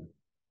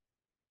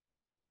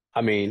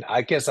I mean,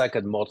 I guess I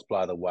could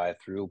multiply the Y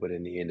through, but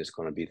in the end, it's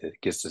going to be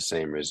gets the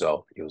same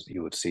result.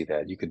 You would see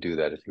that. You could do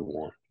that if you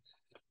want.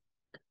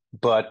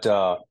 But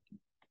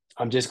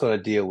I'm just going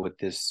to deal with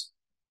this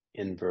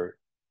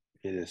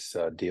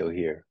deal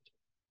here.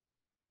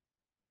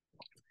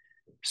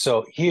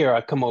 So here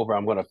I come over,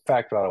 I'm going to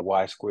factor out a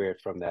Y squared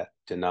from that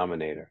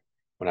denominator.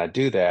 When I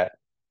do that,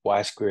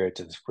 Y squared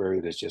to the square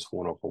root is just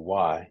 1 over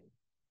Y.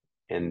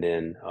 And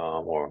then,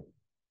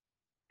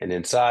 and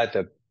inside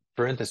the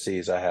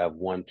parentheses, I have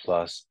 1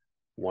 plus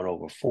 1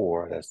 over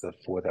 4. That's the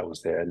 4 that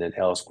was there. And then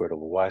L squared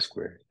over Y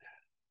squared.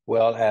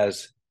 Well,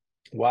 as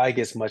Y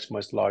gets much,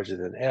 much larger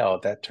than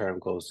L, that term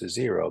goes to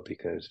 0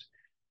 because,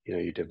 you know,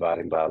 you're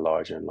dividing by a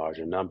larger and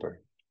larger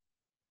number.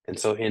 And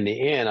so in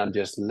the end, I'm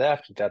just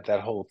left,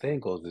 that whole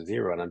thing goes to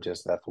 0, and I'm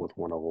just left with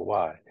 1 over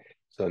Y.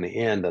 So in the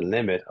end, the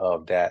limit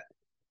of that,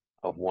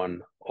 of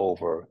 1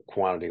 over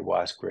quantity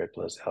Y squared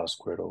plus L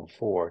squared over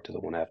 4 to the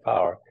 1/2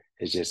 power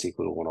is just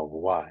equal to 1 over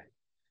Y.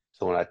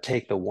 So when I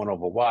take the 1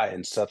 over Y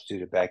and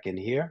substitute it back in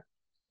here,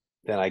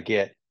 then I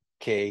get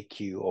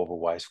KQ over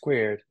Y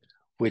squared,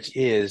 which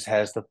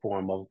has the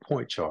form of a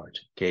point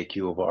charge,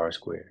 KQ over R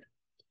squared.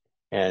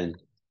 And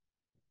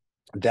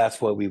that's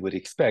what we would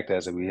expect,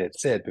 as we had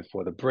said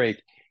before the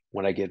break.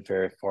 When I get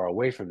very far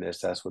away from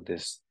this, that's what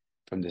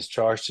from this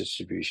charge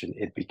distribution,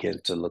 it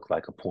begins to look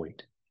like a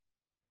point.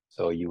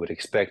 So you would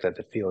expect that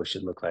the field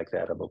should look like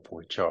that of a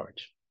point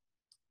charge.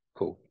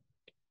 Cool.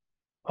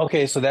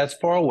 Okay, so that's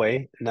far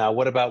away. Now,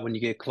 what about when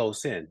you get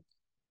close in?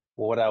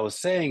 Well, what I was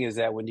saying is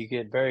that when you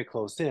get very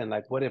close in,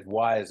 like what if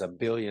Y is a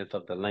billionth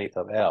of the length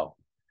of L?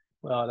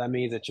 Well, that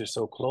means that you're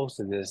so close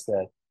to this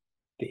that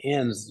the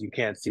ends, you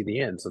can't see the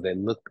ends. So they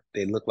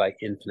look like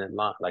infinite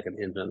line, like an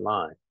infinite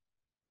line.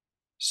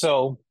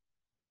 So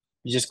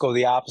you just go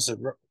the opposite,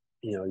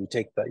 you know,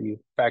 you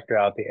factor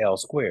out the L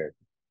squared.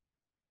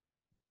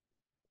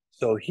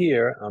 So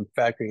here I'm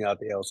factoring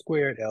out the L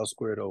squared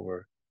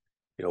over,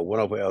 you know, 1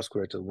 over L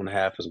squared to the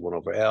 1/2 is 1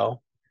 over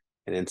L.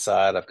 And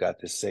inside I've got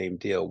the same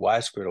deal, Y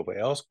squared over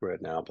L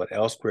squared now, but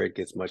L squared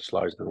gets much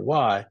larger than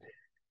Y,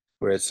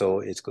 where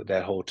so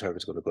that whole term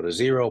is going to go to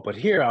 0. But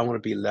here I want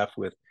to be left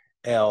with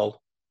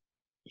L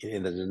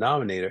in the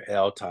denominator,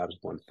 L times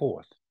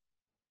 1/4.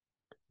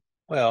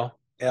 Well,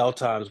 L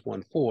times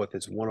 1/4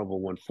 is 1 over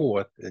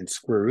 1/4, and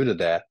square root of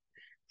that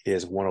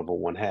is 1 over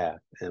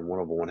 1/2, and 1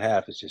 over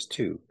 1/2 is just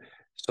 2.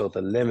 So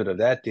the limit of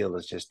that deal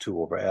is just 2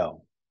 over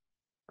L.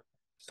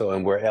 So,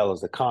 and where L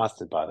is a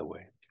constant, by the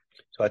way.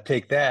 So I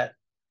take that,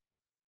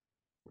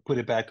 put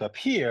it back up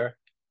here,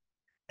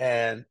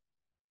 and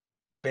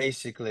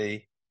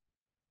basically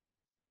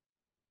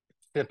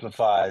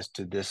simplifies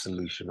to this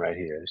solution right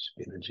here. It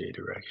should be in the J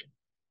direction.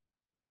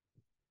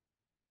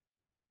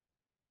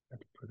 I have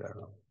to put that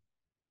on.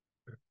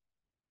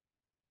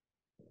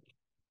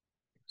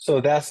 So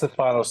that's the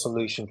final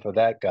solution for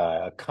that guy,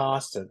 a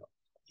constant,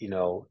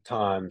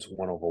 times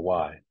 1 over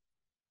y.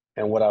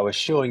 And what I was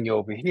showing you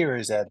over here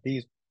is that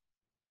these,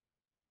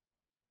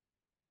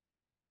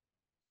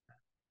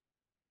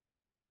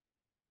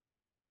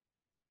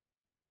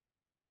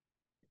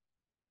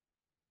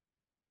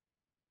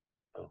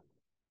 oh,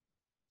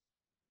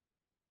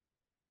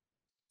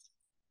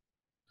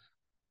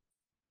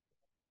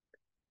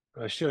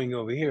 what I was showing you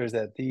over here is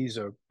that these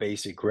are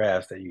basic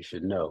graphs that you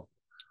should know.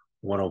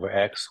 1 over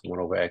x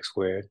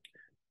squared.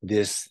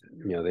 This,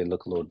 they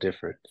look a little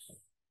different.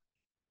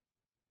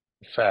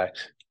 In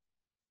fact,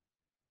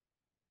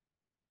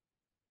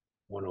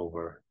 1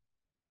 over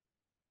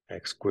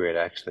x squared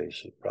actually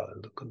should probably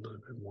look a little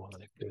bit more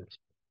like this.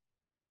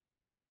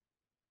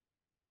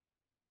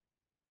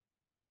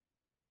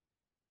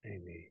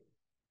 Maybe.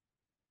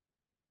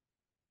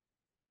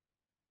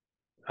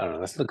 I don't know.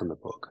 Let's look in the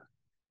book.